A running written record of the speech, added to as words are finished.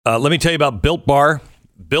Let me tell you about Built Bar.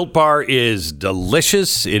 Built Bar is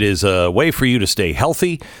delicious. It is a way for you to stay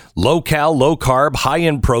healthy, low cal, low carb, high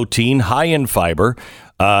in protein, high in fiber,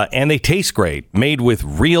 and they taste great. Made with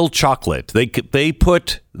real chocolate. They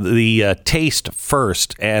put the taste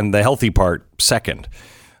first and the healthy part second.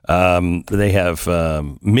 They have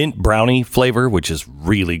mint brownie flavor, which is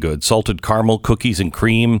really good. Salted caramel, cookies and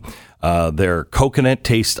cream. Their coconut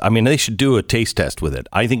taste. I mean, they should do a taste test with it.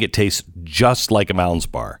 I think it tastes just like a Mounds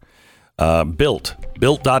Bar.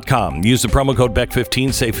 Built.com. Use the promo code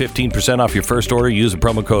BECK15. Save 15% off your first order. Use the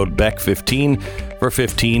promo code BECK15 for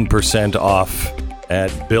 15% off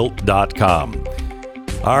at Built.com.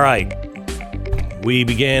 All right. We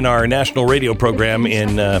begin our national radio program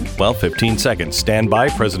in, 15 seconds. Stand by.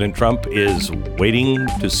 President Trump is waiting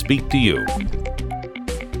to speak to you.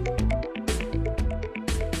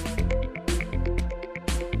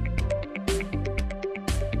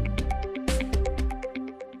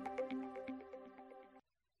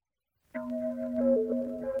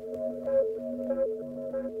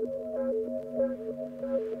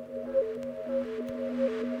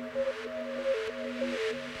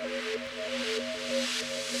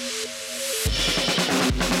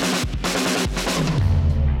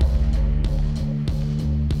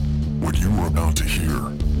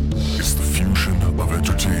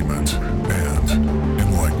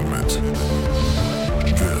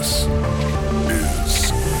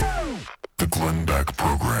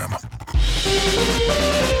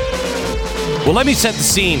 Well, let me set the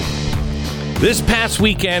scene. This past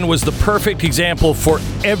weekend was the perfect example for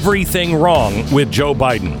everything wrong with Joe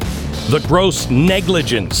Biden. The gross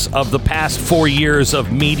negligence of the past 4 years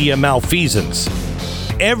of media malfeasance.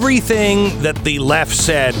 Everything that the left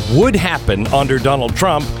said would happen under Donald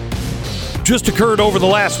Trump just occurred over the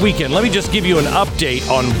last weekend. Let me just give you an update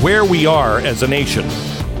on where we are as a nation.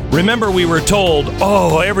 Remember, we were told,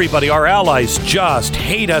 everybody, our allies just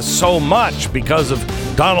hate us so much because of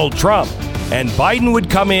Donald Trump. And Biden would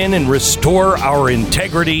come in and restore our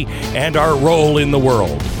integrity and our role in the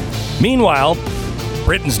world. Meanwhile,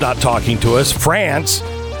 Britain's not talking to us. France,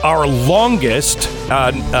 our longest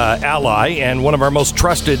ally and one of our most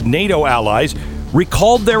trusted NATO allies,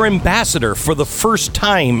 recalled their ambassador for the first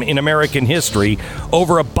time in American history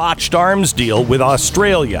over a botched arms deal with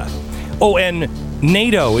Australia. Oh, and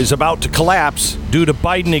NATO is about to collapse due to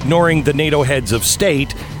Biden ignoring the NATO heads of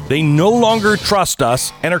state. They no longer trust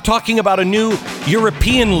us and are talking about a new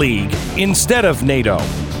European League instead of NATO.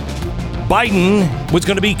 Biden was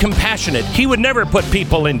going to be compassionate. He would never put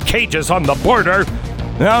people in cages on the border.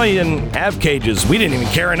 No, he didn't have cages. We didn't even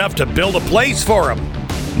care enough to build a place for him.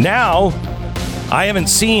 Now, I haven't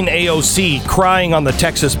seen AOC crying on the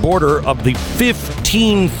Texas border of the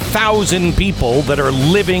 15,000 people that are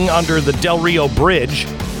living under the Del Rio Bridge.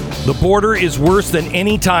 The border is worse than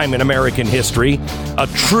any time in American history, a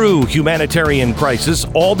true humanitarian crisis,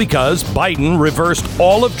 all because Biden reversed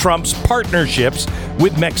all of Trump's partnerships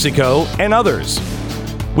with Mexico and others.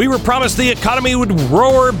 We were promised the economy would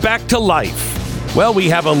roar back to life. Well, we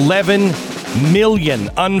have 11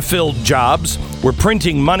 million unfilled jobs. We're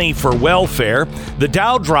printing money for welfare. The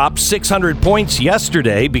Dow dropped 600 points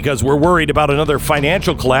yesterday because we're worried about another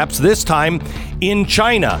financial collapse, this time in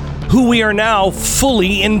China, who we are now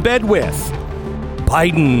fully in bed with.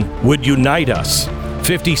 Biden would unite us.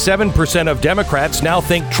 57% of Democrats now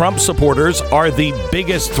think Trump supporters are the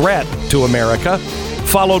biggest threat to America,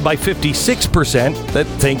 followed by 56% that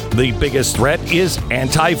think the biggest threat is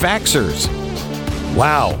anti-vaxxers.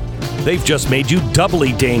 Wow, they've just made you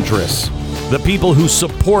doubly dangerous. The people who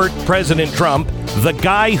support President Trump, the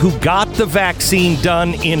guy who got the vaccine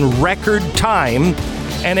done in record time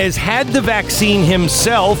and has had the vaccine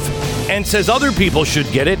himself and says other people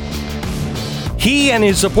should get it. He and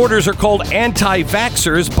his supporters are called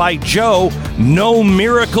anti-vaxxers by Joe "No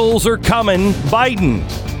miracles are coming" Biden.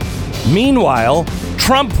 Meanwhile,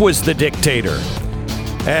 Trump was the dictator.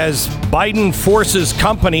 As Biden forces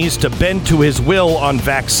companies to bend to his will on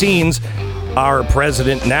vaccines, our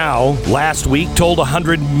president now, last week, told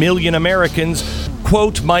 100 million Americans,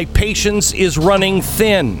 quote, "My patience is running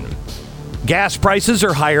thin." Gas prices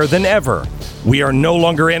are higher than ever. We are no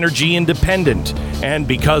longer energy independent. And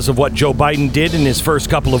because of what Joe Biden did in his first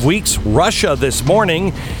couple of weeks, Russia this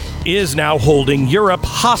morning is now holding Europe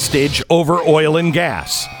hostage over oil and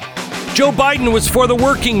gas. Joe Biden was for the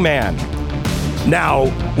working man.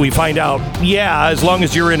 Now, we find out, as long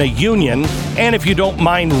as you're in a union, and if you don't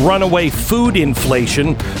mind runaway food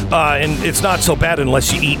inflation, and it's not so bad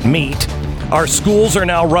unless you eat meat. Our schools are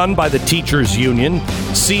now run by the teachers union,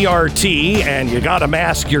 CRT, and you gotta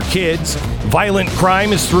mask your kids. Violent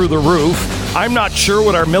crime is through the roof. I'm not sure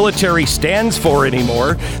what our military stands for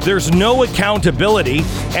anymore. There's no accountability,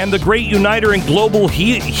 and the great uniter and global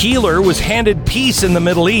healer was handed peace in the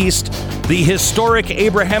Middle East. The historic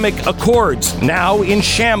Abrahamic Accords now in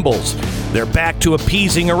shambles. They're back to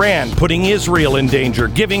appeasing Iran, putting Israel in danger,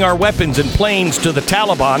 giving our weapons and planes to the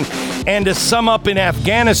Taliban. And to sum up, in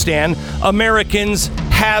Afghanistan, Americans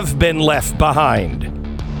have been left behind.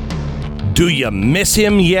 Do you miss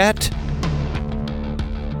him yet?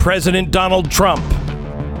 President Donald Trump.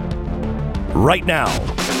 Right now.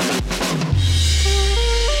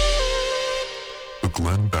 The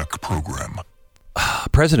Glenn Beck Program.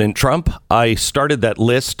 President Trump, I started that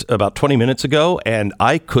list about 20 minutes ago, and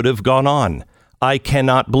I could have gone on. I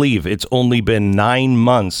cannot believe it's only been 9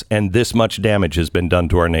 months and this much damage has been done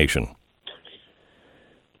to our nation.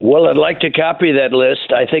 Well, I'd like to copy that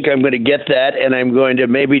list. I think I'm going to get that, and I'm going to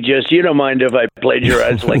maybe just, you don't mind if I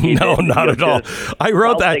plagiarize like you No, did. not at all. I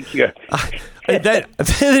wrote that.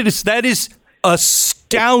 That is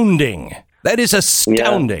astounding. That is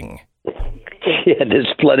astounding. Yeah,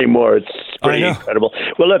 there's plenty more. It's pretty incredible.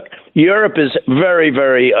 Well, look, Europe is very,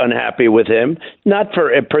 very unhappy with him, not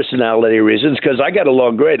for personality reasons, because I got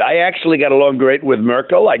along great. I actually got along great with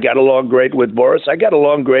Merkel. I got along great with Boris. I got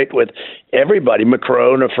along great with everybody,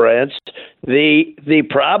 Macron of France. The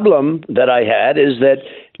problem that I had is that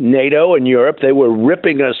NATO and Europe, they were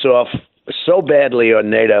ripping us off so badly on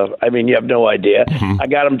NATO. I mean, you have no idea. Mm-hmm. I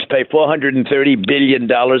got them to pay $430 billion.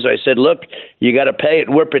 I said, look, you got to pay it.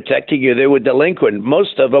 We're protecting you. They were delinquent.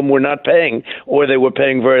 Most of them were not paying, or they were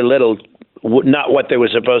paying very little, not what they were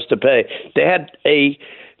supposed to pay. They had a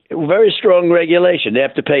very strong regulation. They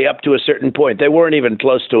have to pay up to a certain point. They weren't even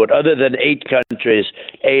close to it, other than 8 countries,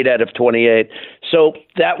 8 out of 28. So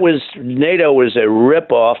NATO was a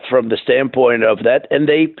ripoff from the standpoint of that, and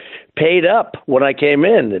they paid up when I came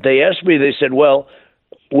in. They asked me, they said, well,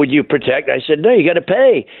 would you protect? I said, no, you got to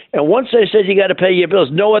pay. And once they said you got to pay your bills,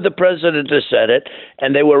 no other president has said it,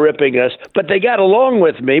 and they were ripping us. But they got along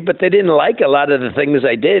with me, but they didn't like a lot of the things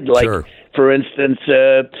I did. Like, sure. For instance,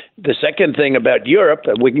 the second thing about Europe,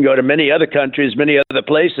 we can go to many other countries, many other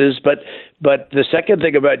places, but the second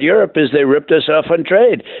thing about Europe is they ripped us off on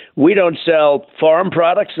trade. We don't sell farm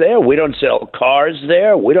products there. We don't sell cars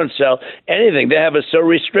there. We don't sell anything. They have us so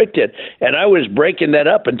restricted. And I was breaking that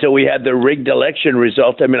up until we had the rigged election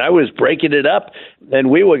result. I mean, I was breaking it up, and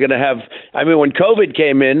we were going to have, I mean, when COVID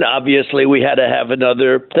came in, obviously we had to have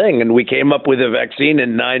another thing, and we came up with a vaccine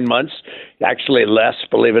in 9 months. Actually less,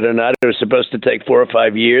 believe it or not. It was supposed to take 4 or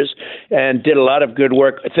 5 years, and did a lot of good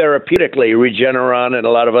work therapeutically, Regeneron and a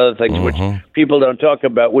lot of other things, which people don't talk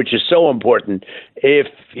about, which is so important. If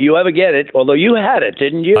you ever get it, although you had it,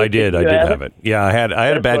 didn't you? I did have it. Yeah, I had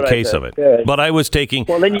a bad case of it. Yeah. But I was taking,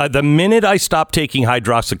 the minute I stopped taking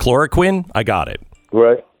hydroxychloroquine, I got it.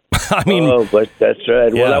 Right. I mean, but that's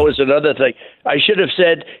right. Yeah. Well, that was another thing. I should have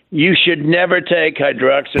said you should never take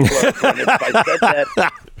hydroxychloroquine. If I said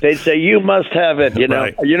that, they'd say you must have it. You know,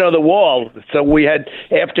 Right. You know the wall. So we had,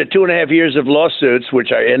 after 2.5 years of lawsuits,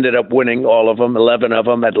 which I ended up winning all of them, 11 of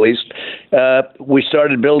them at least. We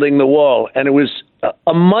started building the wall, and it was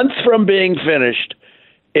a month from being finished.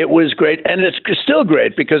 It was great, and it's still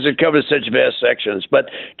great because it covers such vast sections, but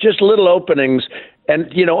just little openings. And,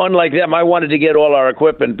 you know, unlike them, I wanted to get all our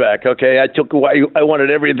equipment back. Okay, I wanted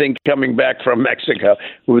everything coming back from Mexico.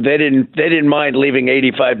 They didn't mind leaving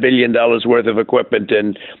 $85 billion worth of equipment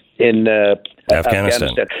in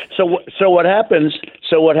Afghanistan. So what happens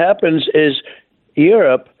is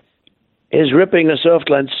Europe is ripping us off,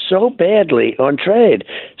 Glenn, so badly on trade.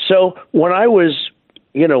 So when I was,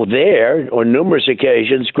 you know, there on numerous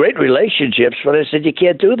occasions, great relationships, but I said, you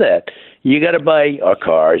can't do that. You got to buy our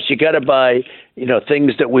cars. You got to buy, you know,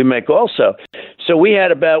 things that we make also. So we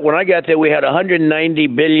had when I got there, we had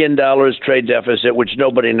 $190 billion trade deficit, which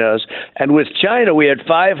nobody knows. And with China, we had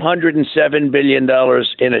 $507 billion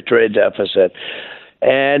in a trade deficit.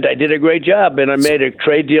 And I did a great job, and I made a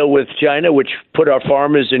trade deal with China, which put our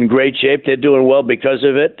farmers in great shape. They're doing well because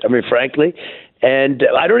of it, I mean, frankly. And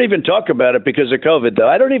I don't even talk about it because of COVID, though.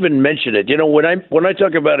 I don't even mention it. You know, when I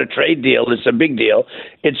talk about a trade deal, it's a big deal.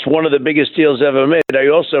 It's one of the biggest deals ever made. I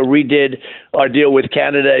also redid our deal with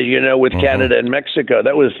Canada, as you know, with Canada and Mexico.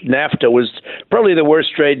 That was NAFTA was probably the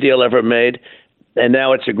worst trade deal ever made, and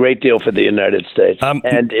now it's a great deal for the United States.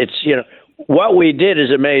 And it's, you know, what we did is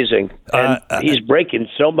amazing, and he's breaking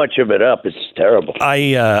so much of it up. It's terrible.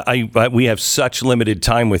 We have such limited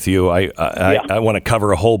time with you. I want to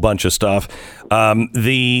cover a whole bunch of stuff. Can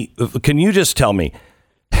you just tell me,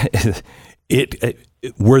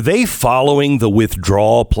 were they following the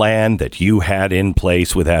withdrawal plan that you had in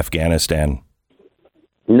place with Afghanistan?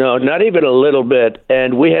 No, not even a little bit.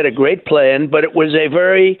 And we had a great plan, but it was a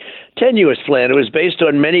very tenuous plan. It was based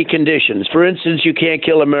on many conditions. For instance, you can't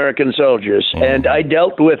kill American soldiers. And I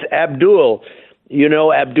dealt with Abdul,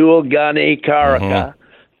 Abdul Ghani Karaka,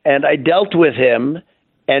 and I dealt with him,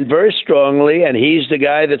 and very strongly, and he's the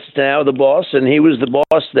guy that's now the boss, and he was the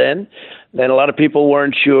boss then, and a lot of people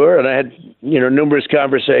weren't sure, and I had, numerous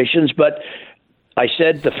conversations, but I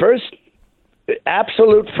said the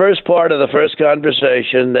absolute first part of the first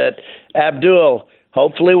conversation that, Abdul,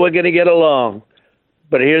 hopefully we're going to get along,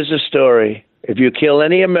 but here's the story. If you kill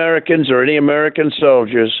any Americans or any American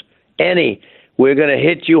soldiers, we're going to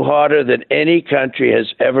hit you harder than any country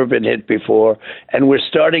has ever been hit before. And we're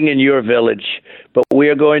starting in your village, but we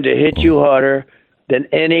are going to hit you harder than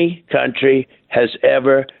any country has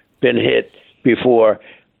ever been hit before.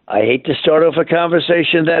 I hate to start off a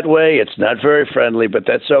conversation that way. It's not very friendly, but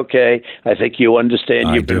that's okay. I think you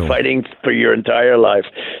understand. You've been fighting for your entire life.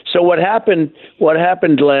 So what happened,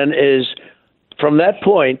 Glenn, is from that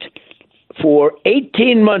point, for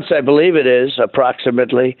 18 months, I believe it is,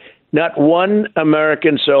 approximately, not one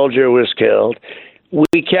American soldier was killed.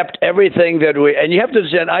 We kept everything and you have to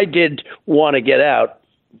understand, I did want to get out,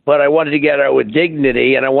 but I wanted to get out with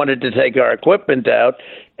dignity, and I wanted to take our equipment out,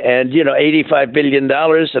 and, $85 billion,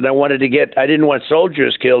 and I didn't want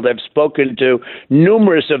soldiers killed. I've spoken to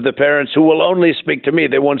numerous of the parents who will only speak to me.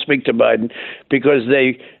 They won't speak to Biden because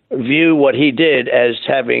they view what he did as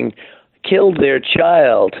having killed their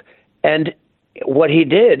child. And what he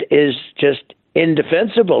did is just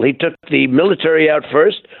indefensible. He took the military out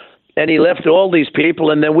first, and he left all these people,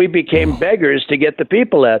 and then we became beggars to get the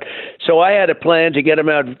people out. So I had a plan to get them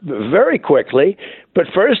out very quickly, but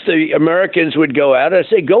first the Americans would go out. I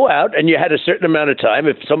say, go out, and you had a certain amount of time.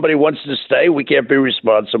 If somebody wants to stay, we can't be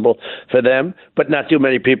responsible for them, but not too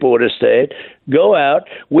many people would have stayed. Go out.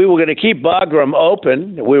 We were going to keep Bagram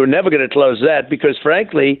open. We were never going to close that because,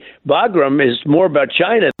 frankly, Bagram is more about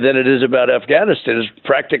China than it is about Afghanistan. It's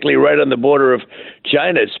practically right on the border of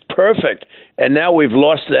China. It's perfect. And now we've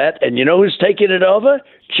lost that. And you know who's taking it over?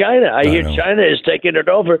 China. I hear China is taking it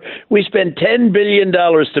over. We spent $10 billion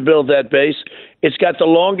to build that base. It's got the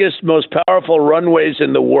longest, most powerful runways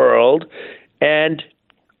in the world. And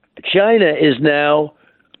China is now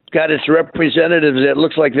got its representatives. It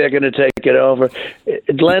looks like they're going to take it over.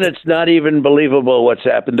 Glenn, it's not even believable what's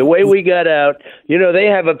happened. The way we got out, they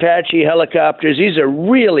have Apache helicopters. These are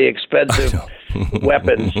really expensive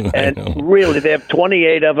weapons. And really, they have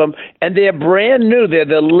 28 of them. And they're brand new. They're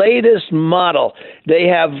the latest model. They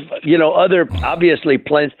have, other, obviously,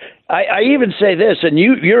 planes. I even say this, and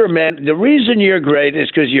you're a man. The reason you're great is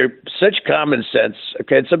because you're such common sense.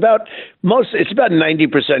 Okay, it's about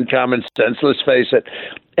 90% common sense. Let's face it.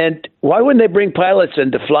 And why wouldn't they bring pilots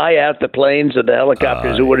in to fly out the planes and the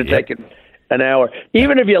helicopters? It would have taken an hour.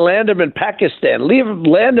 Even if you land them in Pakistan,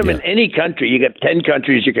 land them in any country. You got 10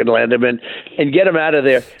 countries you can land them in, and get them out of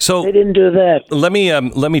there. So they didn't do that. Let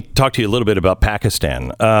me talk to you a little bit about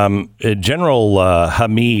Pakistan. General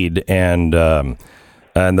Hamid and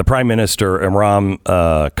the Prime Minister Imran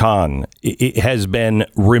Khan has been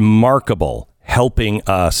remarkable helping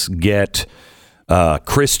us get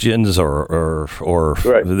Christians or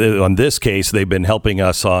right. On this case, they've been helping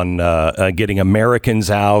us on getting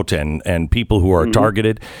Americans out and people who are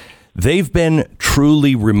targeted. They've been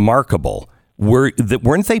truly remarkable.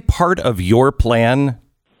 Weren't they part of your plan?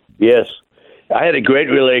 Yes. I had a great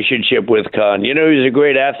relationship with Khan. He was a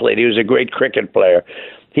great athlete. He was a great cricket player.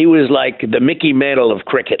 He was like the Mickey Mantle of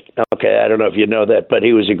cricket. Okay, I don't know if you know that, but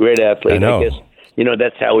he was a great athlete. I know. I guess,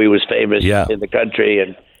 that's how he was famous in the country,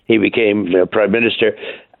 and he became prime minister.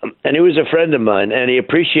 And he was a friend of mine, and he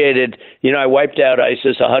appreciated, I wiped out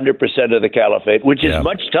ISIS 100% of the caliphate, which is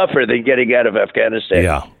much tougher than getting out of Afghanistan.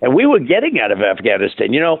 Yeah. And we were getting out of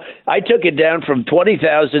Afghanistan. I took it down from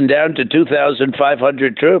 20,000 down to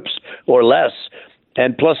 2,500 troops or less.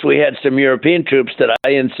 And plus, we had some European troops that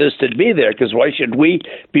I insisted be there, because why should we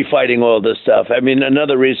be fighting all this stuff? I mean,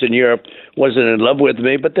 another reason Europe wasn't in love with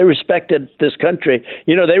me, but they respected this country.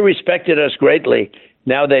 They respected us greatly.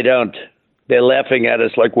 Now they don't. They're laughing at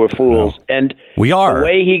us like we're fools. No, and we are. The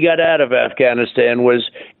way he got out of Afghanistan was,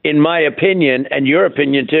 in my opinion, and your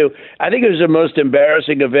opinion too, I think it was the most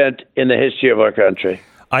embarrassing event in the history of our country.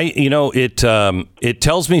 It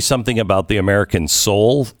tells me something about the American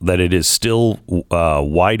soul, that it is still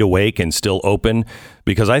wide awake and still open,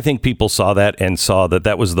 because I think people saw that and saw that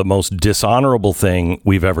that was the most dishonorable thing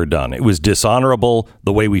we've ever done. It was dishonorable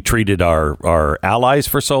the way we treated our allies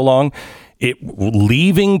for so long.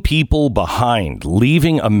 Leaving people behind,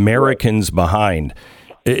 leaving Americans behind,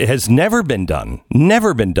 it has never been done.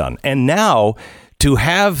 And now to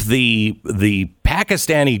have the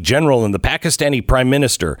Pakistani general and the Pakistani prime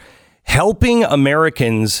minister helping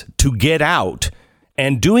Americans to get out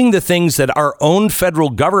and doing the things that our own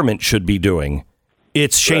federal government should be doing,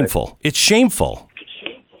 it's shameful. Right. It's shameful.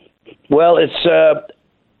 Well, it's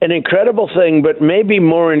an incredible thing, but maybe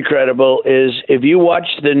more incredible is if you watch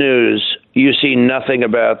the news, you see nothing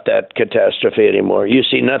about that catastrophe anymore. You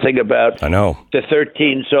see nothing about the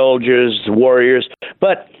 13 soldiers, the warriors.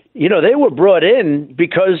 But, you know, they were brought in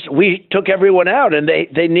because we took everyone out, and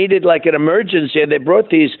they needed like an emergency, and they brought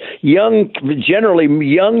these generally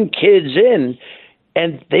young kids in,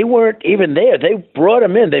 and they weren't even there. They brought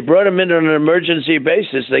them in. They brought them in on an emergency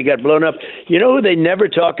basis. They got blown up. You know who they never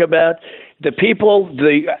talk about? The people,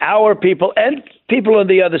 our people, and people on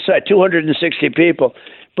the other side, 260 people.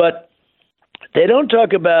 But they don't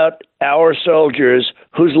talk about our soldiers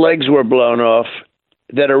whose legs were blown off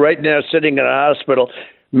that are right now sitting in a hospital,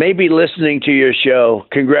 maybe listening to your show.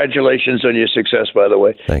 Congratulations on your success, by the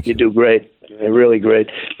way. Thank you. You do great. Really great.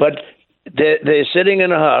 But they're sitting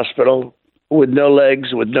in a hospital with no legs,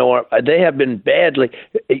 with no arm. They have been badly.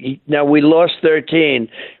 Now, we lost 13,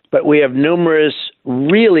 but we have numerous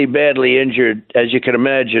really badly injured, as you can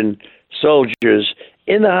imagine, soldiers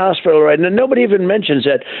in the hospital right now. Nobody even mentions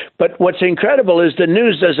that. But what's incredible is the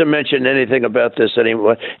news doesn't mention anything about this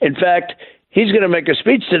anymore. In fact, he's going to make a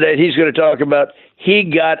speech today. He's going to talk about he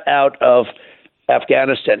got out of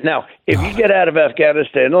Afghanistan. Now, if you get out of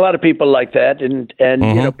Afghanistan, a lot of people like that, and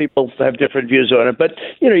you know, people have different views on it, but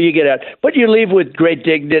you know, you get out. But you leave with great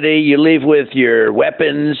dignity. You leave with your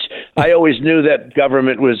weapons. I always knew that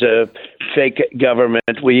government was a fake government.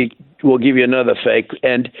 We will give you another fake.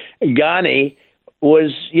 And Ghani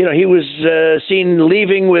was, you know, he was seen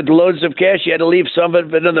leaving with loads of cash. He had to leave some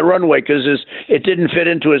of it on the runway because it didn't fit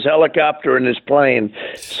into his helicopter and his plane.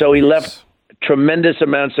 So he left tremendous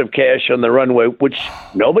amounts of cash on the runway, which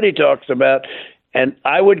nobody talks about. And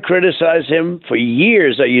I would criticize him for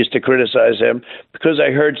years. I used to criticize him because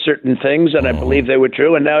I heard certain things and I believed they were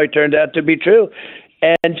true. And now it turned out to be true.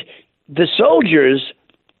 And the soldiers,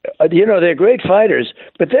 you know, they're great fighters,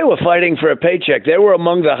 but they were fighting for a paycheck. They were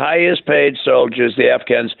among the highest paid soldiers, the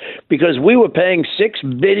Afghans, because we were paying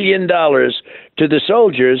 $6 billion to the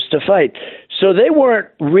soldiers to fight. So they weren't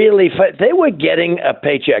really they were getting a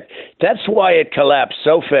paycheck. That's why it collapsed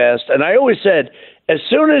so fast. And I always said, as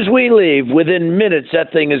soon as we leave, within minutes,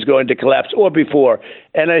 that thing is going to collapse, or before.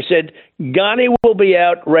 And I said, Ghani will be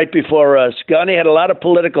out right before us. Ghani had a lot of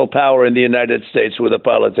political power in the United States with the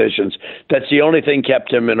politicians. That's the only thing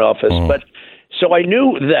kept him in office. But so I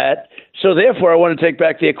knew that. So therefore, I want to take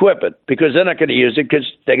back the equipment because they're not going to use it because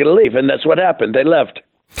they're going to leave. And that's what happened. They left.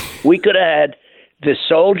 We could have had the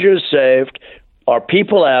soldiers saved, our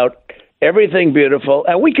people out, everything beautiful,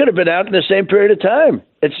 and we could have been out in the same period of time.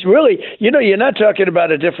 It's really, you know, you're not talking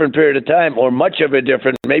about a different period of time or much of a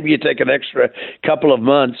different, maybe you take an extra couple of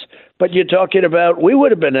months, but you're talking about, we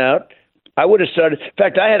would have been out. I would have started, in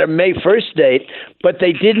fact, I had a May 1st date, but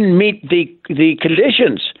they didn't meet the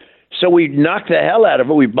conditions. So we knocked the hell out of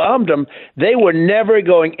it. We bombed them. They were never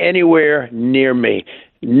going anywhere near me.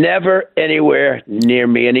 Never anywhere near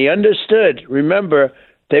me. And he understood, remember,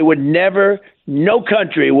 they would never, no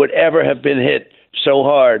country would ever have been hit so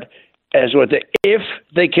hard as what if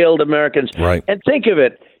they killed Americans. Right. And think of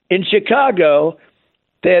it, in Chicago,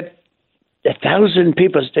 they had 1,000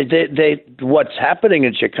 people. What's happening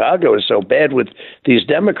in Chicago is so bad with these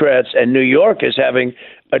Democrats, and New York is having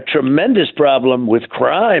a tremendous problem with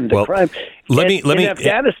crime. Crime. In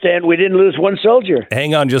Afghanistan, we didn't lose one soldier.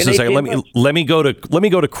 Hang on just a second. Let me go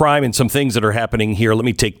to crime and some things that are happening here. Let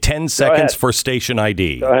me take 10 seconds for station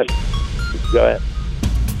ID. Go ahead.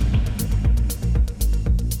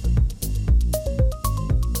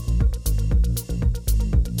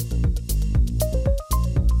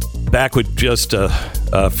 Back with just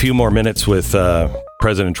a few more minutes with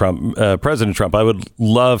President Trump. President Trump, I would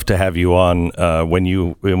love to have you on when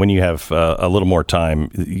you have a little more time.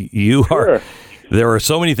 Sure. There are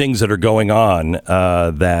so many things that are going on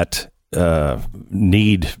that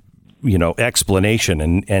need, explanation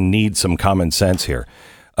and need some common sense here.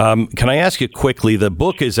 Can I ask you quickly? The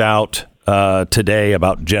book is out today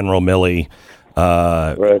about General Milley.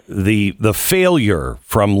 Right. The failure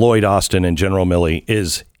from Lloyd Austin and General Milley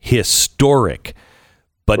is historic.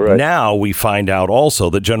 But now we find out also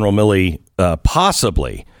that General Milley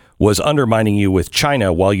possibly was undermining you with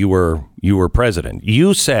China while you were president.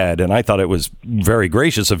 You said, and I thought it was very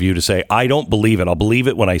gracious of you to say, I don't believe it. I'll believe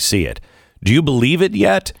it when I see it. Do you believe it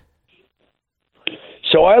yet?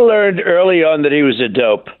 So I learned early on that he was a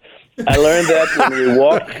dope. I learned that when we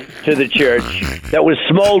walked to the church that was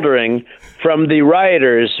smoldering from the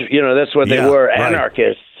rioters. That's what they were, right.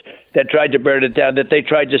 anarchists that tried to burn it down, that they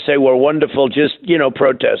tried to say were wonderful, just,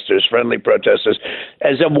 protesters, friendly protesters.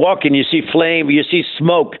 As I'm walking, you see flame, you see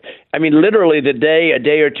smoke. I mean, literally a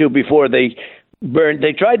day or two before they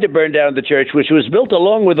tried to burn down the church, which was built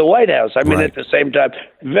along with the White House. I mean, right. At the same time,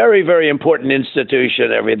 very, very important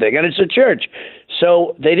institution, everything. And it's a church.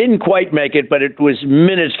 So they didn't quite make it, but it was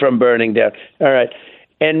minutes from burning down. All right.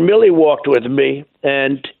 And Millie walked with me,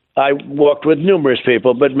 and I walked with numerous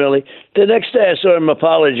people, but Millie, the next day I saw him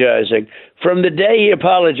apologizing. From the day he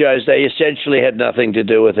apologized, I essentially had nothing to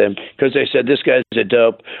do with him because they said, this guy's a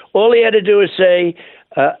dope. All he had to do is say,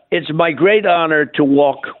 it's my great honor to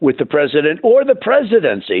walk with the president or the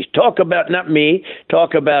presidency. Talk about, not me,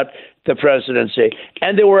 talk about the presidency.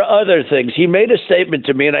 And there were other things. He made a statement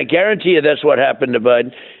to me, and I guarantee you that's what happened to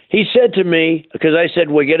Biden. He said to me, because I said,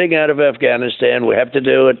 we're getting out of Afghanistan, we have to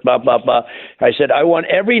do it, blah, blah, blah. I said, I want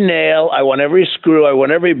every nail, I want every screw, I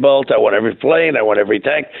want every bolt, I want every plane, I want every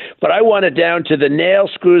tank, but I want it down to the nail,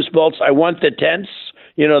 screws, bolts. I want the tents,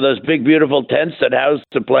 those big, beautiful tents that house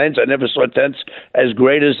the planes. I never saw tents as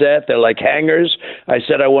great as that. They're like hangars. I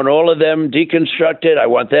said, I want all of them deconstructed. I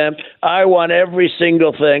want them. I want every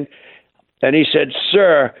single thing. And he said,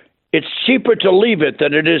 sir, it's cheaper to leave it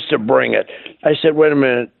than it is to bring it. I said, wait a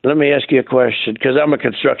minute, let me ask you a question, because I'm a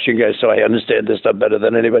construction guy, so I understand this stuff better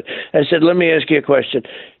than anybody. I said, let me ask you a question.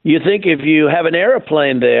 You think if you have an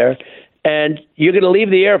airplane there and you're going to leave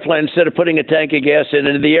the airplane instead of putting a tank of gas in,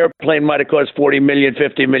 and the airplane might have cost $40 million,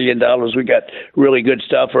 $50 million, we got really good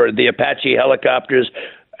stuff, or the Apache helicopters.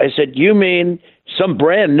 I said, you mean some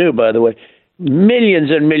brand new, by the way,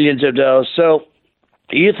 millions and millions of dollars. So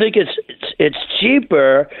you think it's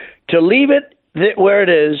cheaper to leave it where it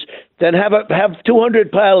is than have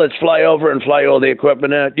 200 pilots fly over and fly all the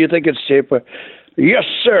equipment out? Do you think it's cheaper? Yes,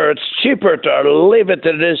 sir. It's cheaper to leave it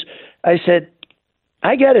than it is. I said,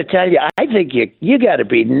 I got to tell you, I think you got to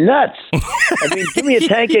be nuts. I mean, give me a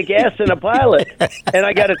tank of gas and a pilot, and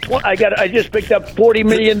I just picked up $40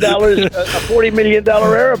 million, a $40 million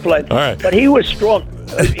airplane. All right. But he was strong.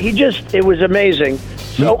 It was amazing.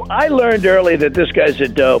 So I learned early that this guy's a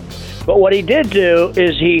dope. But what he did do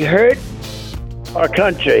is he hurt our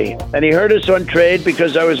country, and he hurt us on trade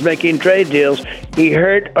because I was making trade deals. He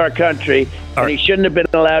hurt our country, and he shouldn't have been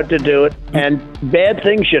allowed to do it, and bad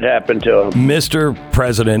things should happen to him. Mr.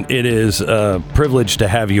 President, it is a privilege to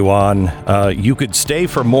have you on. You could stay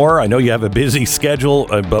for more. I know you have a busy schedule,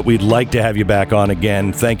 but we'd like to have you back on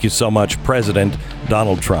again. Thank you so much, President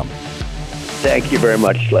Donald Trump. Thank you very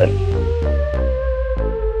much, Glenn.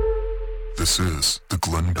 This is the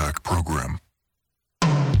Glenn Beck Program.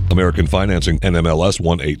 American Financing, NMLS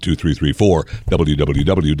 182334,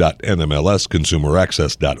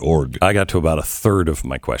 www.nmlsconsumeraccess.org. I got to about a third of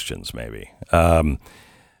my questions, maybe. But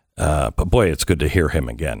boy, it's good to hear him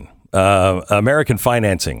again. American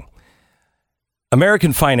Financing.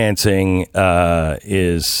 American Financing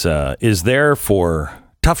is there for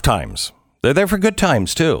tough times. They're there for good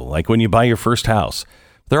times, too, like when you buy your first house.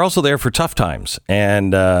 They're also there for tough times.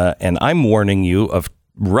 And I'm warning you of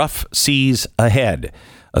rough seas ahead.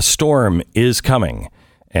 A storm is coming,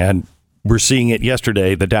 and we're seeing it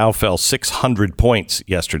yesterday. The Dow fell 600 points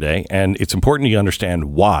yesterday, and it's important you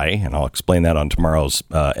understand why, and I'll explain that on tomorrow's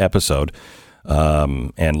episode,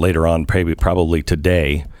 and later on, probably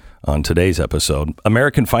today, on today's episode.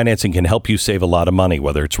 American Financing can help you save a lot of money,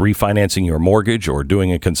 whether it's refinancing your mortgage or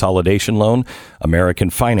doing a consolidation loan.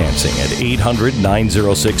 American Financing at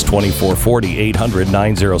 800-906-2440,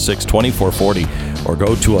 800-906-2440, or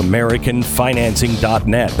go to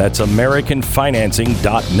AmericanFinancing.net. That's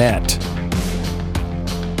AmericanFinancing.net.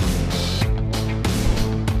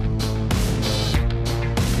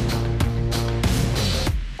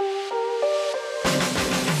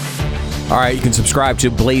 All right, you can subscribe to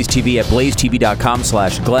Blaze TV at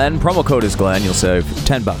blazetv.com/Glenn. Promo code is Glenn. You'll save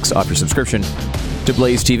 $10 off your subscription to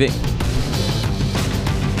Blaze TV.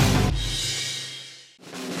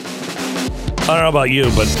 I don't know about you,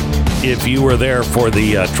 but if you were there for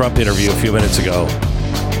the Trump interview a few minutes ago,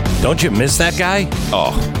 don't you miss that guy?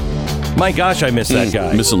 Oh. My gosh, I miss that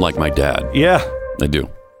guy. I miss him like my dad. Yeah. I do.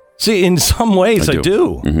 See, in some ways, I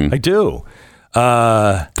do. Mm-hmm. I do.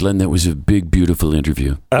 Glenn, that was a big, beautiful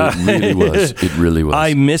interview. It really was. It really was.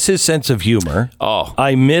 I miss his sense of humor. Oh.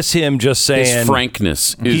 I miss him just saying... His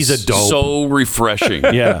frankness he's is a dope. So refreshing.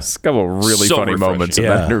 Yeah. A couple of really funny moments in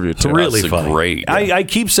that interview, too. It's really funny. Great. I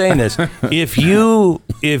keep saying this. If you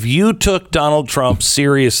took Donald Trump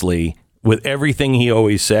seriously with everything he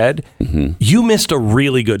always said, you missed a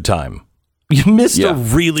really good time. You missed a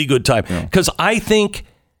really good time. Because I think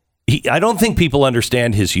I don't think people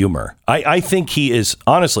understand his humor. I think he is,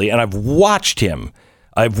 honestly, and I've watched him.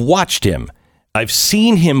 I've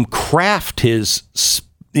seen him craft his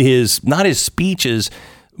not his speeches,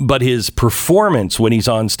 but his performance when he's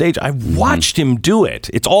on stage. I've watched him do it.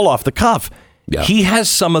 It's all off the cuff. Yeah. He has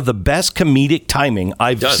some of the best comedic timing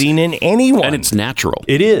I've seen in anyone. And it's natural.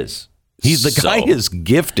 It is. The guy is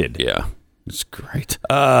gifted. Yeah. It's great. You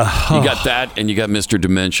got that, and you got Mr.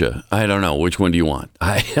 Dementia. I don't know. Which one do you want?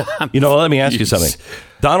 Let me ask you something.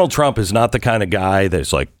 Donald Trump is not the kind of guy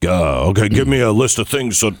that's like, okay, give me a list of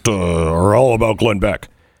things that are all about Glenn Beck.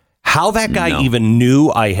 How that guy even knew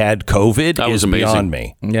I had COVID is beyond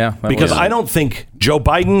me. Yeah. Because I don't think Joe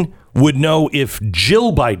Biden would know if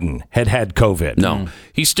Jill Biden had COVID. No.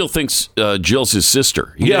 He still thinks Jill's his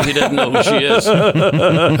sister. He doesn't know who she is.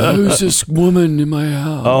 Who's this woman in my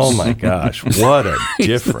house? Oh, my gosh. What a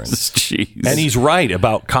difference. Jeez. And he's right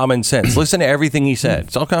about common sense. Listen to everything he said.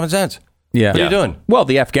 It's all common sense. Yeah. What are you doing? Well,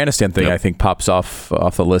 the Afghanistan thing, I think, pops off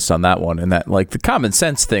the list on that one. And that, like, the common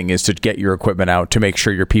sense thing is to get your equipment out, to make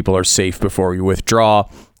sure your people are safe before you withdraw,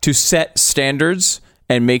 to set standards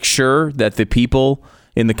and make sure that the people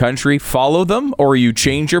in the country follow them, or you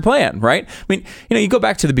change your plan, right? I mean, you go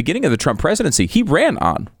back to the beginning of the Trump presidency, he ran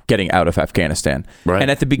on getting out of Afghanistan. Right.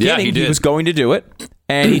 And at the beginning, he was going to do it.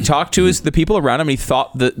 And he talked to the people around him, and he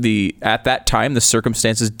thought that at that time, the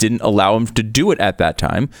circumstances didn't allow him to do it at that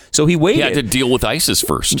time. So he waited. He had to deal with ISIS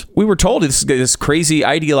first. We were told this crazy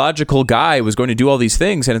ideological guy was going to do all these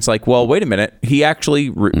things. And it's like, well, wait a minute. He actually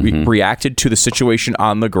reacted to the situation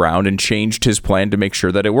on the ground and changed his plan to make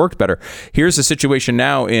sure that it worked better. Here's the situation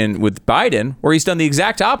now with Biden, where he's done the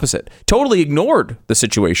exact opposite. Totally ignored the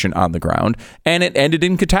situation on the ground. And it ended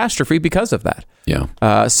in catastrophe because of that.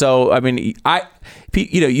 Yeah. So, I mean,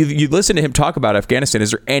 you listen to him talk about Afghanistan. Is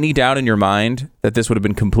there any doubt in your mind that this would have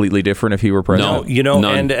been completely different if he were president? No,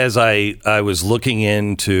 none. And as I was looking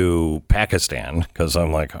into Pakistan, because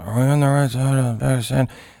I'm like, are we on the right side of Pakistan?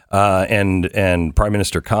 And Prime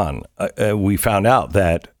Minister Khan, we found out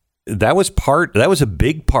that was a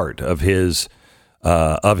big part of his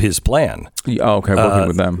plan. Okay, working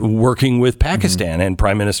with them, working with Pakistan and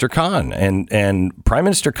Prime Minister Khan, and Prime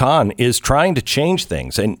Minister Khan is trying to change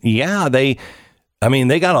things. And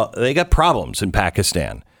they got problems in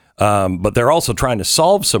Pakistan, but they're also trying to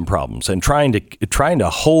solve some problems and trying to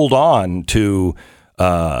hold on to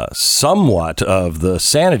somewhat of the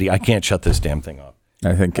sanity. I can't shut this damn thing off.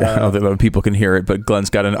 I think I don't know that people can hear it, but Glenn's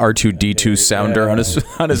got an R2D2 sounder on his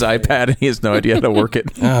iPad, and he has no idea how to work it.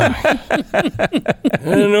 But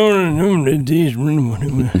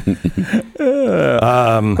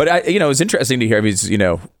it's interesting to hear. He's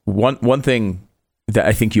one thing that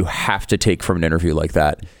I think you have to take from an interview like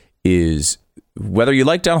that is whether you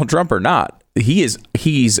like Donald Trump or not. He's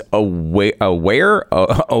aware.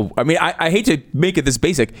 I mean, I hate to make it this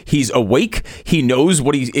basic. He's awake. He knows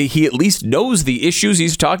he at least knows the issues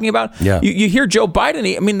he's talking about. Yeah. You hear Joe Biden.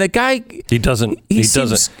 The guy. He doesn't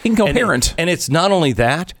incoherent. And it's not only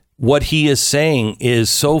that. What he is saying is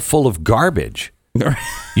so full of garbage.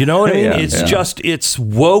 You know what I mean? It's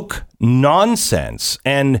woke nonsense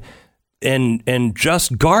and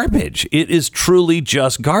just garbage. It is truly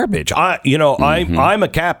just garbage. I'm a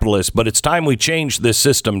capitalist, but it's time we change this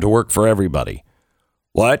system to work for everybody.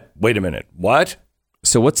 What? Wait a minute. What?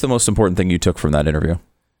 So what's the most important thing you took from that interview?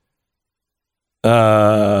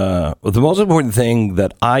 The most important thing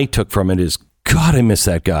that I took from it is, God, I miss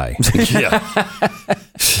that guy.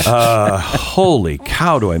 Holy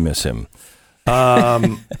cow, do I miss him.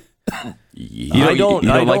 You don't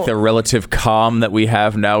like the relative calm that we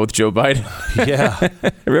have now with Joe Biden. Yeah,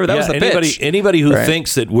 remember that was the pitch. Anybody who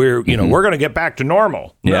thinks that we're we're going to get back to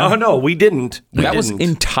normal. Yeah. No, we didn't. That was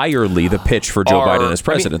entirely the pitch for Joe Biden as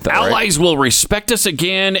president. Allies will respect us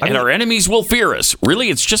again, and our enemies will fear us. Really,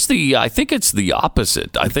 it's just I think it's the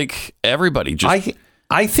opposite. I think everybody just.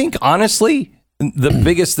 I think honestly, the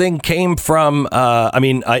biggest thing came from.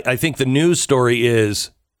 I think the news story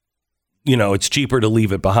is. It's cheaper to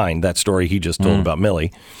leave it behind. That story he just told about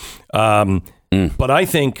Millie. But I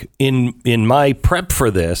think in my prep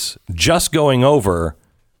for this, just going over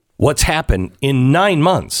what's happened in 9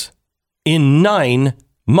 months. In 9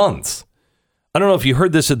 months. I don't know if you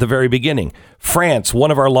heard this at the very beginning. France,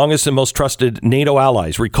 one of our longest and most trusted NATO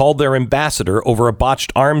allies, recalled their ambassador over a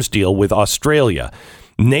botched arms deal with Australia.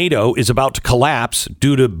 NATO is about to collapse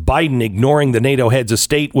due to Biden ignoring the NATO heads of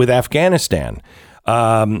state with Afghanistan.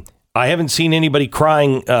 I haven't seen anybody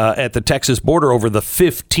crying at the Texas border over the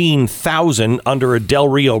 15,000 under a Del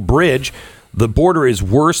Rio bridge. The border is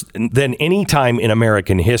worse than any time in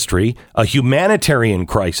American history, a humanitarian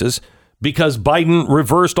crisis, because Biden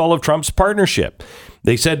reversed all of Trump's partnership.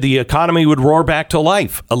 They said the economy would roar back to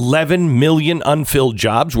life. 11 million unfilled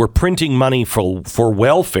jobs. We're printing money for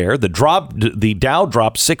welfare. The Dow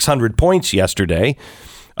dropped 600 points yesterday.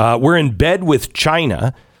 We're in bed with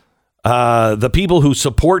China. The people who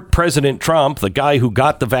support President Trump, the guy who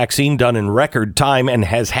got the vaccine done in record time and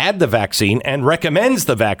has had the vaccine and recommends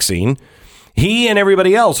the vaccine, he and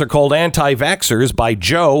everybody else are called anti-vaxxers by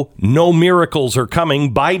Joe. No miracles are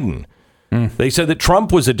coming, Biden. They said that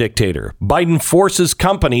Trump was a dictator. Biden forces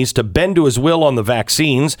companies to bend to his will on the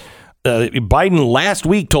vaccines. Biden last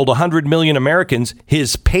week told 100 million Americans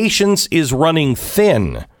his patience is running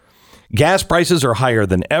thin. Gas prices are higher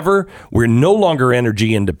than ever. We're no longer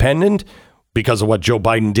energy independent because of what Joe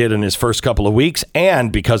Biden did in his first couple of weeks.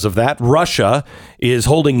 And because of that, Russia is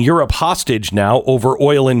holding Europe hostage now over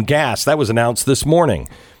oil and gas. That was announced this morning.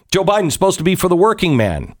 Joe Biden's supposed to be for the working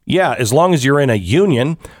man. Yeah, as long as you're in a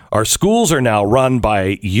union. Our schools are now run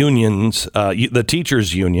by unions, the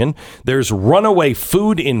teachers union. There's runaway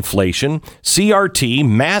food inflation, CRT,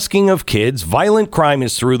 masking of kids, violent crime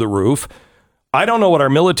is through the roof. I don't know what our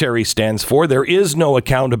military stands for. There is no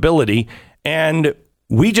accountability. And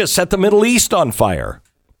we just set the Middle East on fire.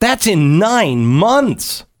 That's in 9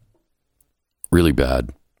 months. Really bad.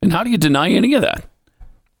 And how do you deny any of that?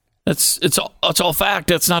 It's all fact.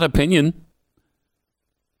 That's not opinion.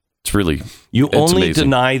 It's really it's only amazing.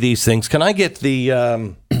 Deny these things. Can I get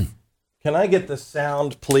the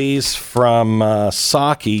sound, please, from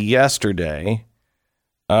Psaki yesterday?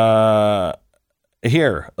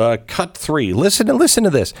 Here, cut 3. Listen to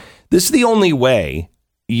this. This is the only way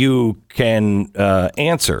you can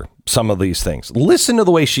answer some of these things. Listen to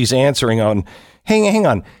the way she's answering on. Hang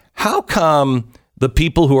on. How come the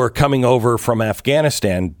people who are coming over from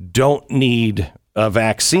Afghanistan don't need a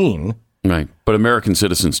vaccine? Right. But American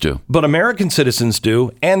citizens do.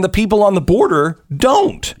 And the people on the border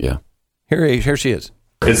don't. Yeah. Here she is.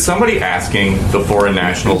 Is somebody asking the foreign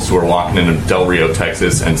nationals who are walking into Del Rio,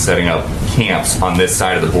 Texas and setting up camps on this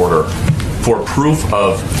side of the border for proof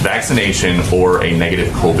of vaccination or a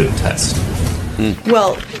negative COVID test?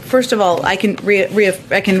 Well, first of all, I can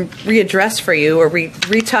readdress for you or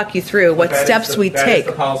re-talk you through what steps we take. That is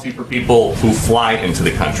the policy for people who fly into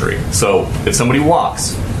the country. So if somebody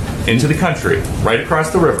walks into the country right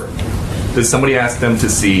across the river, does somebody ask them to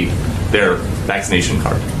see their vaccination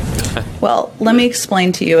card? Well, let me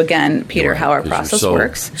explain to you again, Peter, how our process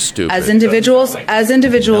works. Stupid. As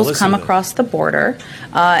individuals come across the border,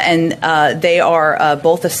 and they are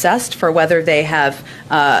both assessed for whether they have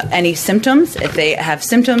any symptoms. If they have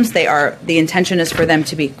symptoms, the intention is for them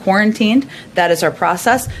to be quarantined. That is our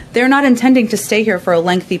process. They're not intending to stay here for a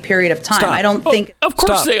lengthy period of time. Stop. I don't think. Of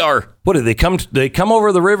course they are. What do they come? They come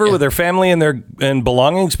over the river with their family and their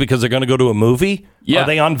belongings because they're going to go to a movie. Yeah. Are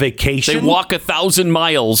they on vacation? They walk 1,000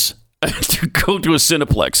 miles to go to a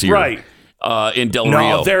Cineplex here, right? In Del Rio.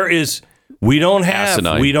 No, there is. We don't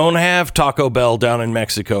have Taco Bell down in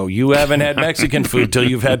Mexico. You haven't had Mexican food till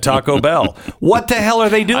you've had Taco Bell. What the hell are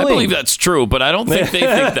they doing? I believe that's true, but I don't think they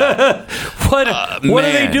think that. What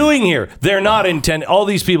are they doing here? They're not all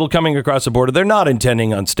these people coming across the border, they're not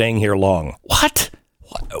intending on staying here long. What?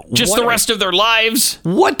 Just the rest of their lives?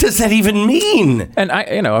 What does that even mean? And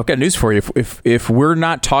I've got news for you. If we're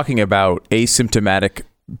not talking about asymptomatic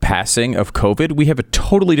passing of COVID, we have a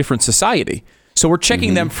totally different society. So we're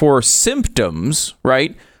checking them for symptoms,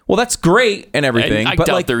 right? Well, that's great and everything. And I but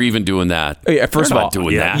doubt they're even doing that. Yeah, first of all,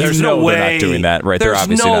 doing that. There's no way they're not doing that, right? There's they're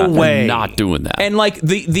obviously no not. way. They're not doing that. And like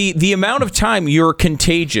the amount of time you're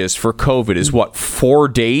contagious for COVID is what, 4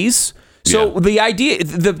 days? So the idea,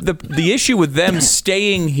 the issue with them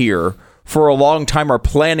staying here for a long time or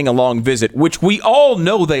planning a long visit, which we all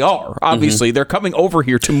know they are. Obviously, they're coming over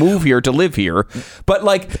here to move here, to live here. But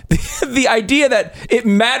like the idea that it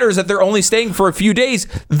matters that they're only staying for a few days,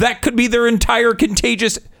 that could be their entire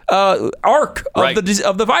contagious arc of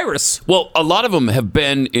the virus. Well, a lot of them have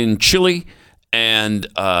been in Chile and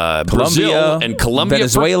Brazil and Colombia,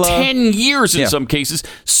 Venezuela, for 10 years in some cases,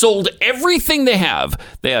 sold everything they have.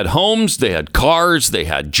 They had homes, they had cars, they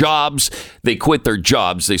had jobs. They quit their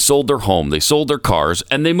jobs, they sold their home, they sold their cars,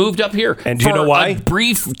 and they moved up here. And do you know why? A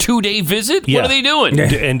brief 2-day visit? Yeah. What are they doing?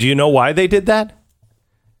 And do you know why they did that?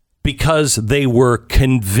 Because they were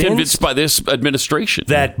convinced by this administration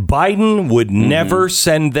that Biden would never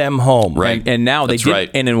send them home. Right. And now they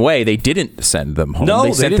did, and in a way, they didn't send them home. No,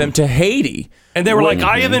 they sent them to Haiti. And they were like,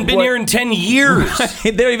 I haven't been here in 10 years.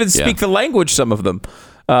 They don't even speak the language, some of them.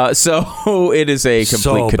 So it is a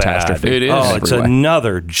complete catastrophe. It is. Oh, it's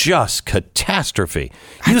another just catastrophe.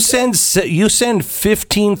 You send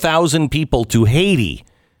 15,000 people to Haiti.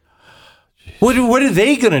 What are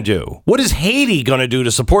they going to do? What is Haiti going to do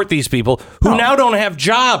to support these people who now don't have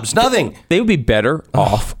jobs? Nothing. They would be better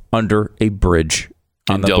off under a bridge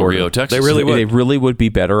on the Del border. Rio, Texas. They really would. They really would be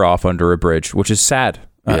better off under a bridge, which is sad.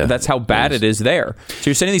 That's how bad it is there.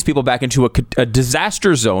 So you're sending these people back into a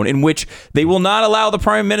disaster zone in which they will not allow the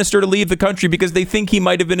prime minister to leave the country because they think he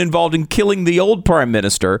might have been involved in killing the old prime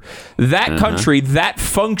minister. That country, that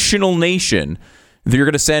functional nation that you're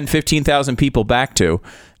going to send 15,000 people back to.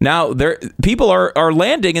 Now, people are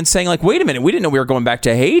landing and saying, like, wait a minute, we didn't know we were going back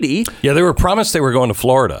to Haiti. Yeah, they were promised they were going to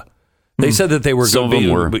Florida. They said that they were Some going to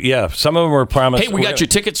be. of them were. Yeah, some of them were promised. Hey, we got your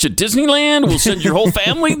tickets to Disneyland. We'll send your whole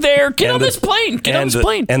family there. Get on this plane. Get on this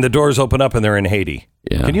plane. And the doors open up and they're in Haiti.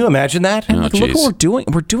 Yeah. Can you imagine that? Look what we're doing.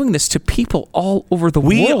 We're doing this to people all over the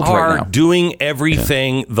world right now. We are doing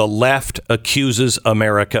everything the left accuses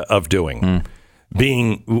America of doing.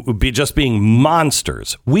 Being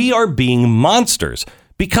monsters. We are being monsters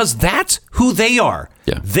because that's who they are.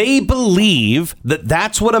 Yeah. They believe that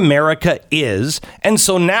that's what America is, and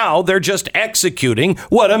so now they're just executing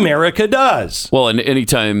what America does. Well, and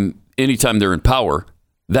anytime they're in power,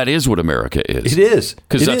 that is what America is. It is.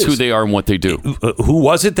 Because that's who they are and what they do. Who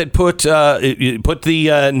was it that put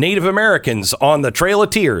the Native Americans on the Trail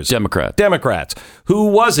of Tears? Democrats. Who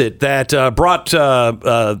was it that brought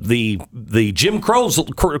the Jim Crow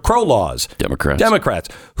laws? Democrats.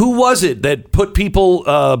 Who was it that put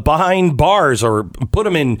people behind bars or put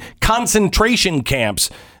them in concentration camps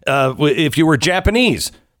if you were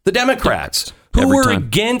Japanese? The Democrats. Who were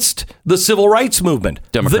against the civil rights movement?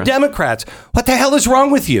 The Democrats. What the hell is wrong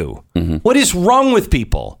with you? What is wrong with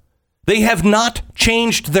people? They have not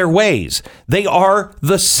changed their ways. They are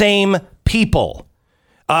the same people.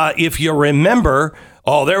 If you remember,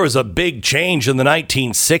 there was a big change in the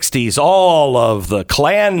 1960s. All of the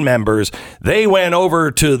Klan members, they went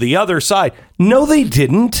over to the other side. No, they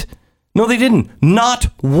didn't. Not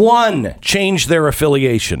one changed their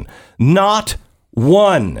affiliation. Not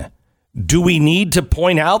one. Do we need to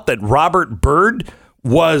point out that Robert Byrd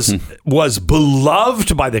was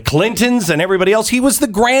beloved by the Clintons and everybody else? He was the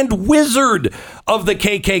grand wizard of the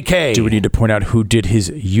KKK. Do we need to point out who did his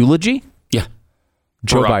eulogy? Yeah.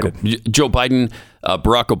 Joe Biden.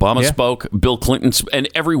 Barack Obama spoke, Bill Clinton, and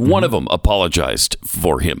every one of them apologized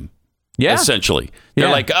for him. Yeah. Essentially. They're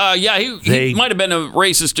like, he might have been a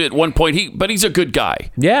racist at one point, but he's a good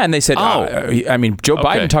guy. Yeah, and they said, Joe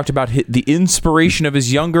Biden talked about the inspiration of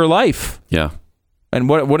his younger life. Yeah. And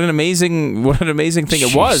what an amazing thing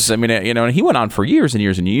it was. I mean, and he went on for years and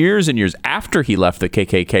years and years and years after he left the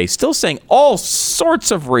KKK, still saying all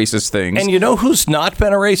sorts of racist things. And you know who's not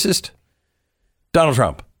been a racist? Donald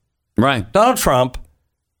Trump. Right. Donald Trump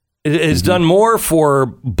has done more for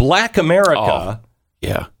Black America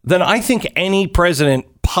than I think any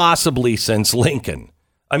president possibly since Lincoln.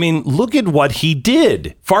 I mean, look at what he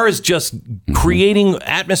did far as just creating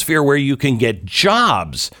atmosphere where you can get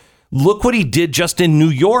jobs. Look what he did just in New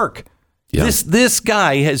York. Yeah. This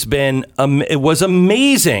guy has been, it was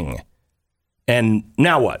amazing. And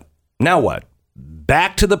now what?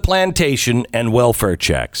 Back to the plantation and welfare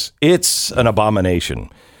checks. It's an abomination.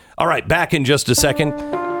 All right, back in just a second.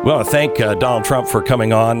 We want to thank Donald Trump for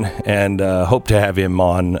coming on and hope to have him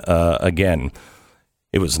on again.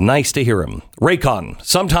 It was nice to hear him. Raycon,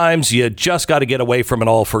 sometimes you just got to get away from it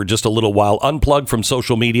all for just a little while. Unplug from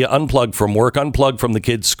social media, unplug from work, unplug from the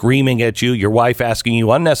kids screaming at you, your wife asking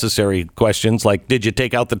you unnecessary questions like, did you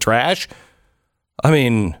take out the trash? I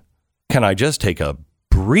mean, can I just take a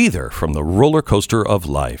breather from the roller coaster of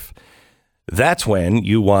life? That's when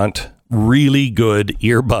you want really good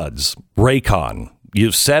earbuds. Raycon.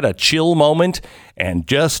 You set a chill moment and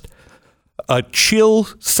just a chill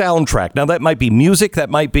soundtrack. Now, that might be music. That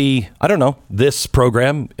might be, I don't know, this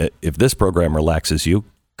program. If this program relaxes you,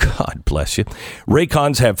 God bless you.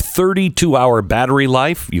 Raycons have 32-hour battery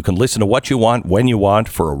life. You can listen to what you want, when you want,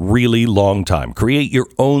 for a really long time. Create your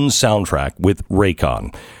own soundtrack with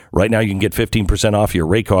Raycon. Right now, you can get 15% off your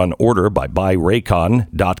Raycon order by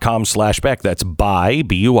buyraycon.com/Beck. That's buy,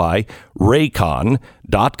 B-U-I,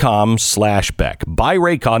 raycon.com/Beck.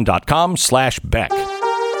 Buyraycon.com/Beck.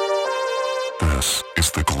 This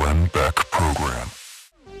is the Glenn Beck Program.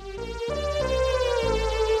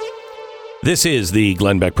 This is the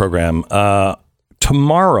Glenn Beck Program.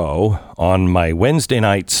 Tomorrow on my Wednesday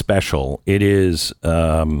night special, it is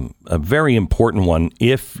a very important one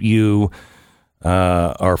if you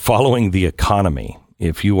are following the economy.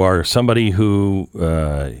 If you are somebody who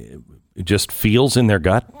just feels in their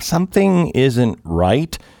gut something isn't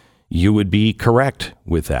right, you would be correct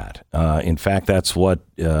with that. In fact, that's what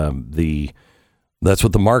the That's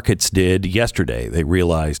what the markets did yesterday. They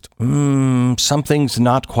realized something's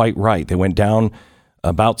not quite right. They went down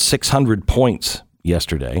about 600 points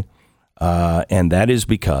yesterday, and that is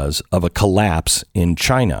because of a collapse in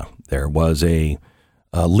China. There was a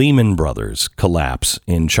Lehman Brothers collapse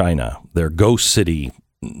in China. Their ghost city,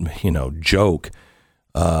 joke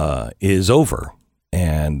is over,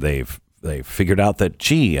 and they've figured out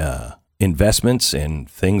that investments in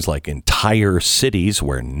things like entire cities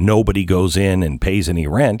where nobody goes in and pays any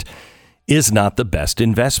rent is not the best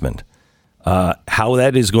investment. How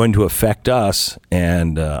that is going to affect us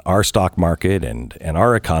and our stock market and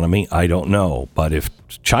our economy, I don't know. But if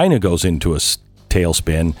China goes into a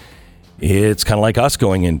tailspin, it's kind of like us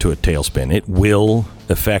going into a tailspin. It will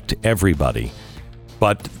affect everybody.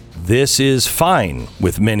 But this is fine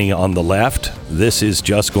with many on the left. This is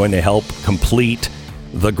just going to help complete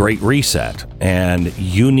the Great Reset. And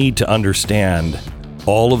you need to understand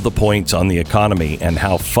all of the points on the economy and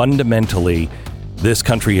how fundamentally this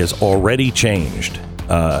country has already changed.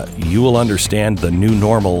 You will understand the new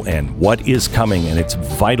normal and what is coming, and it's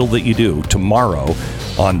vital that you do tomorrow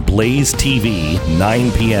on Blaze TV,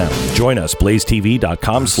 9 p.m. Join us,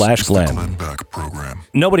 blazetv.com/Glenn.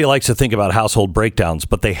 Nobody likes to think about household breakdowns,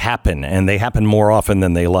 but they happen, and they happen more often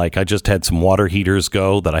than they like. I just had some water heaters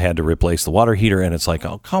go that I had to replace the water heater, and it's like,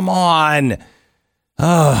 oh, come on.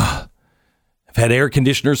 I've had air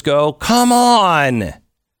conditioners go. Come on.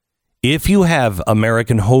 If you have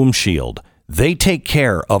American Home Shield, they take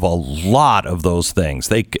care of a lot of those things.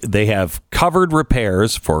 They have covered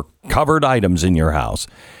repairs for covered items in your house,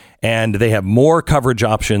 and they have more coverage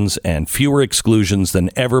options and fewer exclusions than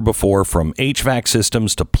ever before, from HVAC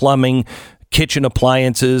systems to plumbing, kitchen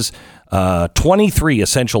appliances, 23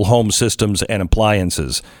 essential home systems and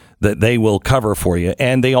appliances that they will cover for you.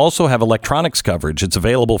 And they also have electronics coverage. It's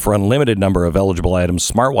available for unlimited number of eligible items,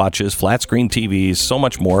 smartwatches, flat screen TVs, so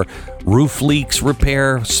much more. Roof leaks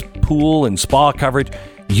repair, pool and spa coverage.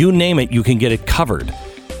 You name it, you can get it covered.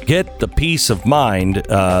 Get the peace of mind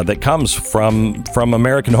that comes from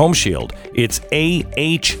American Home Shield. It's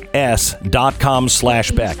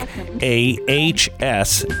ahs.com/Beck.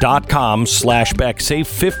 ahs.com/Beck. Save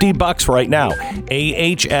 $50 right now.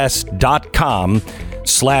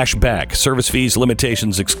 ahs.com/Beck. Service fees,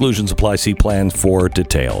 limitations, exclusions apply. See plan for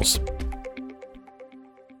details.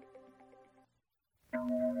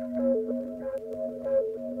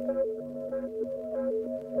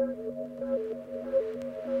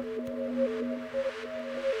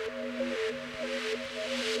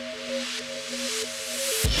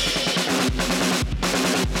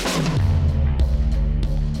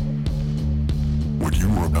 What you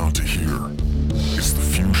are about to hear is the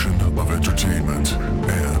fusion of entertainment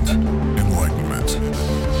and enlightenment.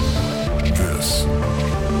 This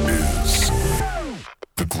is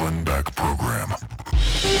the Glenn Beck Program.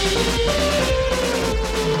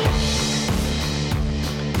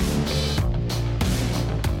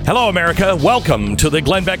 Hello, America. Welcome to the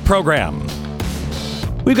Glenn Beck Program.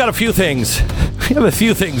 We've got a few things. We have a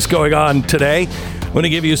few things going on today. I'm going to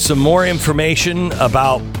give you some more information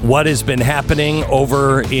about what has been happening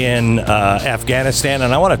over in Afghanistan.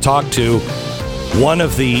 And I want to talk to one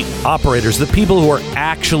of the operators, the people who are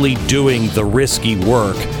actually doing the risky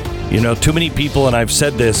work. You know, too many people, and I've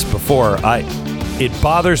said this before, it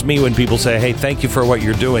bothers me when people say, hey, thank you for what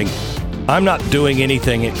you're doing. I'm not doing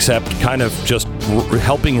anything except kind of just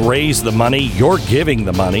helping raise the money. You're giving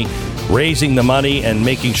the money. Raising the money and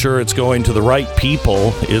making sure it's going to the right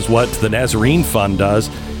people is what the Nazarene Fund does.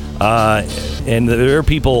 And there are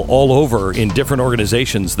people all over in different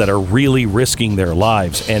organizations that are really risking their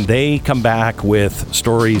lives, and they come back with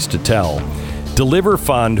stories to tell.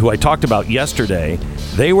 DeliverFund, who I talked about yesterday,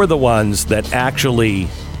 they were the ones that actually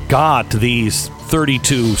got these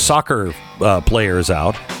 32 soccer players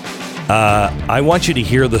out. I want you to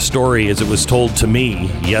hear the story as it was told to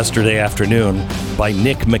me yesterday afternoon by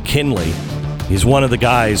Nic McKinley. He's one of the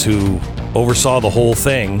guys who oversaw the whole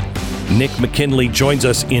thing. Nic McKinley joins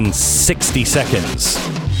us in 60 seconds.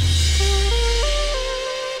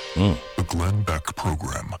 The Glenn Beck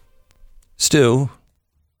Program. Stu,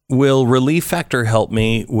 will Relief Factor help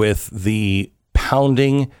me with the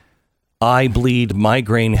pounding, eye bleed,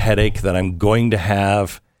 migraine headache that I'm going to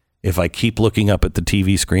have if I keep looking up at the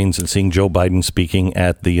TV screens and seeing Joe Biden speaking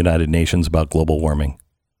at the United Nations about global warming?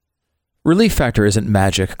 Relief Factor isn't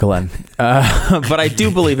magic, Glenn, but I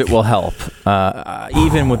do believe it will help,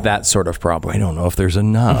 even with that sort of problem. I don't know if there's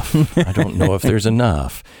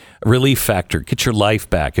enough. Relief Factor, get your life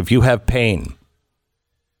back. If you have pain,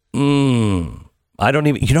 I don't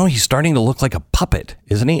even, he's starting to look like a puppet,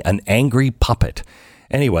 isn't he? An angry puppet.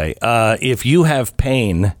 Anyway, if you have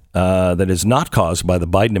pain that is not caused by the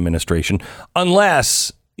Biden administration,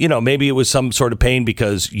 unless, maybe it was some sort of pain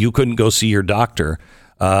because you couldn't go see your doctor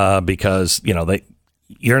because,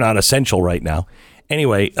 you're not essential right now.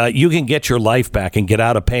 Anyway, you can get your life back and get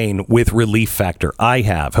out of pain with Relief Factor. I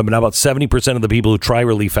have. About 70% of the people who try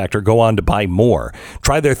Relief Factor go on to buy more.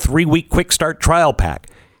 Try their 3-week quick start trial pack.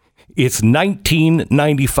 It's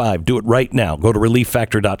 $19.95. Do it right now. Go to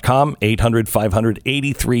ReliefFactor.com,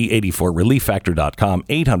 800-500-8384. ReliefFactor.com,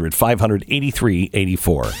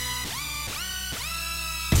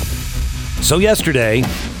 800-500-8384. So yesterday,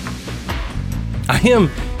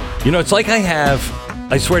 it's like I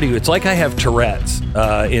swear to you, it's like I have Tourette's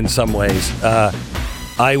in some ways.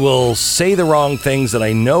 I will say the wrong things that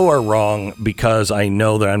I know are wrong because I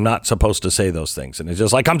know that I'm not supposed to say those things. And it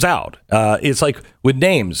just comes out. It's like with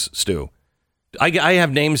names, Stu. I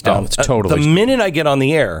have names down. Oh, it's totally. The minute I get on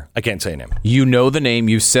the air, I can't say a name. You know the name.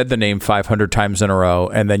 You've said the name 500 times in a row,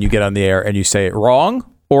 and then you get on the air and you say it wrong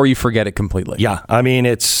or you forget it completely. Yeah.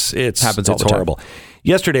 It's happens all the horrible. time.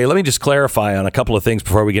 Yesterday, let me just clarify on a couple of things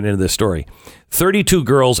before we get into this story. 32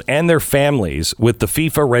 girls and their families with the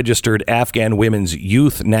FIFA-registered Afghan women's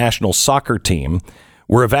youth national soccer team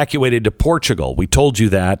were evacuated to Portugal. We told you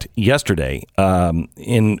that yesterday,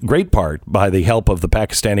 in great part by the help of the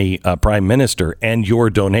Pakistani prime minister and your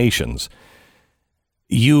donations.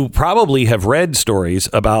 You probably have read stories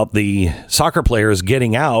about the soccer players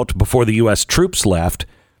getting out before the U.S. troops left.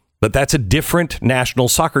 But that's a different national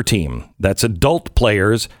soccer team. That's adult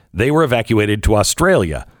players. They were evacuated to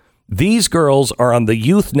Australia. These girls are on the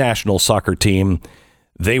youth national soccer team.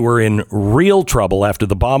 They were in real trouble after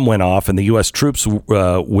the bomb went off and the U.S. troops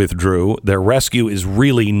withdrew. Their rescue is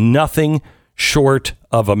really nothing short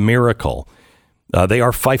of a miracle. They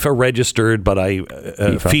are FIFA registered, but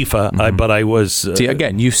FIFA. Mm-hmm. But I was... See,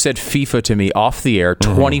 again, you said FIFA to me off the air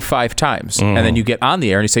 25 times, and then you get on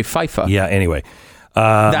the air and you say FIFA. Yeah, anyway.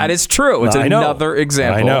 That is true. It's another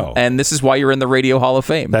example. I know. And this is why you're in the Radio Hall of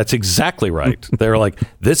Fame. That's exactly right. They're like,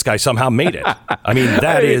 this guy somehow made it. I mean,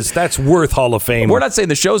 that's worth Hall of Fame. We're not saying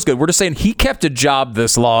the show's good. We're just saying he kept a job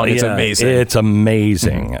this long. It's amazing. It's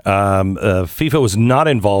amazing. FIFA was not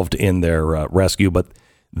involved in their rescue, but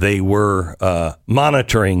they were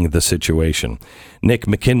monitoring the situation. Nic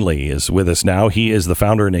McKinley is with us now. He is the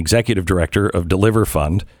founder and executive director of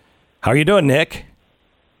DeliverFund. How are you doing, Nick?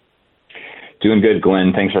 Doing good,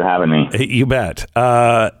 Glenn. Thanks for having me. You bet.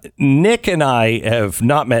 Nick and I have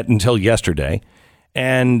not met until yesterday,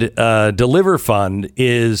 and DeliverFund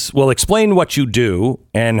is, well, explain what you do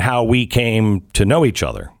and how we came to know each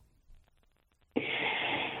other.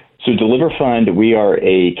 So DeliverFund, we are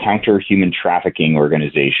a counter-human trafficking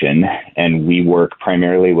organization, and we work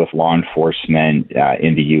primarily with law enforcement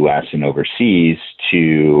in the U.S. and overseas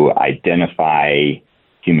to identify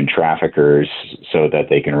human traffickers so that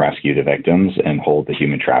they can rescue the victims and hold the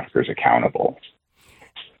human traffickers accountable.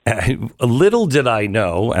 Little did I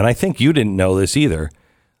know, and I think you didn't know this either,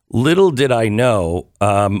 little did I know,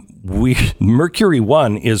 Mercury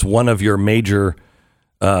One is one of your major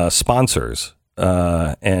sponsors.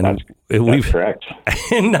 And that's correct.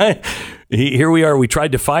 And here we are. We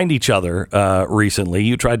tried to find each other recently.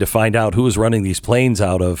 You tried to find out who was running these planes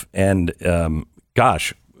out of, and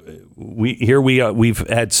gosh, we've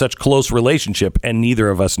had such close relationship, and neither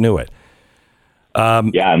of us knew it.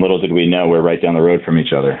 And little did we know we're right down the road from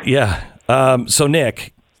each other. Yeah. So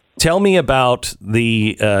Nick, tell me about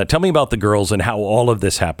the girls and how all of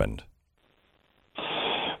this happened.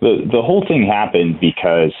 The whole thing happened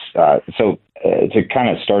because to kind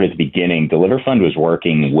of start at the beginning, DeliverFund was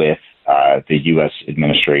working with the U.S.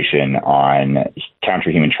 administration on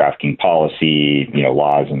counter-human trafficking policy,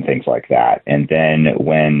 laws and things like that. And then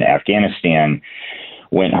when Afghanistan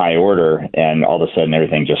went high order and all of a sudden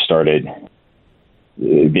everything just started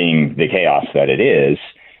being the chaos that it is,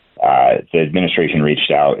 the administration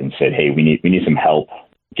reached out and said, hey, we need some help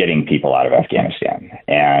getting people out of Afghanistan.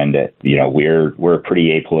 And, we're a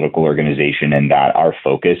pretty apolitical organization in that our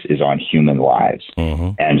focus is on human lives.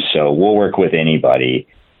 Mm-hmm. And so we'll work with anybody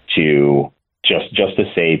to just to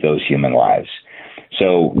save those human lives.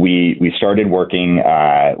 So we started working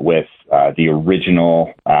with the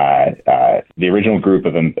original group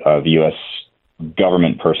of U.S.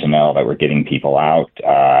 government personnel that were getting people out.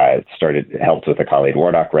 Helped with the Khalid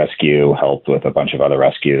Wardak rescue, helped with a bunch of other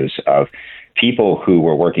rescues of people who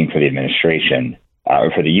were working for the administration,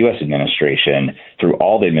 or for the U.S. administration through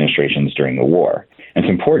all the administrations during the war. And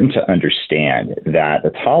it's important to understand that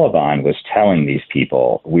the Taliban was telling these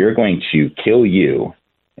people, we're going to kill you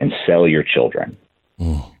and sell your children.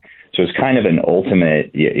 Mm. So it's kind of an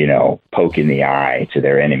ultimate, poke in the eye to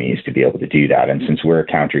their enemies to be able to do that. And since we're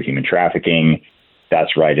counter human trafficking,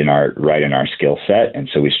 that's right in our skill set. And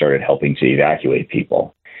so we started helping to evacuate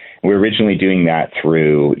people. We're originally doing that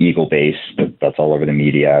through Eagle Base. That's all over the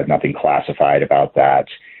media. Nothing classified about that,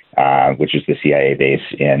 which is the CIA base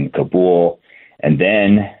in Kabul. And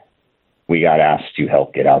then we got asked to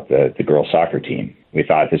help get out the girls' soccer team. We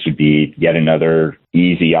thought this would be yet another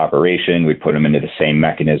easy operation. We'd put them into the same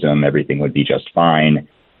mechanism. Everything would be just fine.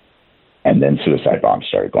 And then suicide bombs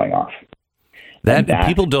started going off. That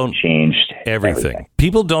people don't changed everything.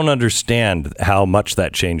 People don't understand how much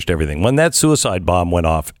that changed everything. When that suicide bomb went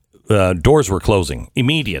off, doors were closing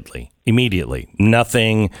immediately.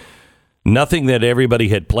 Nothing that everybody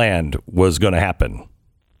had planned was going to happen.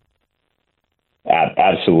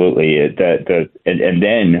 Absolutely. And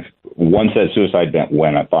then once that suicide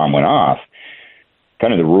bomb went off,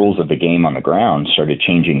 kind of the rules of the game on the ground started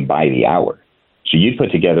changing by the hour. So you'd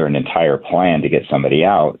put together an entire plan to get somebody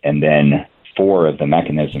out, and then 4 of the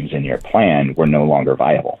mechanisms in your plan were no longer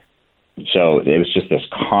viable. So it was just this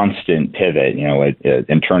constant pivot.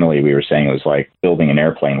 Internally we were saying it was like building an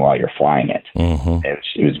airplane while you're flying it. Mm-hmm.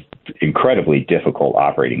 It was incredibly difficult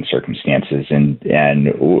operating circumstances,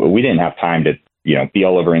 and we didn't have time to be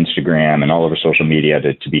all over Instagram and all over social media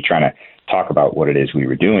to be trying to talk about what it is we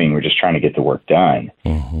were doing. We're just trying to get the work done.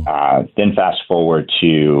 Mm-hmm. Then fast forward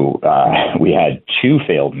to we had 2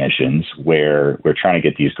 failed missions where we're trying to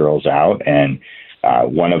get these girls out, and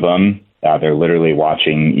one of them, they're literally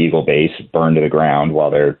watching Eagle Base burn to the ground while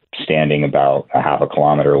they're standing about a half a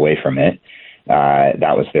kilometer away from it.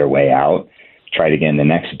 That was their way out. Tried again the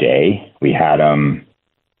next day. We had them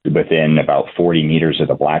within about 40 meters of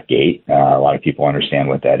the Black Gate. A lot of people understand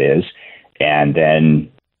what that is. And then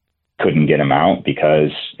couldn't get them out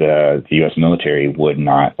because the U.S. military would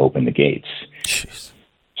not open the gates. Jeez.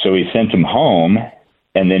 So we sent them home,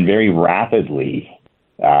 and then very rapidly,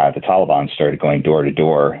 the Taliban started going door to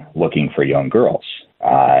door looking for young girls.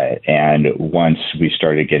 And once we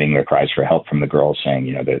started getting the cries for help from the girls saying,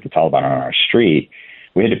 the Taliban are on our street,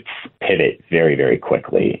 we had to pivot very, very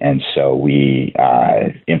quickly. And so we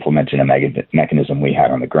implemented a mechanism we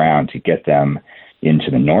had on the ground to get them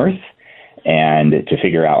into the north and to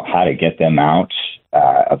figure out how to get them out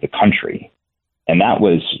of the country. And that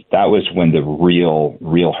was when the real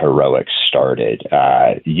heroics started.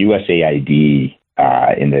 USAID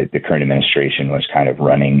in the current administration was kind of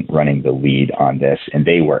running the lead on this, and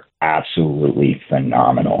they were absolutely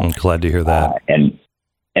phenomenal. I'm glad to hear that. And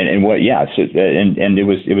it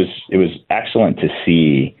was excellent to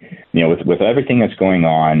see, with everything that's going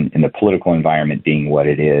on in the political environment being what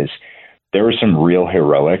it is, there were some real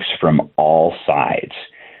heroics from all sides.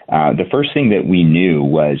 The first thing that we knew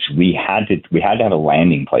was we had to have a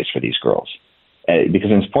landing place for these girls, because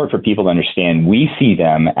it's important for people to understand we see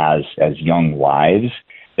them as young lives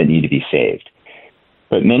that need to be saved.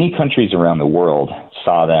 But many countries around the world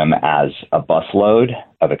saw them as a busload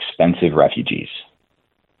of expensive refugees.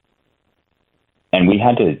 And we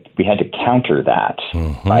had to counter that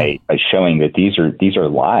by showing that these are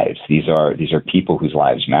lives. These are people whose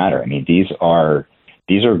lives matter. I mean, these are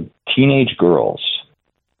teenage girls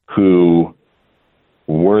who,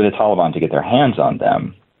 were the Taliban to get their hands on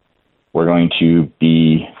them, were going to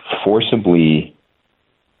be forcibly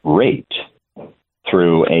raped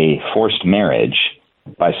through a forced marriage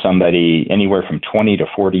by somebody anywhere from 20 to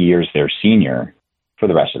 40 years their senior for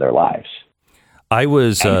the rest of their lives. I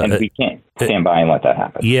was, and we can't stand by and let that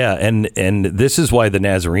happen. Yeah, and this is why the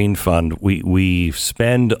Nazarene Fund, we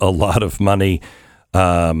spend a lot of money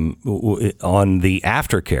on the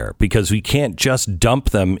aftercare, because we can't just dump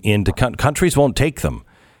them into countries won't take them,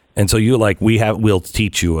 and so we'll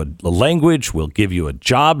teach you a language, we'll give you a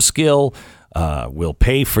job skill, we'll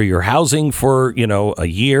pay for your housing for a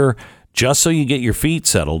year just so you get your feet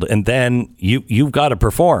settled, and then you've got to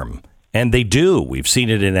perform. And they do. We've seen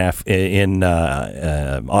it in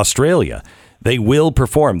Australia. They will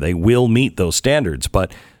perform. They will meet those standards.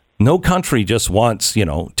 But no country just wants,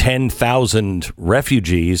 10,000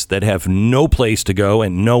 refugees that have no place to go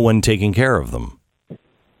and no one taking care of them.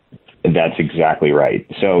 That's exactly right.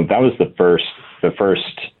 So that was the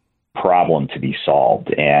first problem to be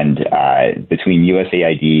solved. And between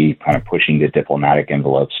USAID kind of pushing the diplomatic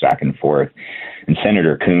envelopes back and forth, and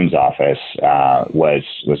Senator Coon's office was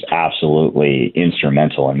absolutely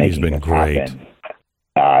instrumental in making this happen.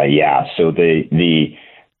 So the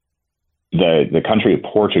country of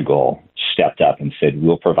Portugal stepped up and said,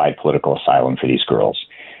 we'll provide political asylum for these girls.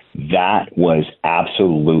 That was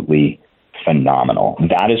absolutely phenomenal.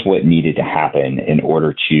 That is what needed to happen in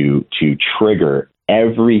order to trigger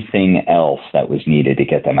everything else that was needed to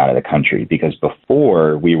get them out of the country. Because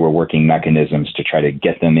before, we were working mechanisms to try to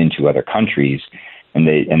get them into other countries. And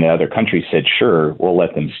the other country said, sure, we'll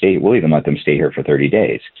let them stay. We'll even let them stay here for 30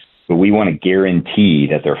 days. But we want to guarantee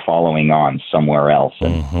that they're following on somewhere else,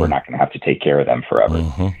 and we're not going to have to take care of them forever.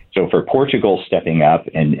 So for Portugal stepping up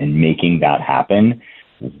and making that happen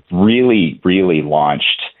really, really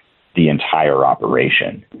launched the entire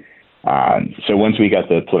operation. So once we got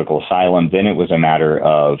the political asylum, then it was a matter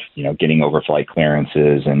of, getting overflight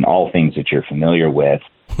clearances and all things that you're familiar with.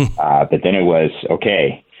 But then it was,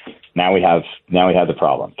 okay, now we have the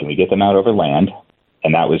problem. Can we get them out over land?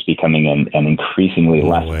 And that was becoming an increasingly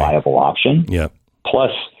less viable option. Yep. Plus,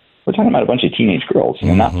 we're talking about a bunch of teenage girls.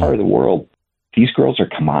 In that part of the world, these girls are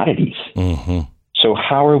commodities. So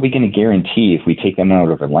how are we going to guarantee if we take them out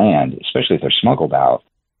over land, especially if they're smuggled out,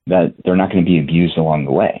 that they're not going to be abused along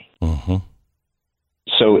the way?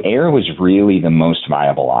 So air was really the most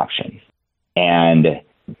viable option. And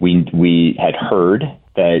we had heard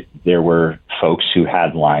that there were folks who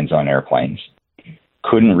had lines on airplanes,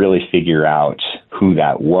 couldn't really figure out who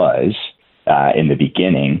that was in the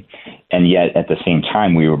beginning. And yet at the same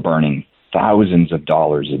time, we were burning thousands of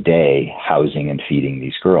dollars a day housing and feeding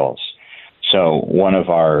these girls. So one of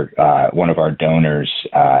our donors,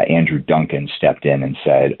 Andrew Duncan, stepped in and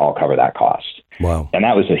said, I'll cover that cost. Wow. And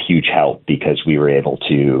that was a huge help because we were able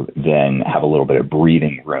to then have a little bit of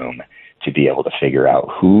breathing room to be able to figure out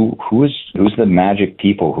who's the magic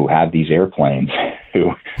people who have these airplanes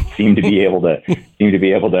who seem to be able to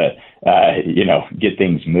get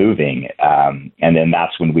things moving. And then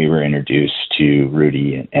that's when we were introduced to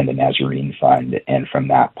Rudy and the Nazarene Fund. And from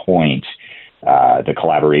that point, the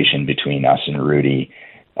collaboration between us and Rudy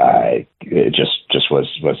just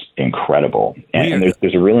was incredible. And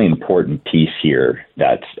there's a really important piece here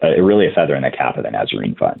that's really a feather in the cap of the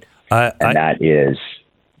Nazarene Fund. That is...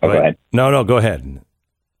 go ahead. No, go ahead.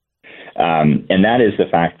 And that is the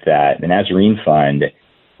fact that the Nazarene Fund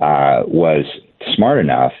was smart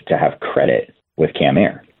enough to have credit with CAM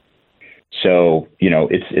Air. So,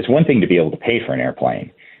 it's one thing to be able to pay for an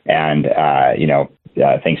airplane. And,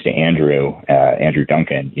 thanks to Andrew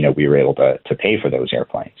Duncan, we were able to pay for those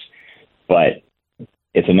airplanes. But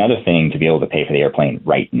it's another thing to be able to pay for the airplane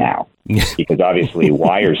right now, because obviously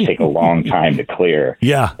wires take a long time to clear.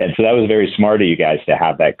 Yeah. And so that was very smart of you guys to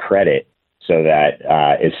have that credit so that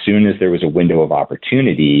as soon as there was a window of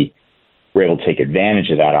opportunity, we're able to take advantage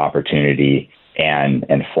of that opportunity and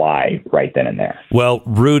fly right then and there. Well,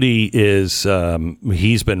 Rudy is,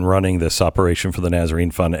 he's been running this operation for the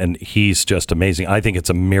Nazarene Fund, and he's just amazing. I think it's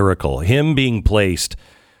a miracle. Him being placed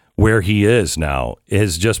where he is now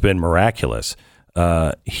has just been miraculous.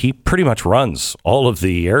 He pretty much runs all of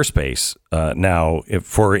the airspace now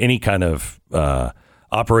for any kind of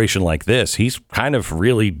operation like this. He's kind of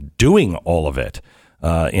really doing all of it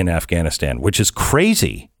in Afghanistan, which is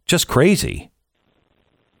crazy, just crazy.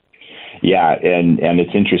 Yeah, and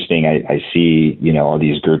it's interesting. I see all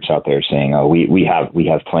these groups out there saying, "Oh, we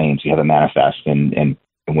have planes, we have a manifest," and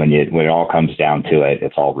when it all comes down to it,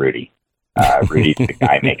 it's all Rudy. Rudy's the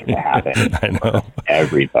guy making it happen. I know.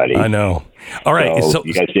 Everybody. I know. All right. So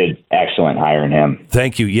you guys did excellent hiring him.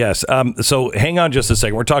 Thank you. Yes. So hang on just a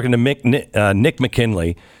second. We're talking to Nic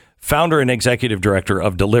McKinley, founder and executive director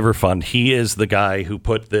of DeliverFund. He is the guy who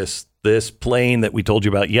put this plane that we told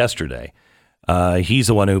you about yesterday. He's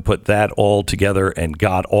the one who put that all together and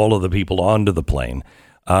got all of the people onto the plane.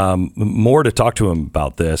 More to talk to him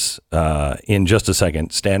about this in just a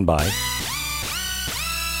second. Stand by.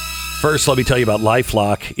 First, let me tell you about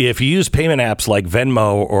LifeLock. If you use payment apps like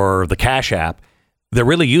Venmo or the Cash App, they're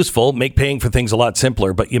really useful, make paying for things a lot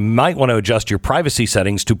simpler, but you might want to adjust your privacy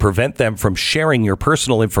settings to prevent them from sharing your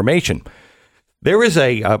personal information. There is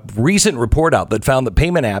a recent report out that found that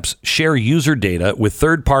payment apps share user data with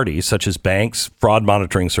third parties, such as banks, fraud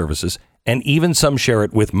monitoring services, and even some share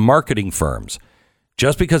it with marketing firms.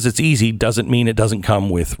 Just because it's easy doesn't mean it doesn't come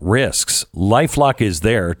with risks. LifeLock is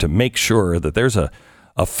there to make sure that there's a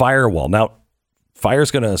firewall. Now,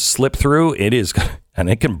 fire's going to slip through. It is, and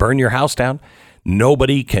it can burn your house down.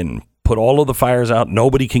 Nobody can put all of the fires out.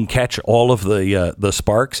 Nobody can catch all of the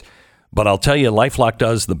sparks. But I'll tell you, LifeLock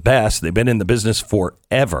does the best. They've been in the business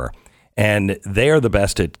forever, and they are the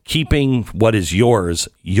best at keeping what is yours,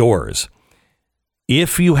 yours.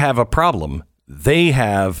 If you have a problem, they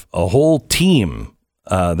have a whole team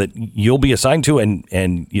that you'll be assigned to,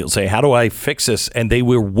 and you'll say, how do I fix this? And they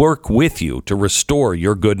will work with you to restore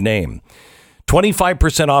your good name.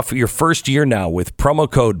 25% off your first year now with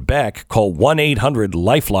promo code BECK. Call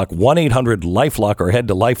 1-800-LIFELOCK, 1-800-LIFELOCK, or head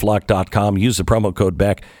to lifelock.com. Use the promo code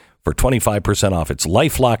BECK for 25% off. It's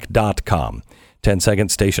lifelock.com. 10-second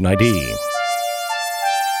station ID.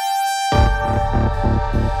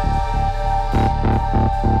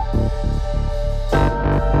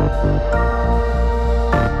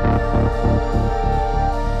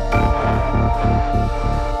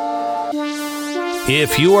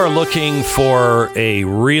 If you are looking for a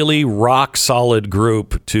really rock solid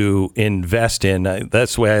group to invest in,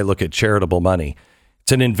 that's the way I look at charitable money.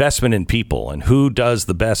 It's an investment in people and who does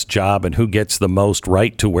the best job and who gets the most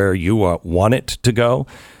right to where you want it to go.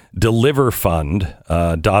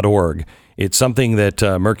 DeliverFund.org. It's something that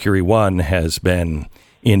Mercury One has been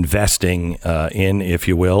investing in, if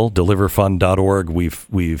you will. DeliverFund.org.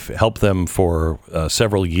 We've helped them for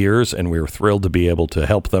several years, and we're thrilled to be able to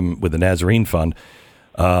help them with the Nazarene Fund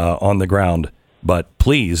on the ground. But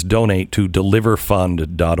please donate to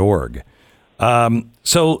DeliverFund.org.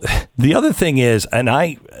 So the other thing is, and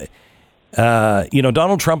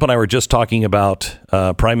Donald Trump and I were just talking about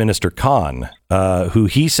Prime Minister Khan, who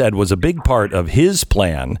he said was a big part of his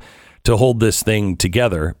plan to hold this thing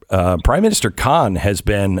together. Prime Minister Khan has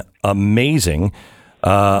been amazing,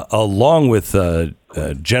 along with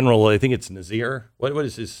General, I think it's Nazir. What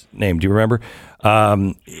is his name? Do you remember?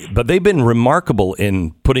 But they've been remarkable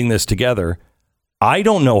in putting this together. I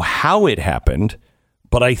don't know how it happened,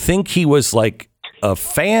 but I think he was like a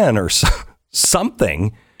fan or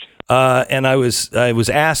something. And I was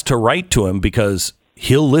asked to write to him because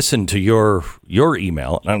he'll listen to your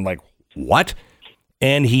email. And I'm like, what?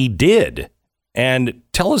 And he did. And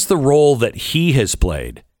tell us the role that he has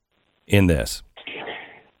played in this.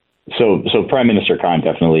 So Prime Minister Khan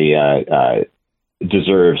definitely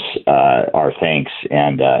deserves our thanks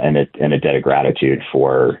and a debt of gratitude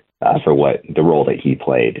for what the role that he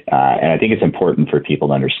played. And I think it's important for people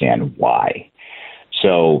to understand why.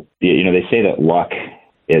 So, they say that luck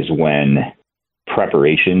is when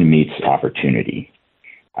preparation meets opportunity.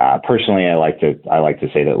 Personally, I like to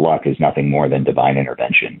say that luck is nothing more than divine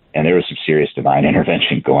intervention, and there was some serious divine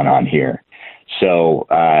intervention going on here. So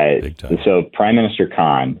Prime Minister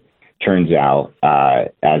Khan, turns out,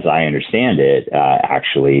 as I understand it,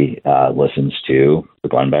 actually listens to the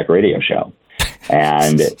Glenn Beck radio show,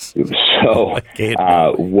 and so who saw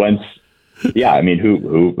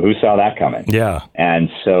that coming? Yeah, and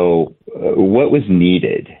so what was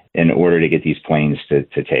needed in order to get these planes to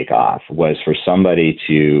take off was for somebody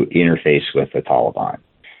to interface with the Taliban.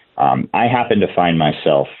 I happen to find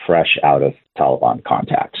myself fresh out of Taliban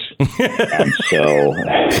contacts. And so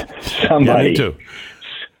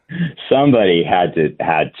somebody had to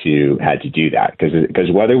do that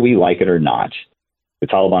because whether we like it or not, the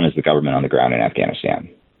Taliban is the government on the ground in Afghanistan.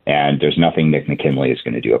 And there's nothing Nic McKinley is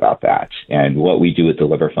going to do about that. And what we do at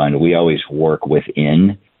DeliverFund, we always work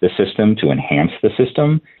within the system to enhance the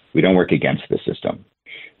system. We don't work against the system.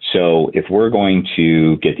 So if we're going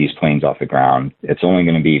to get these planes off the ground, it's only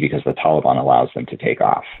going to be because the Taliban allows them to take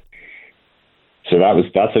off. So that was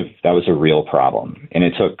a real problem. And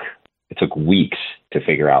it took weeks to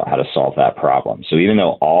figure out how to solve that problem. So even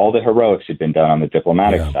though all the heroics had been done on the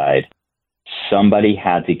diplomatic side, somebody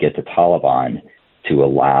had to get the Taliban to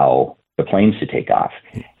allow the planes to take off.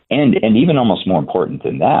 And even almost more important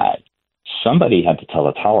than that, somebody had to tell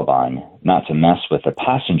the Taliban not to mess with the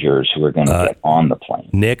passengers who were going to get on the plane.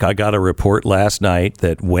 Nick, I got a report last night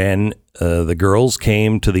that when the girls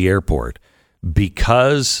came to the airport,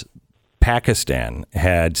 because Pakistan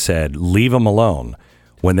had said, leave them alone,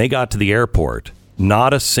 when they got to the airport,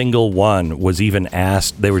 not a single one was even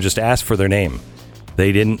asked. They were just asked for their name.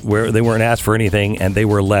 They weren't asked for anything, and they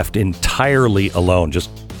were left entirely alone. Just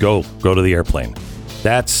go to the airplane.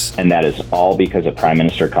 And that is all because of Prime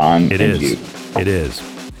Minister Khan. It is.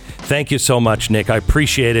 Thank you so much, Nick. I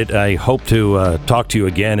appreciate it. I hope to talk to you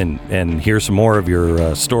again and hear some more of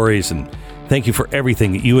your stories. And thank you for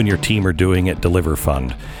everything that you and your team are doing at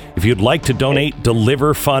DeliverFund. If you'd like to donate,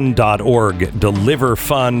 DeliverFund.org.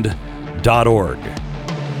 DeliverFund.org.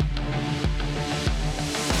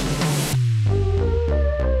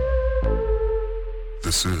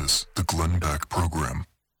 This is the Glenn Beck Program.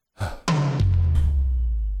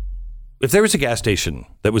 If there was a gas station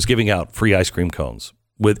that was giving out free ice cream cones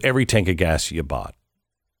with every tank of gas you bought,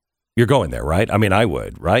 you're going there, right? I mean, I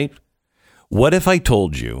would, right? What if I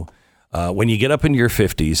told you when you get up into your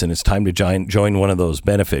 50s and it's time to join one of those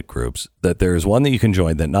benefit groups, that there's one that you can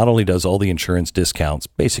join that not only does all the insurance discounts,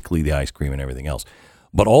 basically the ice cream and everything else,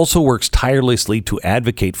 but also works tirelessly to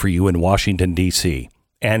advocate for you in Washington, D.C.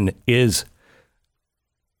 and is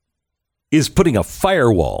putting a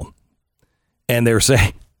firewall, and they're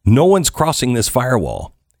saying, no one's crossing this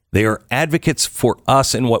firewall. They are advocates for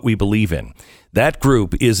us and what we believe in. That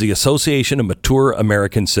group is the Association of Mature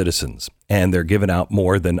American Citizens, and they're giving out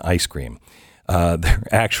more than ice cream. They're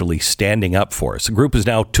actually standing up for us. The group is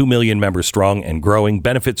now 2 million members strong and growing.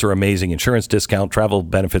 Benefits are amazing. Insurance discount, travel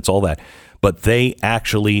benefits, all that. but they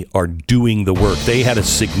actually are doing the work. They had a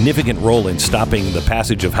significant role in stopping the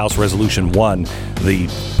passage of House Resolution 1, the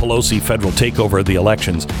Pelosi federal takeover of the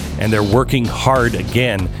elections, and they're working hard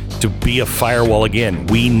again to be a firewall again.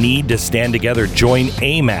 We need to stand together. Join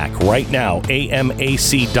AMAC right now,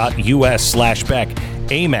 amac.us/Beck,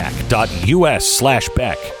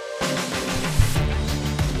 amac.us/Beck.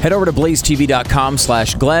 Head over to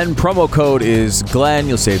blazetv.com/Glenn. Promo code is Glenn.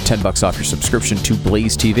 You'll save $10 off your subscription to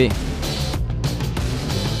Blaze TV.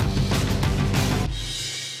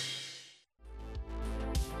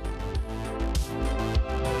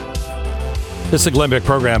 This is the Glenn Beck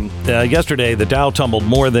program. Yesterday, the Dow tumbled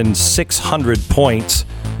more than 600 points,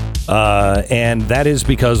 and that is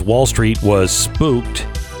because Wall Street was spooked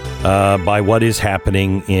by what is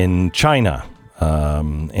happening in China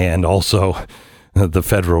and also the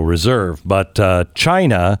Federal Reserve. But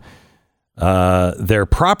China, their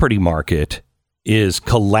property market is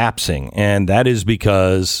collapsing, and that is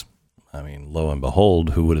because, I mean, lo and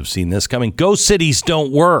behold, who would have seen this coming? Ghost cities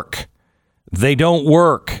don't work. They don't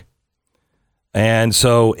work. And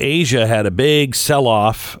so Asia had a big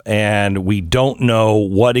sell-off, and we don't know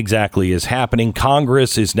what exactly is happening.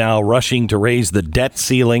 Congress is now rushing to raise the debt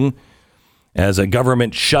ceiling as a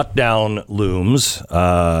government shutdown looms,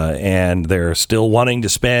 and they're still wanting to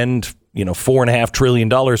spend, $4.5 trillion,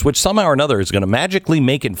 which somehow or another is going to magically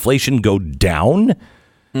make inflation go down.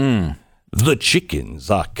 The chickens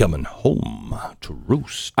are coming home to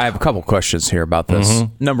roost. I have a couple questions here about this.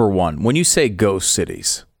 Number one, when you say ghost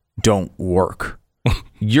cities don't work,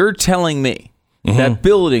 you're telling me that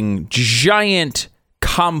building giant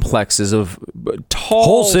complexes of tall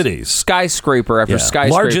whole cities, skyscraper after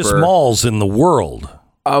skyscraper, largest malls in the world,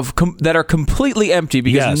 that are completely empty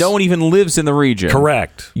because no one even lives in the region.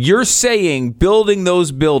 Correct. You're saying building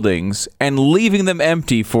those buildings and leaving them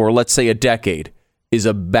empty for, let's say, a decade is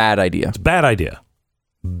a bad idea. It's a bad idea.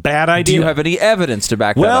 Bad idea. Do you have any evidence to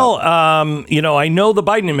back that up? Well, I know the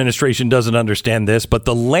Biden administration doesn't understand this, but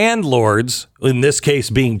the landlords, in this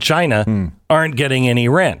case being China, aren't getting any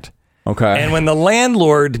rent. Okay. And when the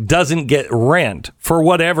landlord doesn't get rent for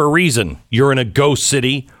whatever reason, you're in a ghost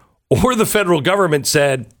city, or the federal government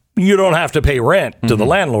said you don't have to pay rent to the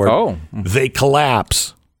landlord, they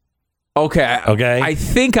collapse. Okay. I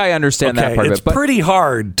think I understand that part of it. It's pretty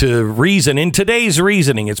hard to reason. In today's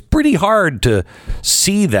reasoning, it's pretty hard to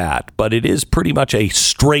see that, but it is pretty much a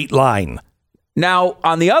straight line. Now,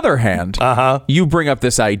 on the other hand, you bring up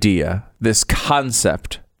this idea, this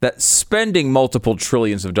concept that spending multiple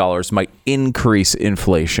trillions of dollars might increase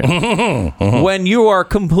inflation. When you are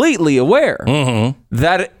completely aware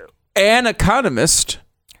that an economist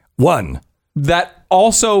that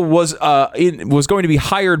also was going to be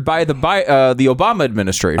hired by the Obama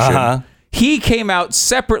administration. He came out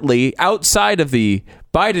separately outside of the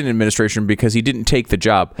Biden administration because he didn't take the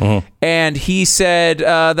job, and he said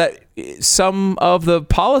that some of the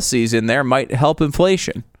policies in there might help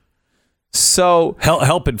inflation. So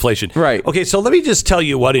help inflation, right? Okay, so let me just tell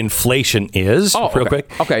you what inflation is real quick.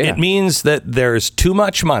 Okay, it means that there's too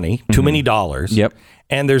much money, too many dollars,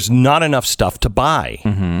 and there's not enough stuff to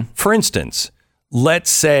buy. For instance, let's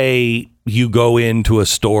say you go into a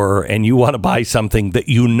store and you want to buy something that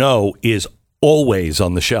you know is always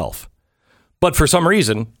on the shelf, but for some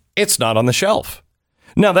reason it's not on the shelf.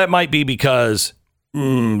 Now that might be because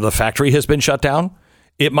the factory has been shut down.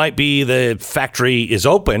 It might be the factory is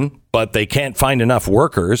open, but they can't find enough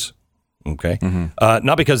workers. Okay.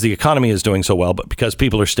 Not because the economy is doing so well, but because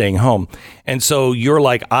people are staying home. And so you're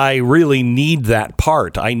like, I really need that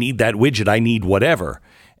part. I need that widget. I need whatever.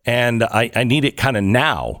 And I need it kind of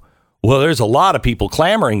now. Well, there's a lot of people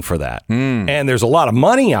clamoring for that. And there's a lot of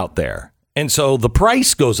money out there. And so the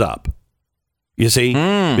price goes up, you see,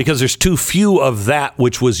 because there's too few of that,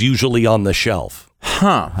 which was usually on the shelf.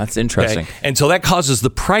 That's interesting. Okay? And so that causes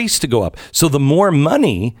the price to go up. So the more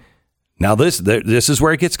money, now this is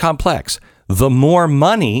where it gets complex. The more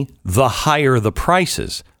money, the higher the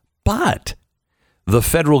prices. But the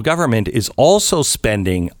federal government is also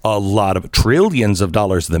spending a lot of trillions of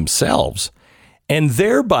dollars themselves, and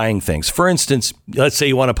they're buying things. For instance, let's say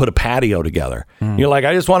you want to put a patio together. You're like,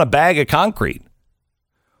 I just want a bag of concrete.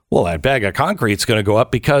 Well, that bag of concrete is going to go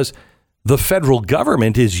up because the federal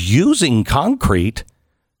government is using concrete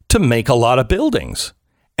to make a lot of buildings.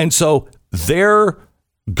 And so their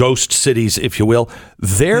ghost cities, if you will,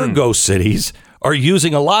 ghost cities are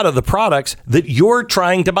using a lot of the products that you're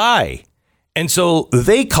trying to buy. And so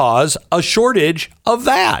they cause a shortage of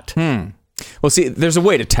that. Well, see, there's a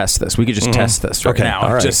way to test this. We could just test this right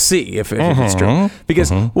now and just see if it's true.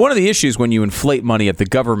 Because one of the issues when you inflate money at the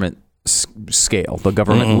government scale, the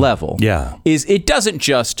government level, is it doesn't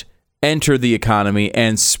just enter the economy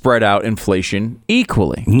and spread out inflation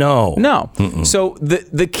equally. No. Mm-mm. So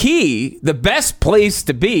the key, the best place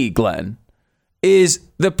to be, Glenn, is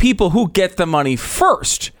the people who get the money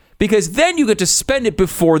first, because then you get to spend it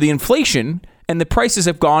before the inflation and the prices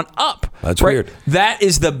have gone up. That's weird. That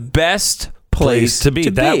is the best place to be.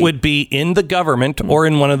 That would be in the government or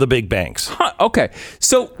in one of the big banks. Huh, okay.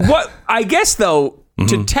 So what I guess, though,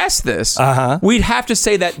 to test this, we'd have to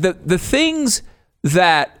say that the things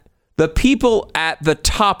that the people at the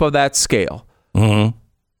top of that scale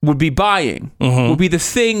would be buying would be the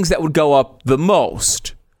things that would go up the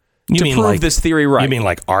most to prove this theory right. You mean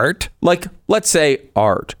like art? Like, let's say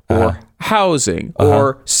art or housing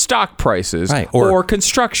or stock prices or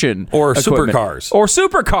construction or equipment. supercars. Or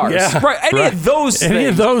supercars. Yeah, right. Any of those things. Any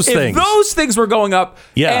of those things. If those things were going up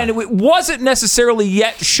and it wasn't necessarily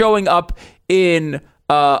yet showing up in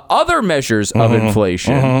other measures of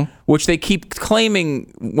inflation, which they keep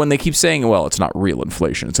claiming when they keep saying, well, it's not real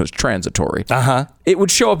inflation, it's just transitory. It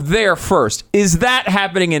would show up there first. Is that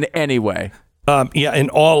happening in any way? Yeah, in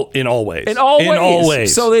all ways. In all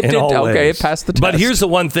ways. So it did. Okay, it passed the test. But here's the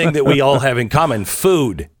one thing that we all have in common: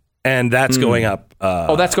 food, and that's going up.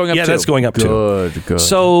 That's going up. Yeah, too. That's going up too. Good.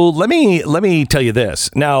 So let me tell you this.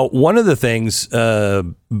 Now, one of the things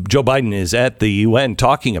Joe Biden is at the UN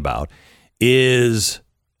talking about is,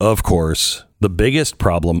 of course, the biggest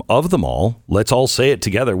problem of them all. Let's all say it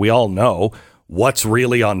together. We all know what's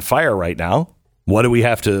really on fire right now. What do we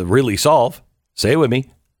have to really solve? Say it with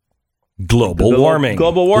me. Global warming.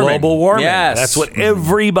 Global warming. Yes. That's what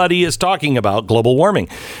everybody is talking about, global warming.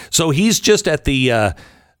 So he's just at the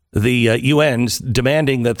UN's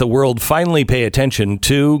demanding that the world finally pay attention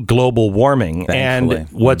to global warming. Thankfully. And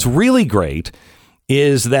what's really great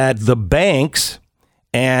is that the banks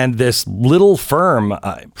and this little firm,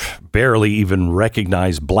 I barely even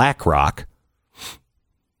recognize BlackRock,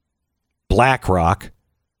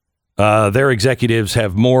 their executives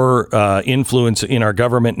have more influence in our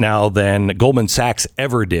government now than Goldman Sachs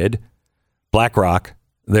ever did. BlackRock,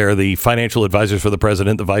 they're the financial advisors for the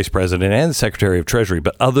president, the vice president, and the secretary of treasury.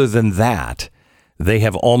 But other than that, they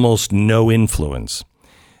have almost no influence.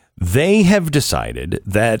 They have decided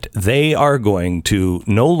that they are going to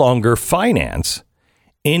no longer finance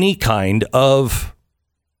any kind of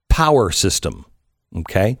power system.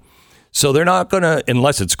 Okay? So they're not going to,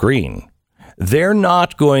 unless it's green, they're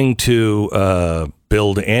not going to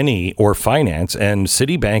build any or finance, and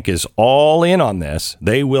Citibank is all in on this.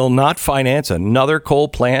 They will not finance another coal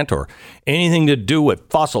plant or anything to do with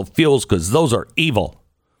fossil fuels because those are evil.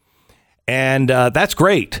 And that's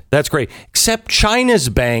great. That's great. Except China's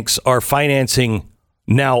banks are financing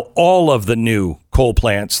now all of the new coal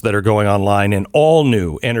plants that are going online and all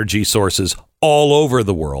new energy sources all over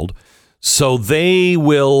the world. So they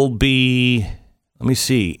will be, let me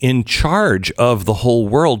see, in charge of the whole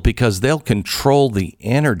world because they'll control the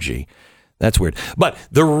energy. That's weird. But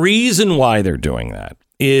the reason why they're doing that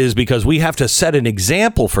is because we have to set an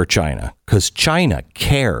example for China, because China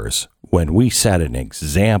cares when we set an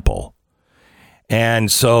example.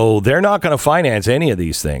 And so they're not going to finance any of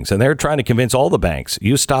these things. And they're trying to convince all the banks,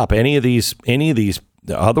 you stop any of these.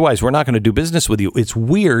 Otherwise, we're not going to do business with you. It's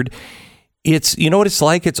weird. It's, you know what it's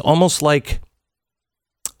like? It's almost like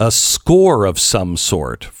a score of some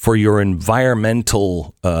sort for your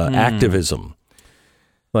environmental activism.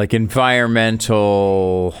 Like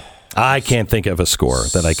environmental. I can't think of a score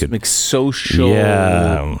that I could. Like social.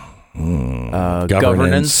 Yeah.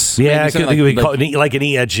 Governance. Yeah, like an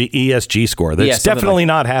ESG score. That's definitely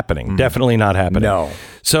not happening. Definitely not happening. No.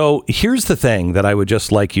 So here's the thing that I would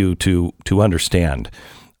just like you to understand.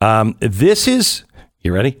 This is,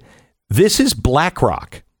 you ready? This is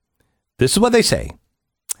BlackRock. This is what they say.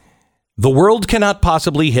 The world cannot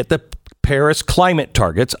possibly hit the Paris climate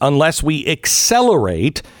targets unless we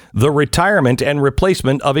accelerate the retirement and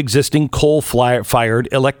replacement of existing coal-fired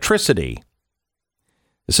electricity.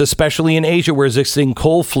 This is especially in Asia, where existing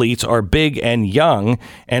coal fleets are big and young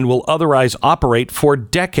and will otherwise operate for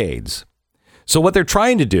decades. So what they're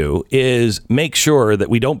trying to do is make sure that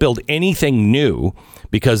we don't build anything new,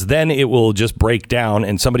 because then it will just break down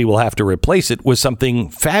and somebody will have to replace it with something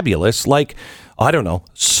fabulous like, I don't know,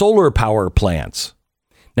 solar power plants.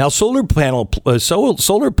 Now, solar panel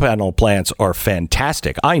plants are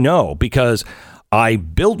fantastic. I know, because I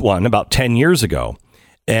built one about 10 years ago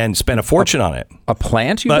and spent a fortune on it. A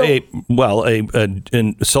plant you built?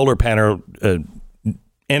 A solar panel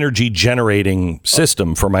energy generating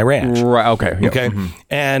system for my ranch. Right. Okay. Yep. Okay.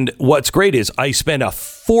 And what's great is I spent a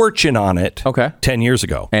fortune on it 10 years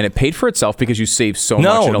ago. And it paid for itself because you saved so much in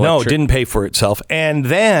electricity. No, it didn't pay for itself. And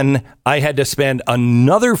then I had to spend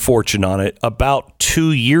another fortune on it about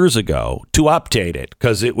 2 years ago to update it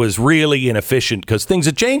because it was really inefficient because things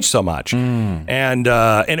had changed so much. And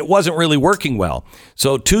it wasn't really working well.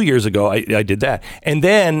 So 2 years ago, I did that. And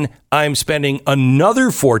then I'm spending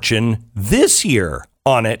another fortune this year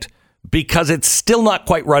on it because it's still not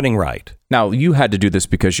quite running right. Now, you had to do this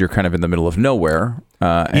because you're kind of in the middle of nowhere.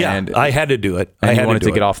 And I had to do it. And you wanted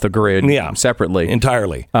to get off the grid separately.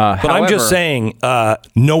 Entirely. But I'm just saying,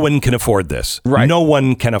 no one can afford this. Right. No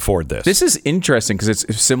one can afford this. This is interesting because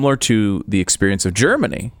it's similar to the experience of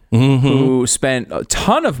Germany, who spent a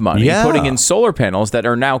ton of money putting in solar panels that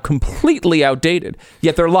are now completely outdated.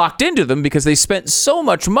 Yet they're locked into them because they spent so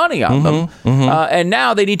much money on them. And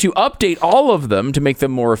now they need to update all of them to make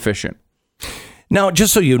them more efficient. Now,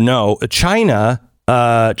 just so you know, China's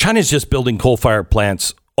just building coal-fired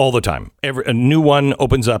plants all the time. A new one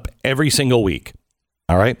opens up every single week.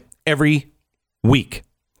 All right? Every week.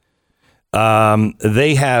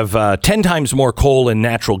 They have 10 times more coal and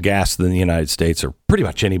natural gas than the United States or pretty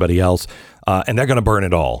much anybody else. And they're going to burn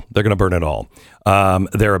it all. They're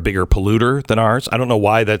a bigger polluter than ours. I don't know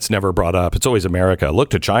why that's never brought up. It's always America. Look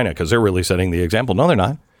to China because they're really setting the example. No, they're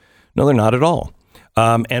not. No, they're not at all.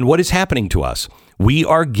 And what is happening to us? We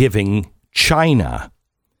are giving China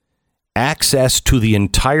access to the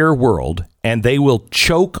entire world, and they will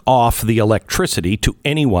choke off the electricity to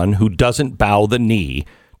anyone who doesn't bow the knee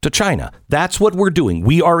to China. That's what we're doing.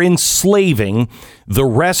 We are enslaving the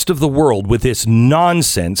rest of the world with this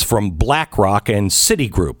nonsense from BlackRock and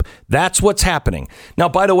Citigroup. That's what's happening. Now,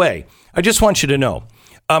 by the way, I just want you to know,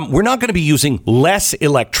 we're not going to be using less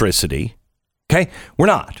electricity. Okay? We're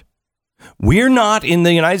not. We're not in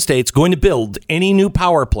the United States going to build any new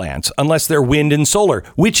power plants unless they're wind and solar,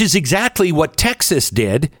 which is exactly what Texas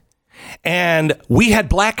did. And we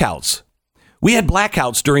had blackouts. We had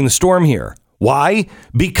blackouts during the storm here. Why?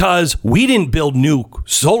 Because we didn't build new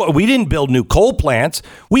solar. We didn't build new coal plants.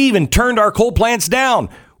 We even turned our coal plants down.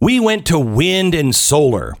 We went to wind and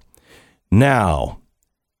solar. Now,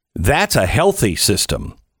 that's a healthy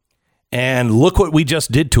system. And look what we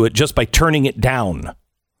just did to it just by turning it down.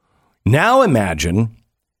 Now imagine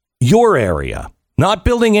your area, not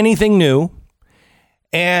building anything new,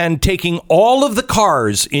 and taking all of the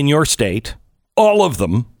cars in your state, all of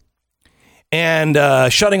them, and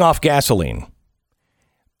shutting off gasoline.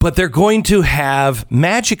 But they're going to have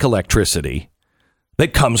magic electricity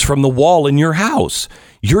that comes from the wall in your house.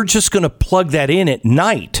 You're just going to plug that in at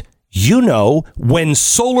night, when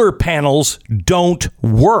solar panels don't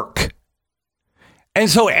work. And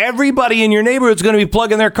so everybody in your neighborhood is going to be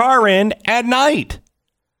plugging their car in at night.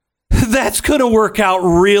 That's going to work out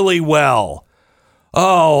really well.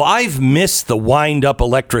 Oh, I've missed the wind-up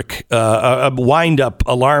alarm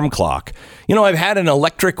clock. I've had an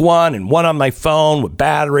electric one and one on my phone with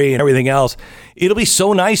battery and everything else. It'll be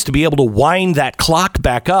so nice to be able to wind that clock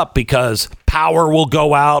back up because power will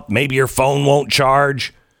go out. Maybe your phone won't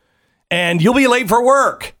charge and you'll be late for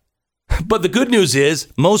work. But the good news is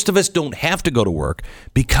most of us don't have to go to work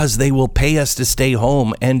because they will pay us to stay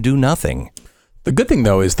home and do nothing. The good thing,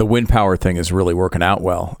 though, is the wind power thing is really working out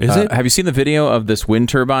well. Is it? Have you seen the video of this wind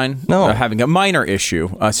turbine? No. Having a minor issue.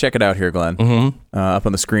 Check it out here, Glenn. Up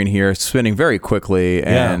on the screen here. It's spinning very quickly.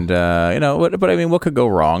 And, what could go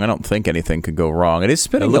wrong? I don't think anything could go wrong. It is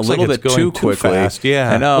spinning a little bit too quickly. Fast.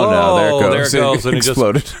 Yeah. I know. No, there it goes. There it goes. And it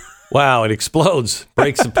exploded. Wow, it explodes,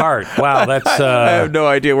 breaks apart. Wow, that's... I have no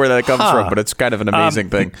idea where that comes from, but it's kind of an amazing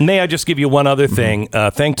thing. May I just give you one other thing?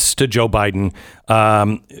 Thanks to Joe Biden,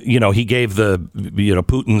 he gave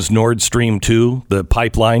Putin's Nord Stream 2, the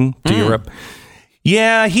pipeline to Europe.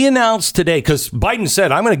 Yeah, he announced today, because Biden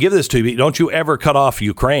said, I'm going to give this to you, don't you ever cut off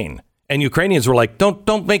Ukraine. And Ukrainians were like,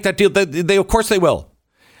 don't make that deal. They of course they will.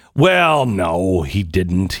 Well, no, he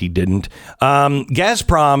didn't.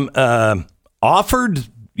 Gazprom offered...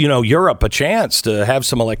 Europe a chance to have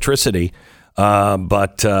some electricity,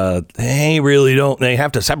 but they really don't. They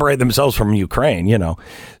have to separate themselves from Ukraine,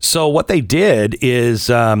 So what they did is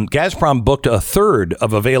Gazprom booked a third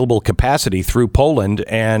of available capacity through Poland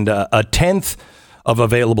and a tenth of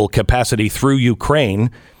available capacity through Ukraine.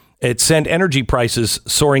 It sent energy prices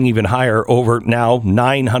soaring even higher, over now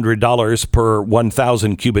 $900 per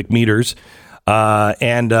 1,000 cubic meters.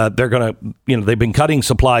 And they're going to, they've been cutting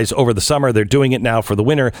supplies over the summer. They're doing it now for the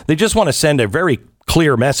winter. They just want to send a very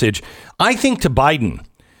clear message, I think, to Biden.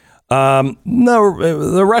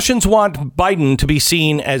 No, the Russians want Biden to be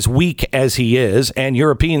seen as weak as he is, and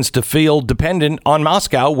Europeans to feel dependent on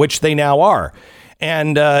Moscow, which they now are.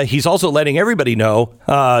 And he's also letting everybody know,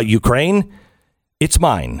 Ukraine, it's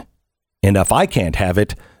mine. And if I can't have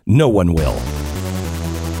it, no one will.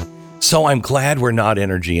 So I'm glad we're not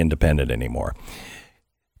energy independent anymore.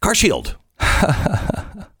 Car Shield.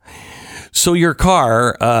 So your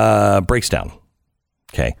car breaks down.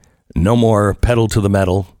 Okay. No more pedal to the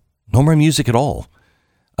metal. No more music at all.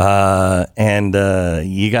 And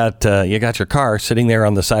you got your car sitting there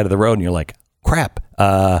on the side of the road and you're like, crap,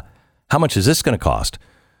 how much is this going to cost?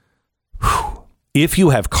 Whew. If you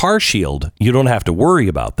have Car Shield, you don't have to worry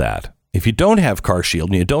about that. If you don't have Car Shield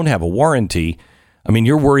and you don't have a warranty, I mean,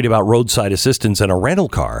 you're worried about roadside assistance in a rental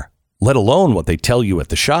car, let alone what they tell you at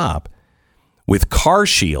the shop. With Car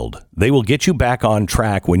Shield, they will get you back on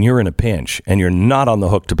track when you're in a pinch and you're not on the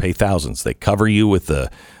hook to pay thousands. They cover you with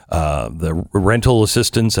the rental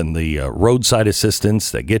assistance and the roadside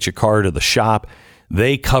assistance that get your car to the shop.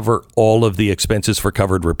 They cover all of the expenses for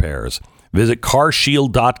covered repairs. Visit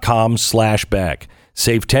carshield.com/Beck.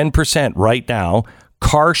 Save 10% right now.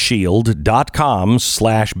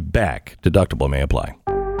 carshield.com/Beck. Deductible may apply.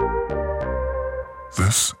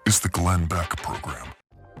 This is the Glenn Beck Program.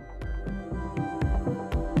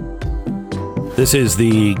 This is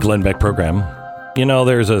the Glenn Beck Program. You know,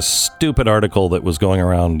 there's a stupid article that was going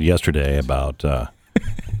around yesterday about the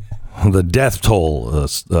death toll of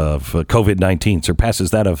COVID-19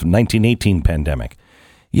 surpasses that of 1918 pandemic.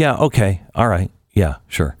 Yeah, okay, all right, yeah,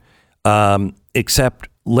 sure. Except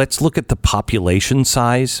let's look at the population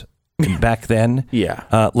size back then.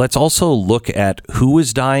 Yeah. Let's also look at who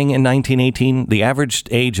was dying in 1918. The average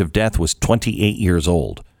age of death was 28 years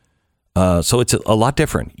old. So it's a lot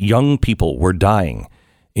different. Young people were dying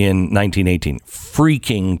in 1918,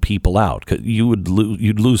 freaking people out. You'd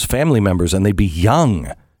lose family members and they'd be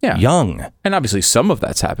young. Yeah. Young. And obviously some of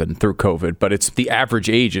that's happened through COVID, but it's the average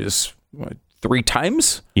age is what, 3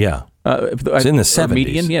 times? Yeah. It's in the 70s.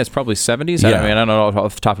 Median, yeah, it's probably 70s. Yeah. I mean, I don't know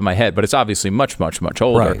off the top of my head, but it's obviously much, much, much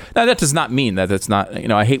older. Right. Now, that does not mean that it's not, you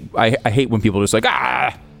know, I hate when people are just like,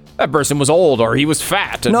 that person was old or he was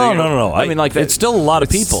fat. And, No. I mean, like, it's still a lot of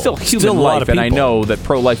people. Still human life, and I know that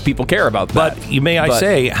pro-life people care about that. But I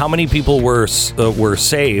say, how many people were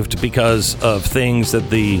saved because of things that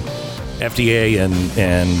the FDA and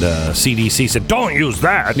CDC said, don't use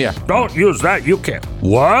that. Yeah. Don't use that. You can't.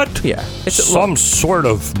 What? Yeah. It's some sort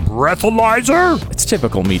of breathalyzer? It's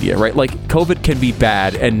typical media, right? Like, COVID can be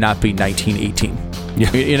bad and not be 1918.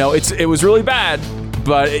 Yeah. You know, it was really bad,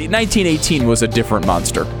 but 1918 was a different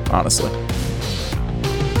monster, honestly.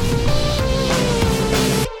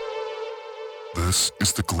 This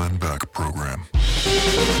is the Glenn Beck Program.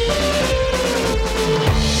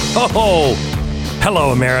 Oh,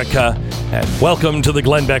 hello, America, and welcome to the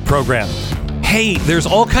Glenn Beck Program. Hey, there's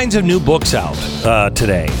all kinds of new books out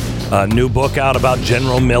today. A new book out about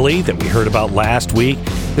General Milley that we heard about last week.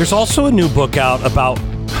 There's also a new book out about,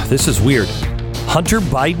 this is weird, Hunter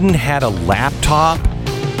Biden had a laptop,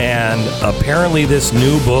 and apparently this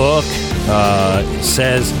new book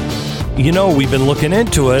says, you know, we've been looking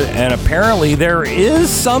into it, and apparently there is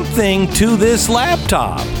something to this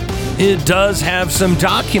laptop. It does have some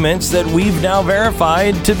documents that we've now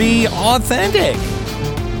verified to be authentic.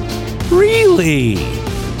 Really?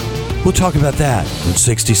 We'll talk about that in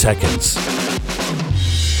 60 seconds.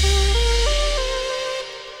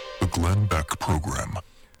 The Glenn Beck Program.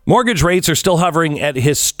 Mortgage rates are still hovering at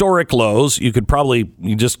historic lows. You could probably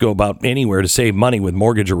just go about anywhere to save money with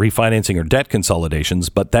mortgage or refinancing or debt consolidations,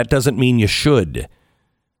 but that doesn't mean you should.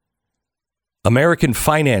 American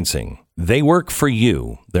Financing, they work for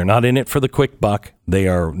you. They're not in it for the quick buck. They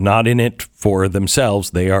are not in it for themselves.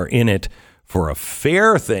 They are in it for a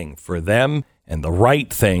fair thing for them and the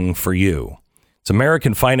right thing for you. It's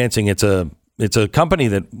American Financing. It's a company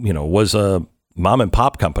that, you know, was a mom and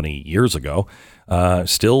pop company years ago.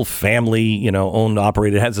 Still family, you know, owned,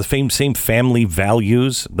 operated, has the same family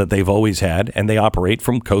values that they've always had, and they operate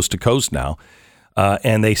from coast to coast now,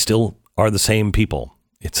 and they still are the same people.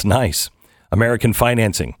 It's nice. American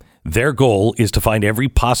Financing. Their goal is to find every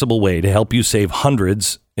possible way to help you save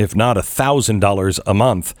hundreds, if not $1,000 a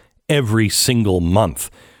month, every single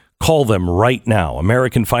month. Call them right now.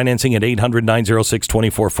 American Financing at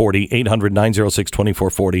 800-906-2440,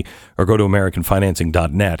 800-906-2440, or go to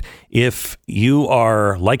AmericanFinancing.net. If you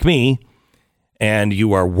are like me and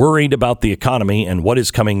you are worried about the economy and what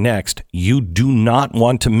is coming next, you do not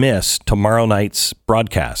want to miss tomorrow night's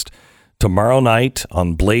broadcast. Tomorrow night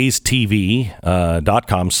on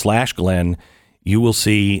blazetv.com/Glenn, you will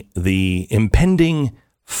see the impending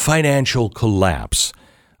financial collapse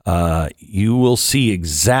you will see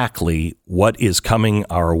exactly what is coming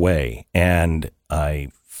our way. And I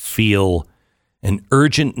feel an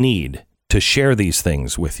urgent need to share these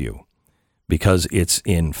things with you because it's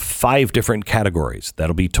in 5 different categories.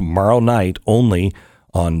 That'll be tomorrow night only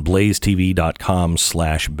on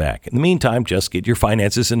blazetv.com/Beck. In the meantime, just get your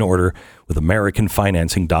finances in order with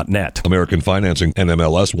AmericanFinancing.net. American Financing,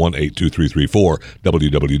 NMLS 182334,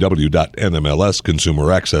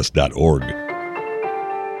 www.nmlsconsumeraccess.org.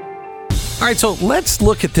 All right, so let's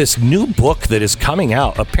look at this new book that is coming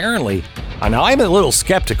out. Apparently, now I'm a little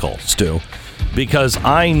skeptical, Stu, because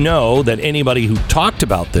I know that anybody who talked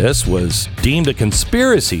about this was deemed a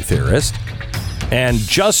conspiracy theorist and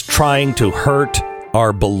just trying to hurt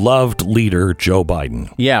our beloved leader, Joe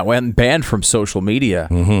Biden. Yeah, when banned from social media.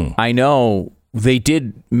 Mm-hmm. I know they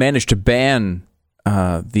did manage to ban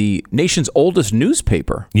the nation's oldest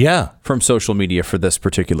newspaper from social media for this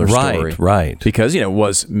particular story. Right. Because, it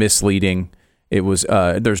was misleading. It was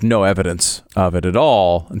there's no evidence of it at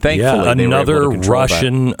all. And thankfully, another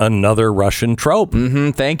Russian trope.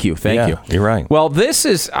 Mm-hmm. Thank you. You're right. Well, this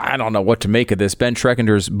is, I don't know what to make of this. Ben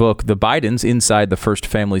Schreckender's book, The Bidens Inside the First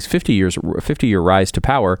Family's 50-Year Rise to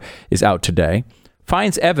Power, is out today.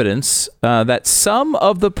 Finds evidence that some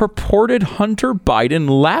of the purported Hunter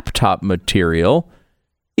Biden laptop material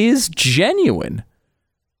is genuine.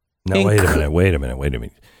 No, wait a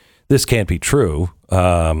minute. This can't be true.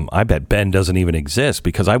 I bet Ben doesn't even exist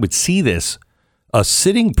because I would see this, a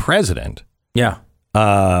sitting president,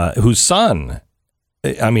 whose son,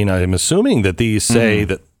 I'm assuming that these say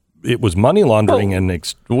that it was money laundering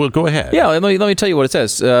well, go ahead. Yeah, let me tell you what it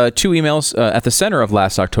says. 2 emails at the center of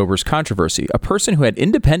last October's controversy. A person who had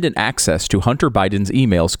independent access to Hunter Biden's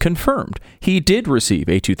emails confirmed he did receive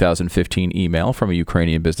a 2015 email from a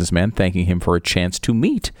Ukrainian businessman thanking him for a chance to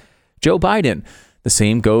meet Joe Biden. The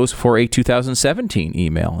same goes for a 2017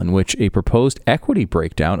 email in which a proposed equity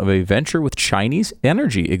breakdown of a venture with Chinese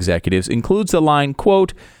energy executives includes the line,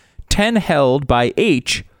 quote, 10 held by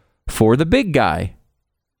H for the big guy.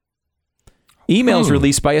 Emails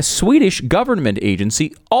released by a Swedish government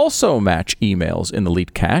agency also match emails in the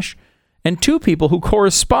leaked cache, and 2 people who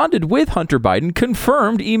corresponded with Hunter Biden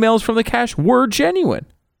confirmed emails from the cache were genuine.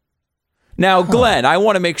 Now, Glenn, I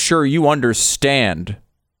want to make sure you understand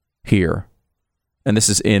here. And this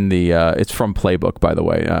is in the, it's from Playbook, by the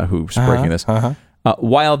way, who's breaking this.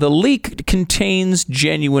 While the leak contains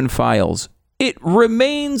genuine files, it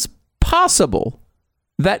remains possible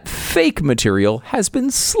that fake material has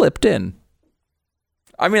been slipped in.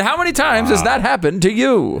 I mean, how many times has that happened to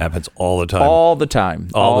you? Happens all the time. All the time.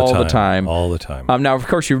 Now, of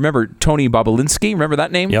course, you remember Tony Bobulinski. Remember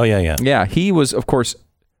that name? Yeah. Yeah, he was, of course,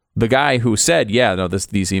 the guy who said, these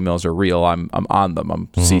emails are real. I'm on them. I'm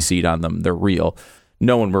CC'd on them. They're real.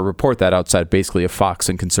 No one will report that outside basically of Fox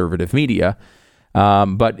and conservative media.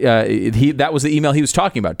 But that was the email he was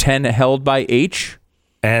talking about, 10 held by H.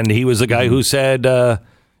 And he was the guy who said,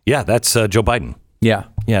 that's Joe Biden. Yeah,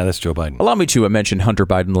 that's Joe Biden. Allow me to mention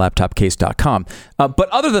HunterBidenLaptopCase.com. But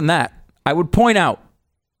other than that, I would point out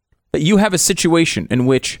that you have a situation in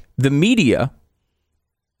which the media,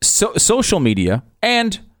 social media,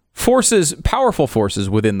 and powerful forces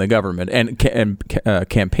within the government and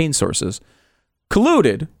campaign sources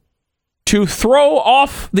colluded to throw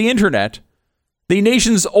off the internet the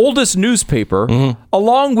nation's oldest newspaper,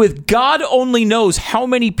 along with God only knows how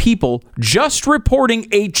many people just reporting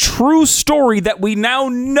a true story that we now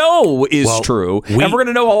know is true. And we're going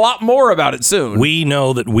to know a lot more about it soon. We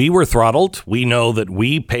know that we were throttled. We know that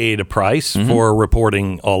we paid a price for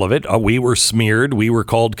reporting all of it. We were smeared. We were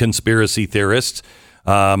called conspiracy theorists.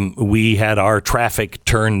 We had our traffic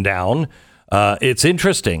turned down. It's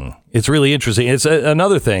interesting. It's really interesting. It's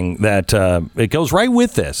another thing that it goes right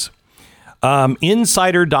with this.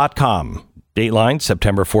 Insider.com, Dateline,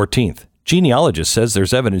 September 14th. Genealogist says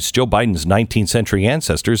there's evidence Joe Biden's 19th century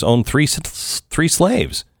ancestors owned three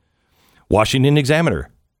slaves. Washington Examiner.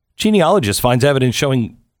 Genealogist finds evidence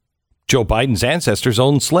showing Joe Biden's ancestors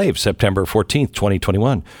owned slaves, September 14th,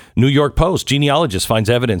 2021. New York Post. Genealogist finds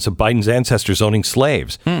evidence of Biden's ancestors owning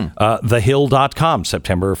slaves. TheHill.com,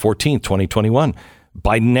 September 14th, 2021.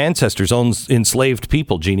 Biden ancestors owns enslaved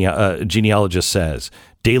people, genealogist says.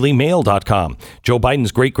 DailyMail.com. Joe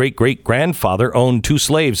Biden's great-great-great-grandfather owned 2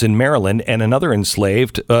 slaves in Maryland and another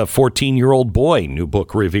enslaved 14-year-old boy, new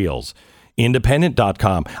book reveals.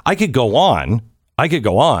 Independent.com. I could go on.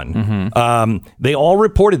 They all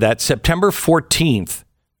reported that September 14th,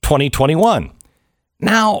 2021.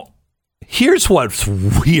 Now, here's what's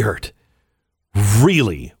weird.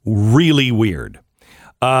 Really, really weird.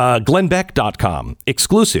 GlennBeck.com.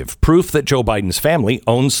 Exclusive. Proof that Joe Biden's family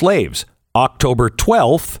owned slaves. October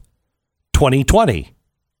 12th, 2020.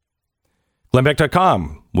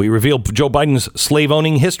 GlennBeck.com. We reveal Joe Biden's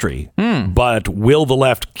slave-owning history, but will the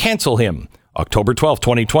left cancel him? October 12th,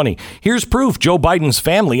 2020. Here's proof Joe Biden's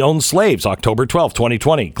family owned slaves. October 12th,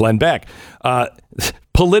 2020. Glenn Beck.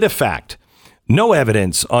 PolitiFact. No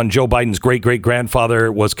evidence on Joe Biden's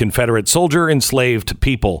great-great-grandfather was Confederate soldier, enslaved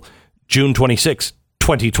people. June 26th,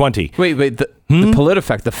 2020. Wait, the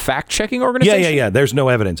PolitiFact, the fact-checking organization? Yeah. There's no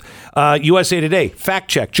evidence. USA Today, fact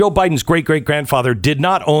check. Joe Biden's great-great-grandfather did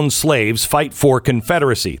not own slaves, fight for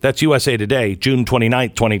Confederacy. That's USA Today, June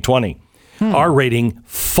 29th, 2020. Our rating,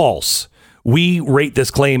 false. We rate this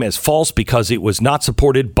claim as false because it was not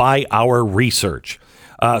supported by our research.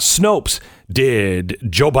 Snopes, did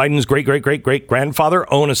Joe Biden's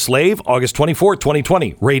great-great-great-great-grandfather own a slave? August 24th,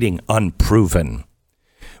 2020. Rating, unproven.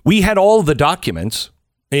 We had all the documents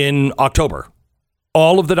in October.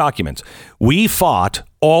 All of the documents. We fought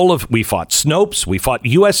Snopes. We fought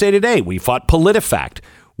USA Today. We fought PolitiFact.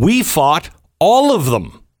 We fought all of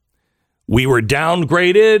them. We were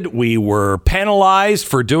downgraded. We were penalized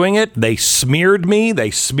for doing it. They smeared me. They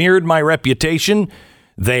smeared my reputation.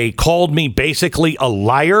 They called me basically a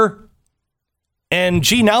liar. And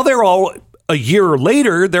gee, now they're all, a year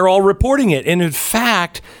later, they're all reporting it. And in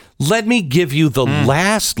fact, let me give you the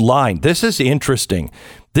last line. This is interesting.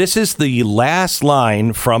 This is the last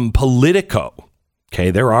line from Politico.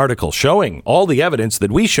 Okay, their article showing all the evidence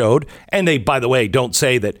that we showed. And they, by the way, don't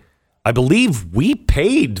say that. I believe we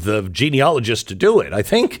paid the genealogist to do it. I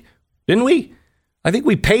think, didn't we? I think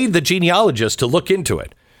we paid the genealogist to look into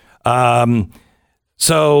it.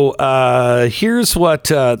 So here's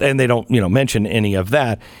what, and they don't, mention any of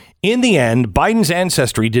that. In the end, Biden's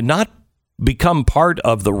ancestry did not become part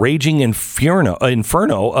of the raging inferno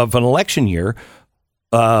of an election year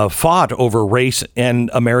fought over race and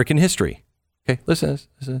American history. Okay, listen.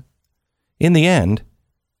 In the end,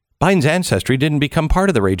 Biden's ancestry didn't become part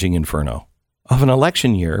of the raging inferno of an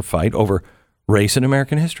election year fight over race and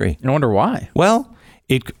American history. I wonder why. Well,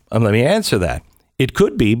 let me answer that. It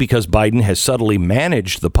could be because Biden has subtly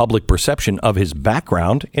managed the public perception of his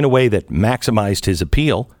background in a way that maximized his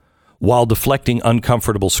appeal while deflecting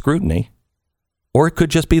uncomfortable scrutiny. Or it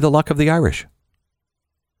could just be the luck of the Irish.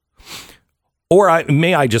 Or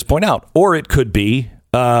may I just point out, or it could be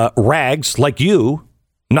rags like you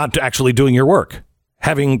not actually doing your work,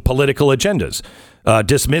 having political agendas,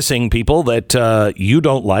 dismissing people that you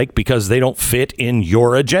don't like because they don't fit in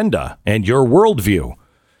your agenda and your worldview.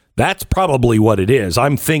 That's probably what it is.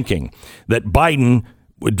 I'm thinking that Biden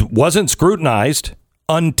wasn't scrutinized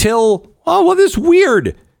until, this is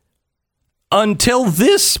weird, until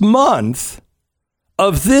this month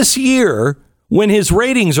of this year when his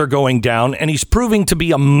ratings are going down and he's proving to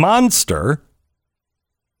be a monster.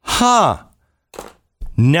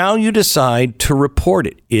 Now you decide to report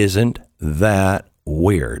it. Isn't that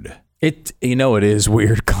weird? It is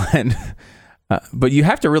weird, Glenn. But you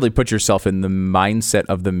have to really put yourself in the mindset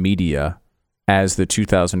of the media as the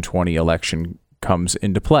 2020 election comes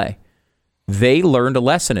into play. They learned a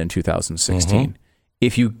lesson in 2016.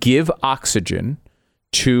 If you give oxygen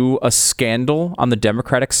to a scandal on the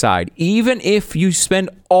Democratic side, even if you spend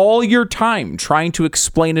all your time trying to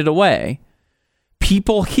explain it away,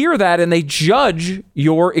 people hear that and they judge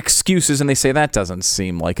your excuses and they say, that doesn't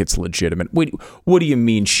seem like it's legitimate. Wait, what do you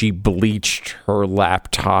mean she bleached her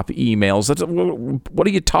laptop emails? What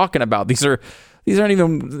are you talking about? These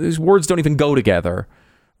words don't even go together,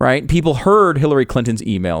 right? People heard Hillary Clinton's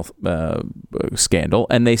email scandal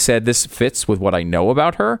and they said, this fits with what I know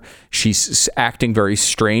about her. She's acting very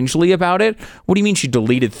strangely about it. What do you mean she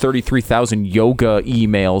deleted 33,000 yoga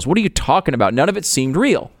emails? What are you talking about? None of it seemed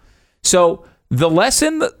real. So the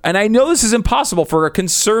lesson, and I know this is impossible for a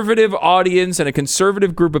conservative audience and a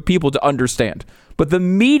conservative group of people to understand, but the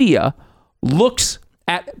media looks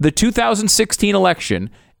at the 2016 election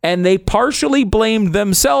and they partially blamed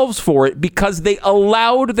themselves for it because they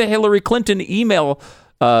allowed the Hillary Clinton email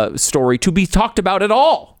story to be talked about at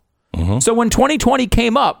all. So when 2020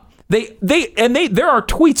 came up, there are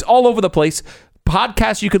tweets all over the place,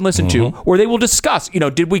 podcasts you can listen to where they will discuss,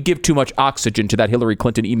 did we give too much oxygen to that Hillary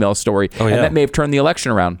Clinton email story? And that may have turned the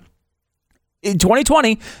election around. In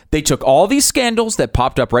 2020, they took all these scandals that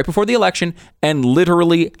popped up right before the election and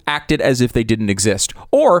literally acted as if they didn't exist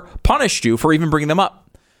or punished you for even bringing them up.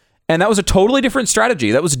 And that was a totally different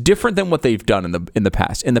strategy. That was different than what they've done in the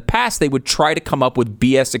past. In the past, they would try to come up with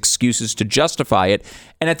BS excuses to justify it.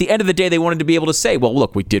 And at the end of the day, they wanted to be able to say, well,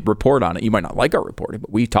 look, we did report on it. You might not like our reporting,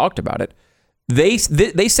 but we talked about it. They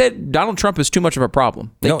said Donald Trump is too much of a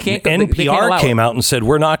problem. NPR came out and said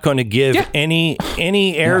we're not going to give any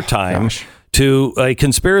airtime to a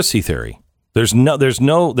conspiracy theory. There's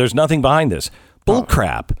nothing behind this. Bull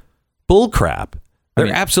crap. There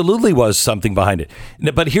absolutely was something behind it.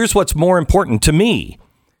 But here's what's more important to me.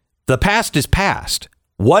 The past is past.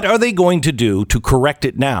 What are they going to do to correct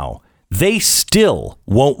it now? They still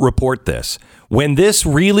won't report this. When this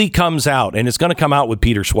really comes out, and it's going to come out with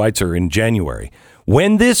Peter Schweitzer in January,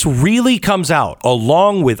 when this really comes out,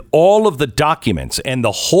 along with all of the documents and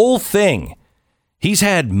the whole thing, he's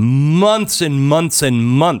had months and months and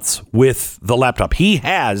months with the laptop. He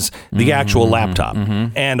has the actual laptop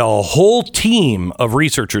and a whole team of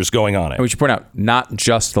researchers going on it. And we should point out, not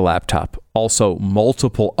just the laptop, also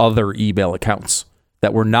multiple other email accounts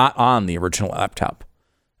that were not on the original laptop.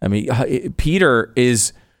 I mean, Peter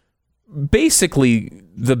is basically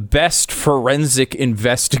the best forensic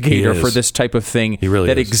investigator for this type of thing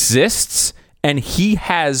that exists, and he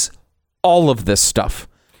has all of this stuff.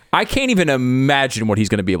 I can't even imagine what he's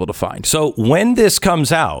going to be able to find. So when this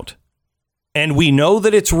comes out, and we know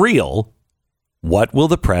that it's real, what will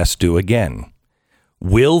the press do again?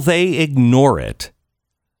 Will they ignore it?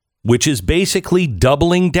 Which is basically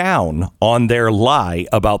doubling down on their lie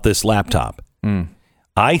about this laptop.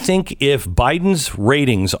 I think if Biden's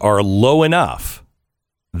ratings are low enough,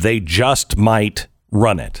 they just might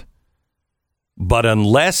run it. But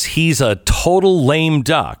unless he's a total lame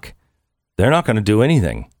duck, they're not going to do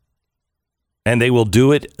anything. And they will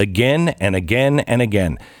do it again and again and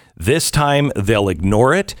again. This time they'll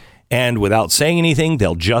ignore it, and without saying anything,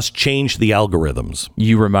 they'll just change the algorithms.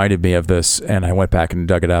 You reminded me of this, and I went back and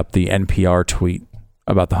dug it up. The NPR tweet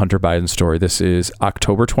about the Hunter Biden story. This is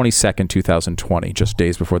October 22nd, 2020, just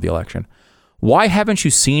days before the election. Why haven't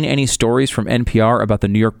you seen any stories from NPR about the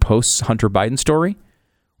New York Post's Hunter Biden story?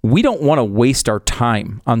 We don't want to waste our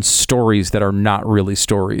time on stories that are not really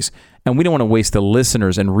stories. And we don't want to waste the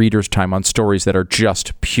listeners' and readers' time on stories that are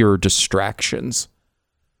just pure distractions.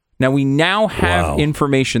 Now, we now have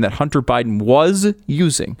information that Hunter Biden was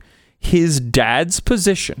using his dad's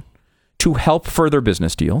position to help further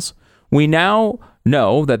business deals. We now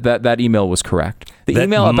know that email was correct. The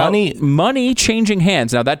email about money changing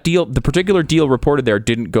hands. Now, that deal, the particular deal reported there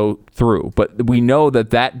didn't go through, but we know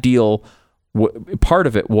that deal, part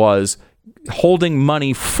of it was holding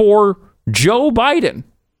money for Joe Biden.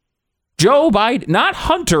 Joe Biden, not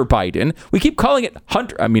Hunter Biden. We keep calling it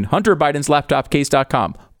Hunter Biden's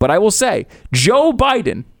laptopcase.com. But I will say, Joe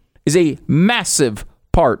Biden is a massive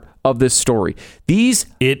part of this story.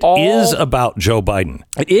 It is about Joe Biden.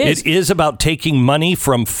 It is. It is about taking money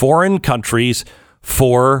from foreign countries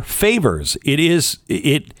for favors.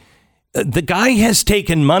 The guy has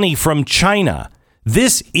taken money from China.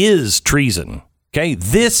 This is treason. Okay?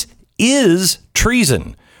 This is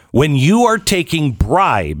treason. When you are taking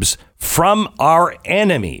bribes from our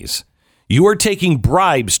enemies, you are taking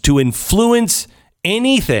bribes to influence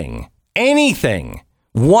anything,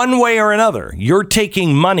 one way or another. You're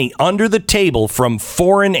taking money under the table from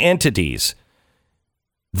foreign entities.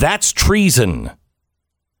 That's treason.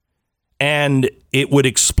 And it would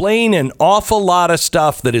explain an awful lot of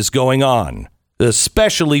stuff that is going on,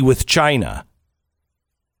 especially with China.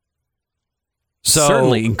 So,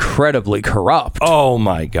 certainly incredibly corrupt. Oh,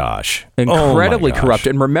 my gosh. Incredibly corrupt.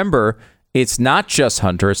 And remember, it's not just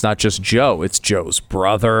Hunter. It's not just Joe. It's Joe's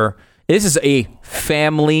brother. This is a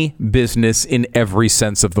family business in every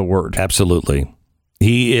sense of the word. Absolutely.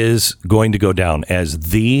 He is going to go down as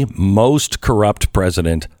the most corrupt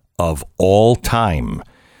president of all time.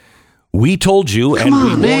 We told you and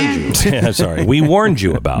we warned you. Sorry, we warned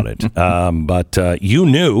you about it. But you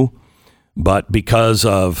knew. But because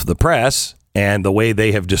of the press and the way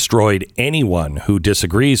they have destroyed anyone who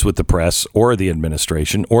disagrees with the press or the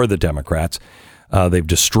administration or the Democrats, they've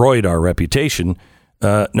destroyed our reputation.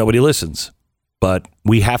 Nobody listens. But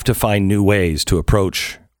we have to find new ways to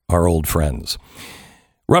approach our old friends.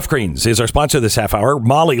 Rough Greens is our sponsor this half hour.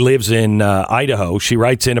 Molly lives in Idaho. She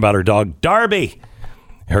writes in about her dog, Darby.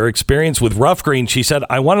 Her experience with Rough Greens, she said,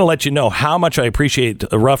 I want to let you know how much I appreciate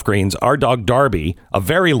Rough Greens. Our dog, Darby, a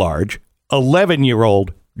very large,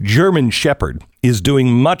 11-year-old German Shepherd, is doing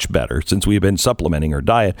much better since we've been supplementing her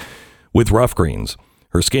diet with Rough Greens.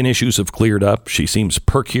 Her skin issues have cleared up. She seems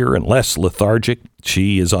perkier and less lethargic.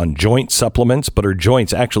 She is on joint supplements, but her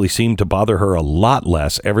joints actually seem to bother her a lot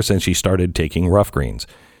less ever since she started taking Rough Greens.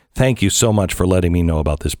 Thank you so much for letting me know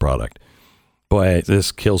about this product. Boy,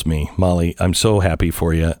 this kills me, Molly. I'm so happy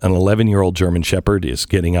for you. An 11-year-old German Shepherd is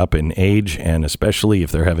getting up in age, and especially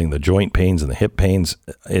if they're having the joint pains and the hip pains,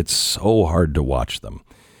 it's so hard to watch them.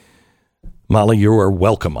 Molly, you are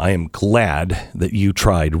welcome. I am glad that you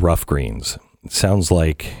tried Rough Greens. It sounds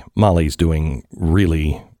like Molly's doing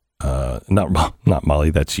really not Molly,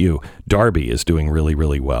 that's you. Darby is doing really,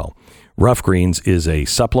 really well. Rough Greens is a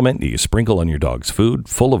supplement that you sprinkle on your dog's food,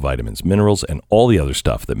 full of vitamins, minerals, and all the other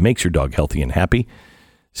stuff that makes your dog healthy and happy.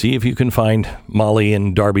 See if you can find Molly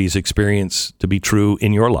and Darby's experience to be true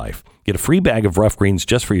in your life. Get a free bag of Rough Greens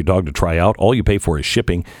just for your dog to try out. All you pay for is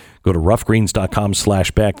shipping. Go to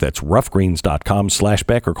roughgreens.com/Beck. That's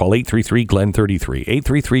roughgreens.com/Beck, or call 833-GLEN-33.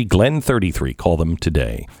 833-GLEN-33. Call them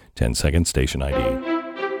today. 10 seconds, station ID.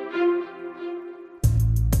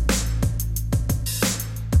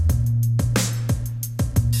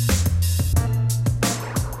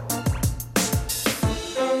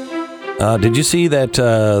 Did you see that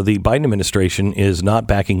the Biden administration is not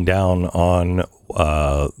backing down on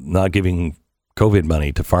not giving COVID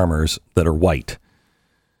money to farmers that are white?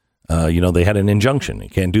 They had an injunction. You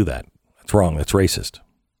can't do that. That's wrong. That's racist.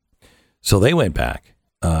 So they went back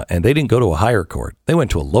and they didn't go to a higher court. They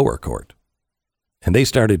went to a lower court, and they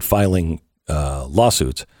started filing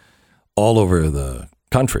lawsuits all over the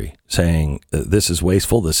country saying this is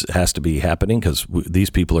wasteful. This has to be happening because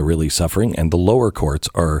these people are really suffering. And the lower courts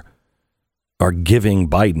are giving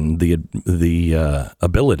Biden the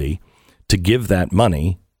ability to give that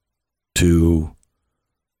money to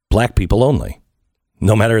black people only,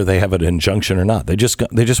 no matter if they have an injunction or not. They just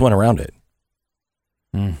went around it.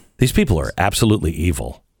 These people are absolutely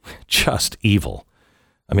evil, just evil.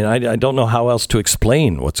 I mean, I don't know how else to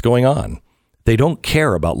explain what's going on. They don't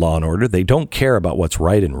care about law and order. They don't care about what's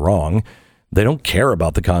right and wrong. They don't care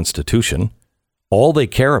about the Constitution. All they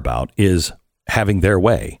care about is having their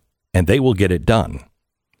way. And they will get it done.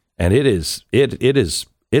 And it's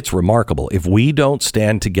remarkable. If we don't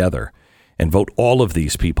stand together and vote all of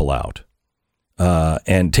these people out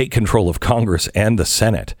and take control of Congress and the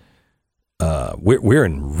Senate, we're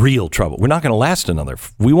in real trouble. We're not going to last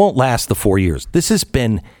we won't last the 4 years. This has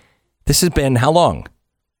been how long?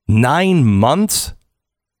 9 months?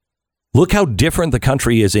 Look how different the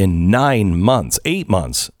country is in 9 months, 8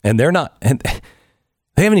 months. And they haven't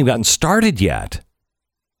even gotten started yet.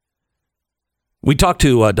 We talked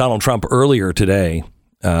to Donald Trump earlier today.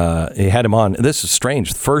 He had him on. This is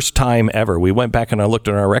strange. First time ever. We went back and I looked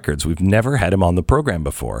at our records. We've never had him on the program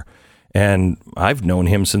before. And I've known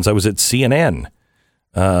him since I was at CNN.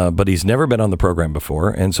 But he's never been on the program before.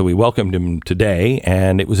 And so we welcomed him today.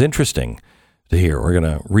 And it was interesting to hear. We're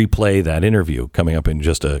going to replay that interview coming up in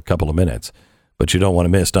just a couple of minutes. But you don't want to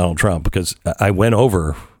miss Donald Trump, because I went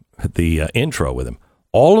over the intro with him.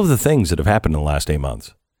 All of the things that have happened in the last 8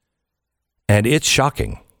 months. And it's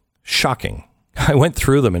shocking. I went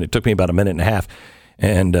through them and it took me about a minute and a half.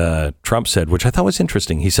 And Trump said, which I thought was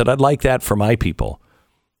interesting. He said, I'd like that for my people.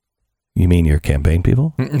 You mean your campaign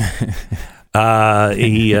people? It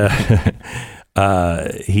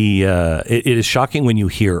is shocking when you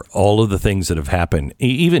hear all of the things that have happened,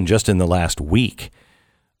 even just in the last week,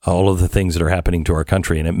 all of the things that are happening to our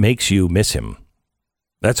country. And it makes you miss him.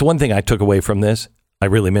 That's one thing I took away from this. I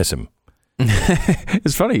really miss him.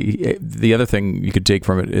 It's funny. The other thing you could take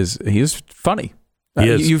from it is he is funny.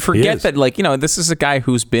 You forget that, this is a guy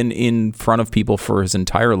who's been in front of people for his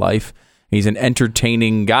entire life. He's an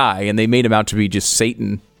entertaining guy, and they made him out to be just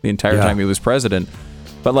Satan the entire time he was president.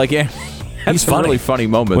 But he's some really funny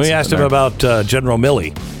moments. We asked him about General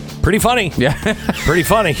Milley. Pretty funny. Yeah. Pretty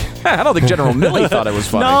funny. I don't think General Milley thought it was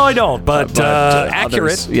funny. No, I don't. But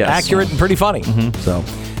accurate. Others, yes. Accurate and pretty funny. Mm-hmm. So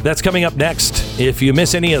that's coming up next. If you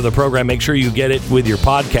miss any of the program, make sure you get it with your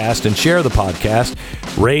podcast and share the podcast.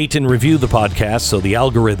 Rate and review the podcast so the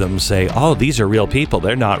algorithms say, oh, these are real people.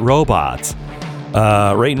 They're not robots.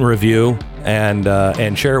 Rate and review and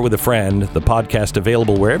share it with a friend. The podcast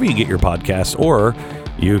available wherever you get your podcasts, or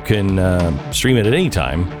you can stream it at any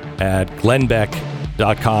time at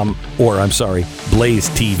glennbeck.com, or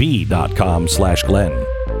blazetv.com/Glenn.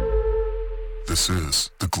 This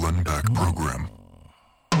is the Glenn Beck Program.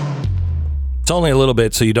 It's only a little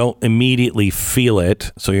bit, so you don't immediately feel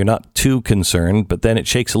it, so you're not too concerned, but then it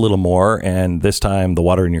shakes a little more, and this time the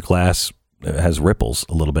water in your glass has ripples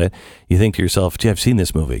a little bit. You think to yourself, gee, I've seen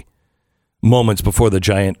this movie. Moments before the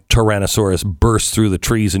giant Tyrannosaurus bursts through the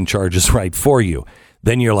trees and charges right for you.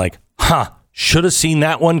 Then you're like, should have seen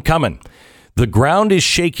that one coming. The ground is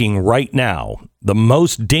shaking right now. The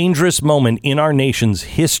most dangerous moment in our nation's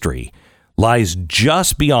history lies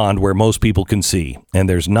just beyond where most people can see. And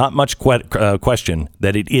there's not much question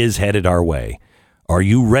that it is headed our way. Are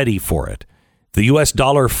you ready for it? The U.S.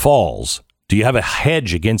 dollar falls. Do you have a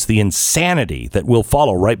hedge against the insanity that will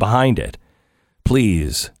follow right behind it?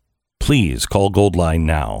 Please call Goldline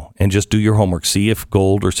now and just do your homework. See if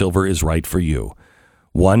gold or silver is right for you.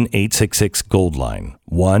 1-866-GOLD-LINE.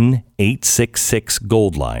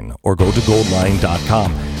 1-866-GOLD-LINE. Or go to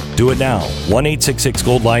goldline.com. Do it now.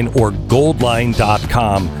 1-866-GOLD-LINE or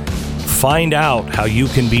goldline.com. Find out how you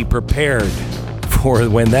can be prepared for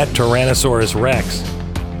when that Tyrannosaurus Rex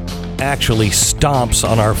actually stomps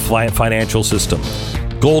on our financial system.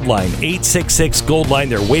 Goldline, 866-GOLD-LINE.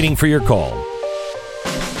 They're waiting for your call.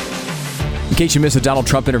 In case you missed the Donald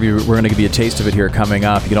Trump interview, we're going to give you a taste of it here coming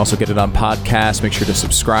up. You can also get it on podcast. Make sure to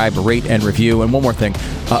subscribe, rate, and review. And one more thing,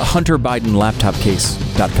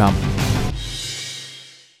 HunterBidenLaptopCase.com.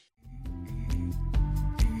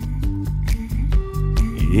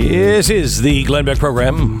 This is the Glenn Beck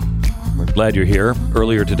program. We're glad you're here.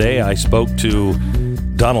 Earlier today, I spoke to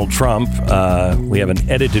Donald Trump. We have an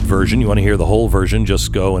edited version. You want to hear the whole version,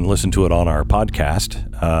 just go and listen to it on our podcast.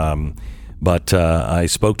 But I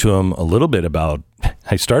spoke to him a little bit about,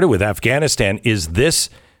 I started with Afghanistan.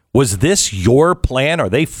 Was this your plan? Are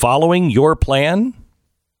they following your plan?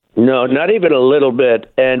 No, not even a little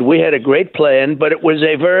bit. And we had a great plan, but it was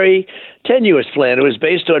a very tenuous plan. It was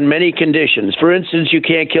based on many conditions. For instance, you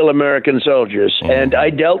can't kill American soldiers. Mm-hmm. And I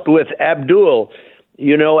dealt with Abdul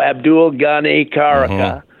Ghani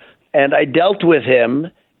Karaka, and I dealt with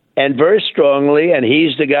him. And very strongly, and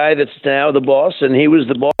he's the guy that's now the boss, and he was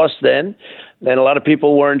the boss then, and a lot of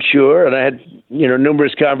people weren't sure, and I had,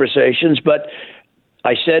 numerous conversations, but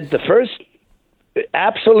I said the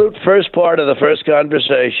absolute first part of the first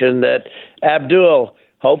conversation that, Abdul,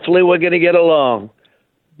 hopefully we're going to get along,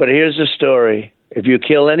 but here's the story. If you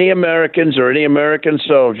kill any Americans or any American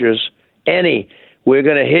soldiers, we're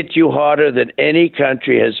going to hit you harder than any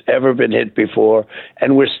country has ever been hit before.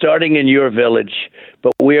 And we're starting in your village,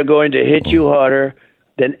 but we are going to hit you harder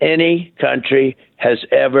than any country has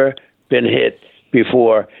ever been hit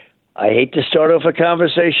before. I hate to start off a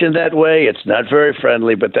conversation that way. It's not very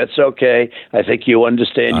friendly, but that's okay. I think you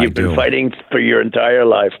understand. You've been fighting for your entire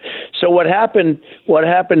life. So what happened,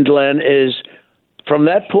 Glenn, is from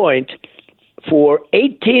that point, for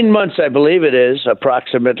 18 months, I believe it is,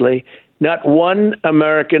 approximately, not one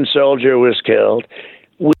American soldier was killed.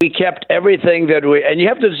 We kept everything and you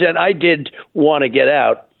have to understand, I did want to get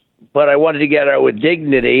out, but I wanted to get out with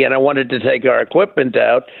dignity, and I wanted to take our equipment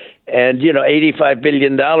out, and, $85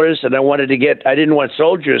 billion, and I didn't want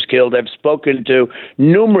soldiers killed. I've spoken to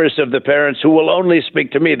numerous of the parents who will only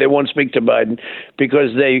speak to me. They won't speak to Biden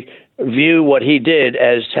because they view what he did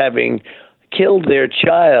as having killed their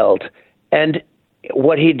child. And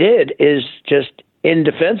what he did is just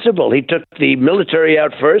indefensible. He took the military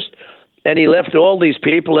out first, and he left all these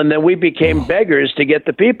people, and then we became beggars to get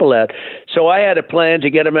the people out. So I had a plan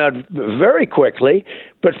to get them out very quickly,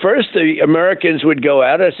 but first the Americans would go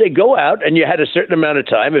out. I say, go out, and you had a certain amount of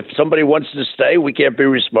time. If somebody wants to stay, we can't be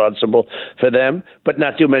responsible for them, but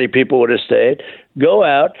not too many people would have stayed. Go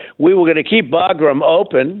out. We were going to keep Bagram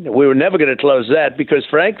open. We were never going to close that because,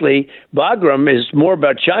 frankly, Bagram is more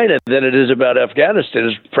about China than it is about Afghanistan.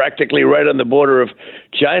 It's practically right on the border of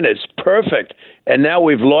China. It's perfect. And now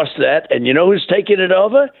we've lost that. And you know who's taking it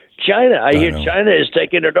over? China. I hear China is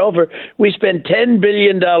taking it over. We spent $10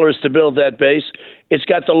 billion to build that base. It's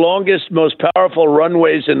got the longest, most powerful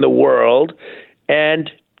runways in the world.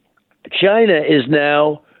 And China is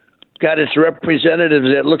now got its representatives.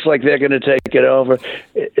 It looks like they're going to take it over.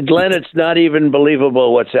 Glenn, it's not even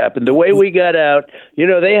believable what's happened. The way we got out,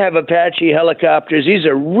 they have Apache helicopters. These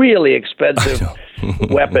are really expensive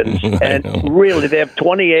weapons. And really, they have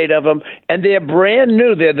 28 of them. And they're brand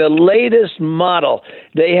new. They're the latest model.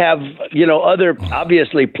 They have, other,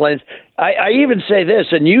 obviously, planes. I even say this,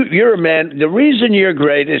 and you're a man. The reason you're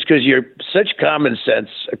great is because you're such common sense.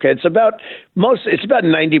 Okay, it's about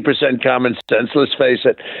 90% common sense. Let's face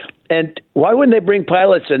it. And why wouldn't they bring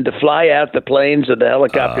pilots in to fly out the planes or the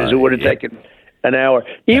helicopters? It would have taken an hour.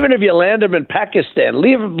 Even if you land them in Pakistan,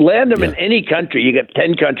 land them in any country. You got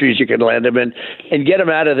 10 countries you can land them in, and get them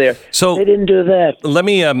out of there. So they didn't do that. Let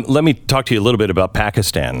me talk to you a little bit about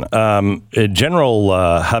Pakistan.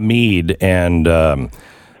 General Hamid and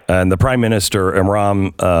the Prime Minister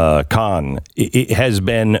Imran Khan has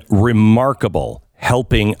been remarkable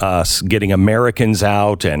helping us, getting Americans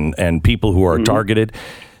out and people who are targeted.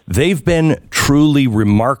 They've been truly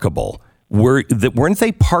remarkable. Weren't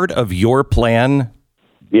they part of your plan?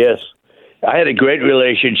 Yes. I had a great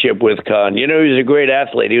relationship with Khan. He was a great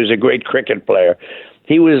athlete. He was a great cricket player.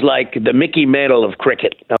 He was like the Mickey Mantle of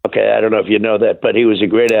cricket. Okay, I don't know if you know that, but he was a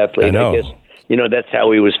great athlete. I know. I guess, that's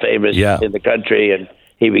how he was famous in the country, and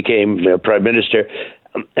he became prime minister.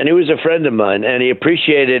 And he was a friend of mine, and he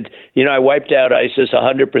appreciated, I wiped out ISIS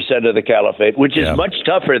 100% of the caliphate, which is much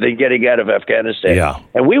tougher than getting out of Afghanistan. Yeah.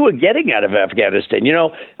 And we were getting out of Afghanistan.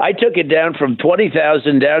 I took it down from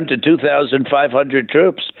 20,000 down to 2,500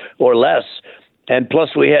 troops or less. And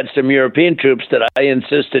plus, we had some European troops that I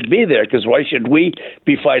insisted be there, because why should we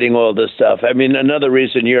be fighting all this stuff? I mean, another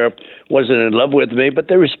reason Europe wasn't in love with me, but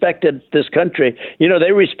they respected this country.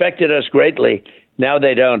 They respected us greatly. Now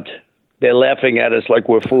they don't. They're laughing at us like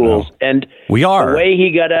we're fools. No, and we are. The way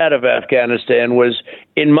he got out of Afghanistan was,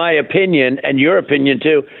 in my opinion, and your opinion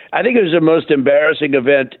too, I think it was the most embarrassing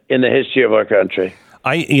event in the history of our country.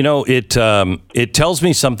 It tells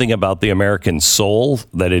me something about the American soul,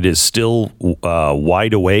 that it is still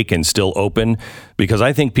wide awake and still open, because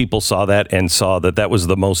I think people saw that and saw that that was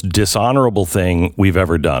the most dishonorable thing we've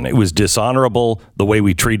ever done. It was dishonorable the way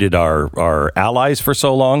we treated our allies for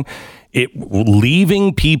so long.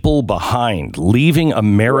 Leaving people behind, leaving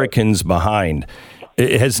Americans behind,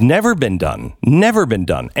 it has never been done.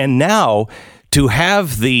 And now to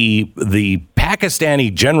have the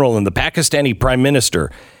Pakistani general and the Pakistani prime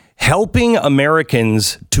minister helping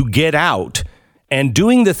Americans to get out and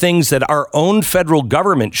doing the things that our own federal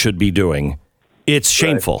government should be doing, it's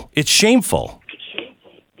shameful. Right. It's shameful.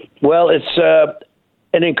 Well, it's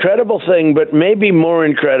an incredible thing, but maybe more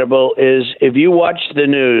incredible is if you watch the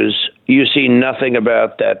news, you see nothing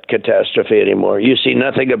about that catastrophe anymore. You see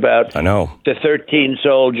nothing about the 13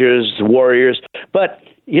 soldiers, warriors. But,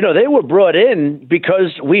 they were brought in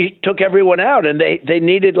because we took everyone out, and they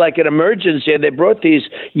needed like an emergency, and they brought these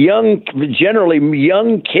generally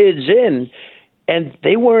young kids in, and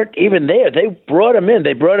they weren't even there. They brought them in.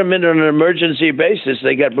 They brought them in on an emergency basis.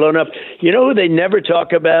 They got blown up. You know who they never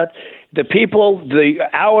talk about? The people,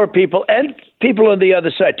 our people, and people on the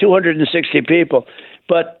other side, 260 people.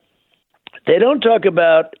 But they don't talk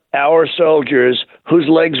about our soldiers whose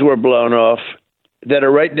legs were blown off, that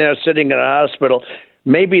are right now sitting in a hospital,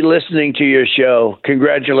 maybe listening to your show.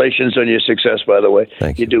 Congratulations on your success, by the way.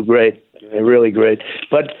 Thank you. You do great. Really great.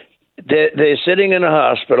 But they're sitting in a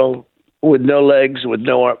hospital with no legs, with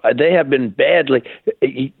no arm. They have been badly.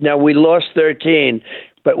 Now, we lost 13,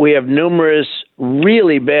 but we have numerous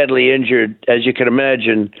really badly injured, as you can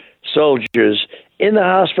imagine, soldiers in the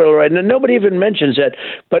hospital right now. Nobody even mentions that.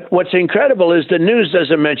 But what's incredible is the news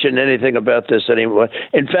doesn't mention anything about this anymore.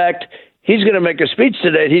 In fact, he's going to make a speech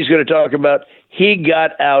today. He's going to talk about he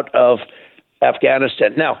got out of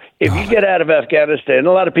Afghanistan. Now, if you get out of Afghanistan,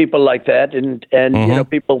 a lot of people like that, and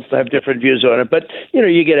people have different views on it, but,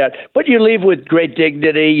 you get out. But you leave with great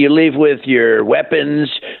dignity. You leave with your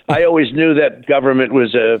weapons. I always knew that government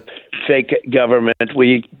was a fake government.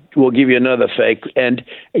 We will give you another fake. And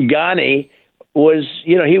Ghani was,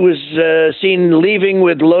 he was seen leaving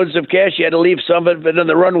with loads of cash. He had to leave some of it on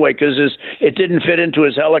the runway because it didn't fit into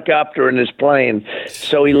his helicopter and his plane.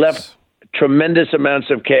 So he left tremendous amounts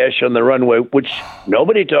of cash on the runway, which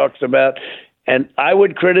nobody talks about. And I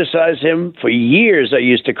would criticize him for years. I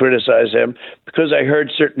used to criticize him because I heard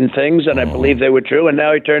certain things and I believed they were true. And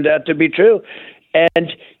now it turned out to be true.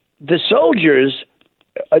 And the soldiers,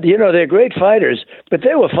 they're great fighters, but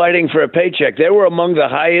they were fighting for a paycheck. They were among the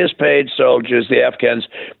highest paid soldiers, the Afghans,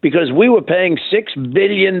 because we were paying $6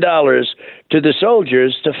 billion to the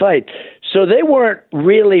soldiers to fight. So they weren't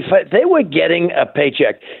really they were getting a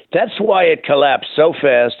paycheck. That's why it collapsed so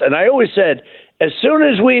fast. And I always said, as soon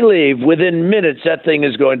as we leave, within minutes, that thing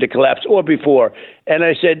is going to collapse, or before. And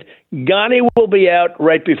I said, Ghani will be out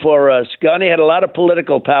right before us. Ghani had a lot of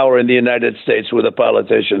political power in the United States with the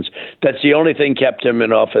politicians. That's the only thing kept him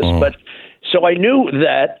in office. But so I knew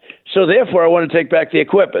that. So therefore, I want to take back the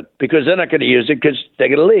equipment, because they're not going to use it because they're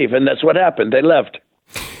going to leave. And that's what happened. They left.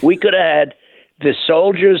 We could have had the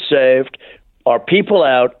soldiers saved, our people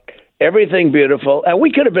out, everything beautiful, and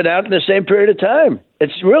we could have been out in the same period of time.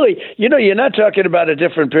 It's really, you're not talking about a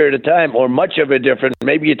different period of time or much of a different,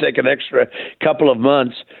 maybe you take an extra couple of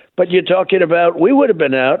months, but you're talking about, we would have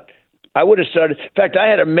been out. I would have started. In fact, I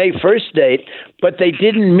had a May 1st date, but they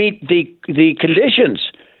didn't meet the conditions.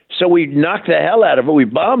 So we knocked the hell out of it. We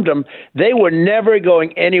bombed them. They were never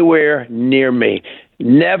going anywhere near me.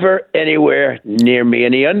 Never anywhere near me.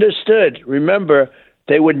 And he understood. Remember,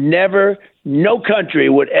 they would never, no country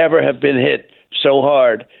would ever have been hit so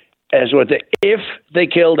hard as if they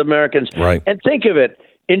killed Americans. Right. And think of it.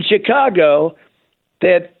 In Chicago,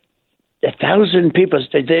 they had 1,000 people.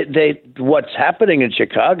 What's happening in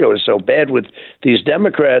Chicago is so bad with these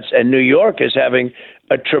Democrats, and New York is having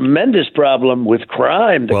a tremendous problem with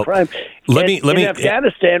crime. Crime. In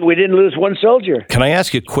Afghanistan, we didn't lose one soldier. Can I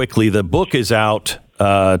ask you quickly? The book is out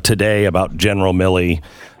today about General Milley.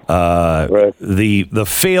 The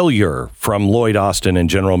failure from Lloyd Austin and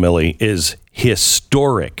General Milley is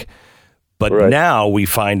historic. But now we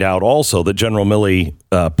find out also that General Milley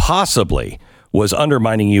possibly was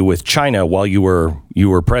undermining you with China while you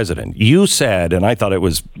were president. You said, and I thought it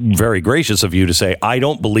was very gracious of you to say, I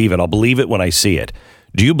don't believe it. I'll believe it when I see it.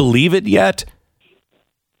 Do you believe it yet?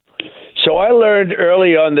 So I learned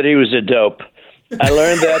early on that he was a dope. I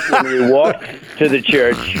learned that when we walked to the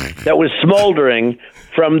church that was smoldering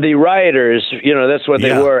from the rioters. You know, that's what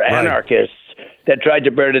they were, anarchists that tried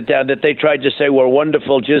to burn it down, that they tried to say were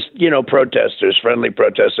wonderful, just, protesters, friendly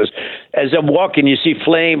protesters. As I'm walking, you see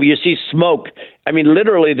flame, you see smoke. I mean,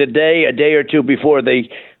 literally a day or two before they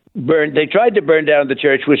tried to burn down the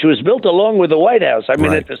church, which was built along with the White House. I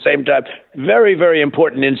mean, at the same time, very, very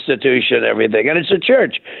important institution, everything. And it's a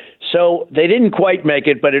church. So they didn't quite make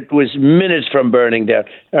it, but it was minutes from burning down.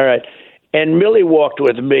 All right. And Milley walked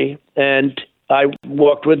with me, and I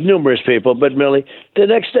walked with numerous people, but Milley, the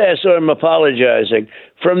next day I saw him apologizing.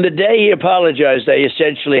 From the day he apologized, I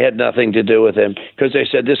essentially had nothing to do with him because they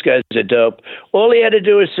said, this guy's a dope. All he had to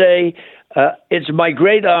do is say, it's my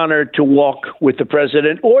great honor to walk with the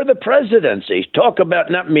president or the presidency. Talk about,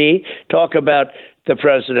 not me, talk about the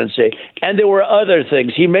presidency. And there were other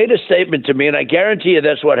things. He made a statement to me, and I guarantee you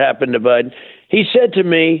that's what happened to Biden. He said to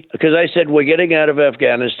me, because I said, we're getting out of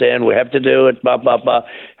Afghanistan, we have to do it, blah, blah, blah.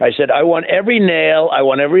 I said, I want every nail, I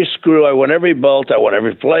want every screw, I want every bolt, I want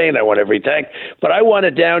every plane, I want every tank, but I want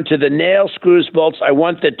it down to the nail, screws, bolts. I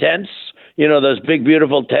want the tents. You know, those big,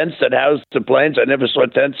 beautiful tents that house the planes. I never saw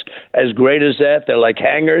tents as great as that. They're like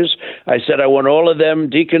hangars. I said, I want all of them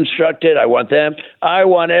deconstructed. I want them. I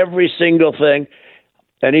want every single thing.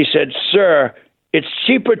 And he said, sir, it's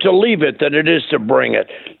cheaper to leave it than it is to bring it.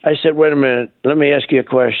 I said, wait a minute. Let me ask you a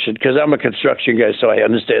question, because I'm a construction guy, so I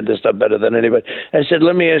understand this stuff better than anybody. I said,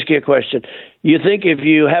 let me ask you a question. You think if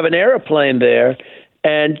you have an airplane there,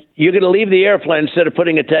 and you're going to leave the airplane instead of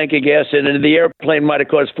putting a tank of gas in, and the airplane might have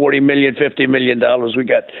cost $40 million, $50 million. We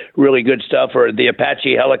got really good stuff, or the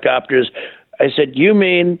Apache helicopters. I said, you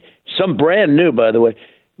mean some brand new, by the way,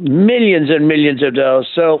 millions and millions of dollars.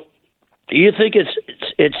 So you think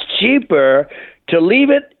it's cheaper to leave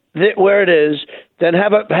it where it is than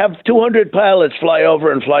have 200 pilots fly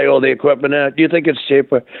over and fly all the equipment out? Do you think it's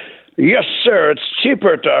cheaper? Yes, sir. It's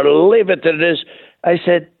cheaper to leave it than it is. I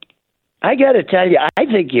said, I got to tell you, I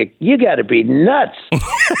think you got to be nuts.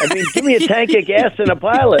 I mean, give me a tank of gas and a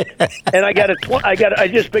pilot, and I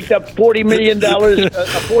just picked up $40 million, a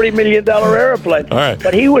 $40 million airplane. All right.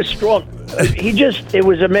 But he was strong. It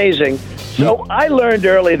was amazing. So I learned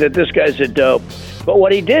early that this guy's a dope. But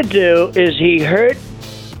what he did do is he hurt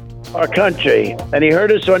our country, and he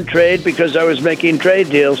hurt us on trade because I was making trade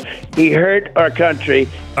deals. He hurt our country,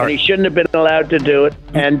 and he shouldn't have been allowed to do it,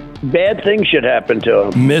 and bad things should happen to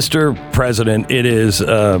him. Mr. President, it is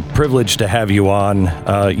a privilege to have you on.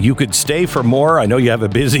 You could stay for more. I know you have a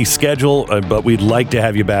busy schedule, but we'd like to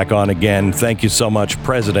have you back on again. Thank you so much,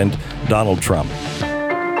 President Donald Trump.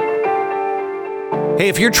 Hey,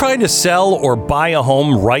 if you're trying to sell or buy a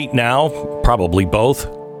home right now, probably both,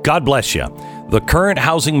 God bless you. The current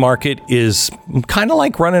housing market is kind of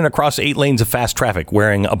like running across 8 lanes of fast traffic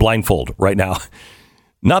wearing a blindfold right now.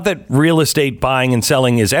 Not that real estate buying and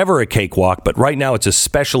selling is ever a cakewalk, but right now it's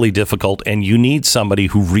especially difficult, and you need somebody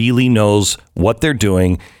who really knows what they're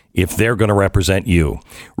doing if they're going to represent you.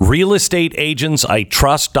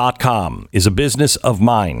 RealestateAgentsITrust.com is a business of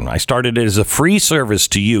mine. I started it as a free service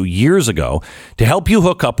to you years ago to help you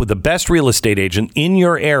hook up with the best real estate agent in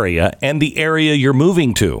your area and the area you're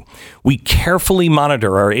moving to. We carefully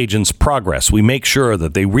monitor our agents' progress. We make sure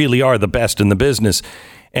that they really are the best in the business.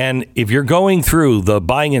 And if you're going through the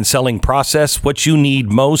buying and selling process, what you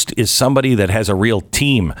need most is somebody that has a real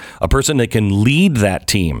team, a person that can lead that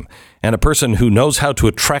team, and a person who knows how to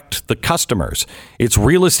attract the customers. It's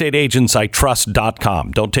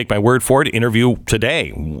realestateagentsitrust.com. Don't take my word for it. Interview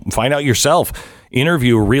today. Find out yourself.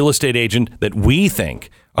 Interview a real estate agent that we think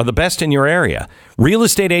are the best in your area.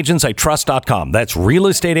 Realestateagentsitrust.com. That's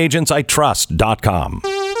realestateagentsitrust.com.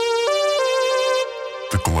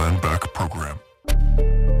 The Glenn Beck Program.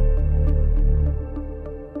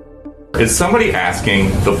 Is somebody asking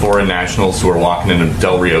the foreign nationals who are walking into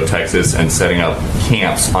Del Rio, Texas, and setting up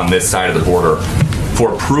camps on this side of the border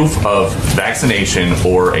for proof of vaccination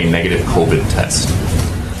or a negative COVID test?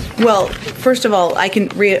 Well, first of all, I can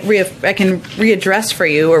readdress for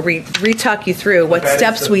you or re-talk you through what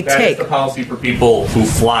steps we take. That is the policy for people who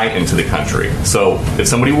fly into the country. So if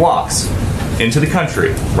somebody walks into the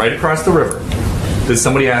country right across the river, does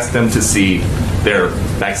somebody ask them to see their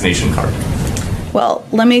vaccination card? Well,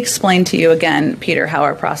 let me explain to you again, Peter, how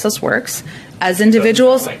our process works. As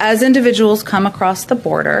individuals come across the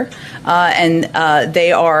border, and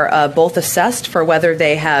they are both assessed for whether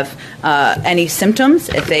they have any symptoms.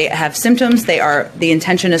 If they have symptoms, the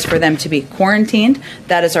intention is for them to be quarantined.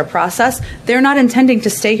 That is our process. They're not intending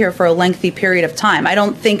to stay here for a lengthy period of time. I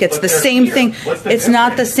don't think it's the same thing. It's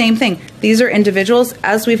not the same thing. These are individuals,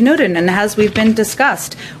 as we've noted and as we've been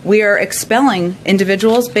discussed. We are expelling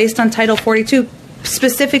individuals based on Title 42.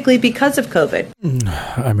 Specifically because of COVID.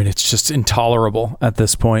 I mean, it's just intolerable at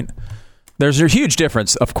this point. There's a huge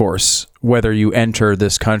difference, of course, whether you enter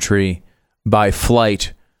this country by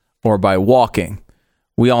flight or by walking.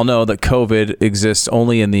 We all know that COVID exists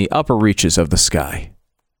only in the upper reaches of the sky.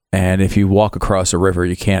 And if you walk across a river,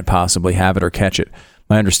 you can't possibly have it or catch it.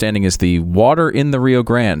 My understanding is the water in the Rio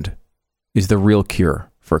Grande is the real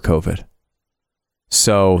cure for COVID.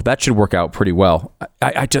 So that should work out pretty well.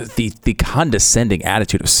 I just the condescending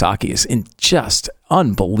attitude of Psaki is just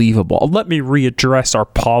unbelievable. Let me readdress our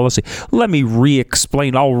policy. Let me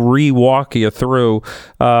re-explain. I'll re-walk you through.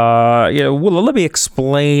 Let me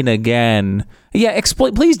explain again. Yeah,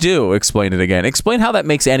 explain. Please do explain it again. Explain how that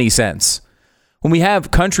makes any sense. When we have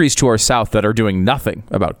countries to our south that are doing nothing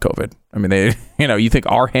about COVID. I mean, you think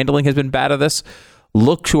our handling has been bad of this?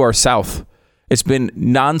 Look to our south. It's been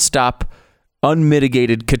nonstop,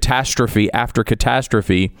 unmitigated catastrophe after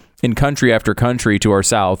catastrophe in country after country to our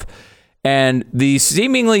south. And the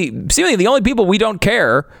seemingly the only people we don't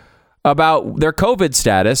care about their COVID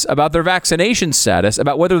status, about their vaccination status,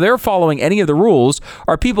 about whether they're following any of the rules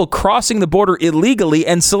are people crossing the border illegally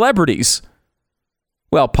and celebrities.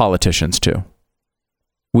 Well, politicians too.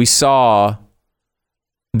 We saw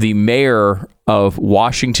the mayor of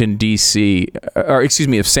Washington, D.C., of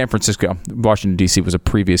San Francisco. Washington, D.C. was a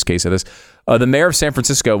previous case of this. The mayor of San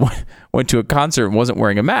Francisco went to a concert and wasn't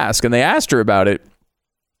wearing a mask, and they asked her about it.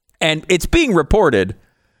 And it's being reported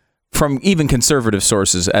from even conservative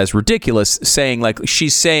sources as ridiculous,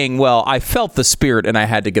 she's saying, well, I felt the spirit and I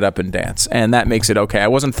had to get up and dance, and that makes it okay. I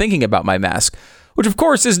wasn't thinking about my mask, which of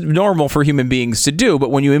course is normal for human beings to do,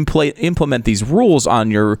 but when you implement these rules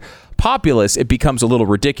on your populace, it becomes a little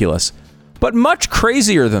ridiculous. But much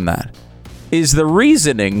crazier than that is the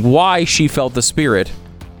reasoning why she felt the spirit,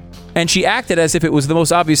 and she acted as if it was the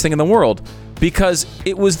most obvious thing in the world, because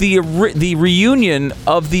it was the reunion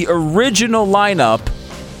of the original lineup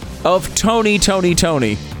of Tony.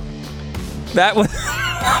 That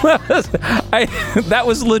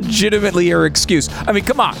was legitimately her excuse. I mean,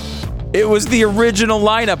 come on. It was the original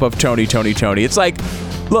lineup of Tony. It's like,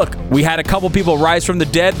 look, we had a couple people rise from the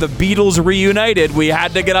dead. The Beatles reunited. We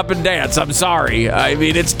had to get up and dance. I'm sorry. I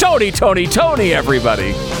mean, it's Tony,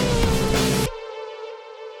 everybody.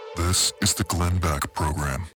 This is the Glenn Beck Program.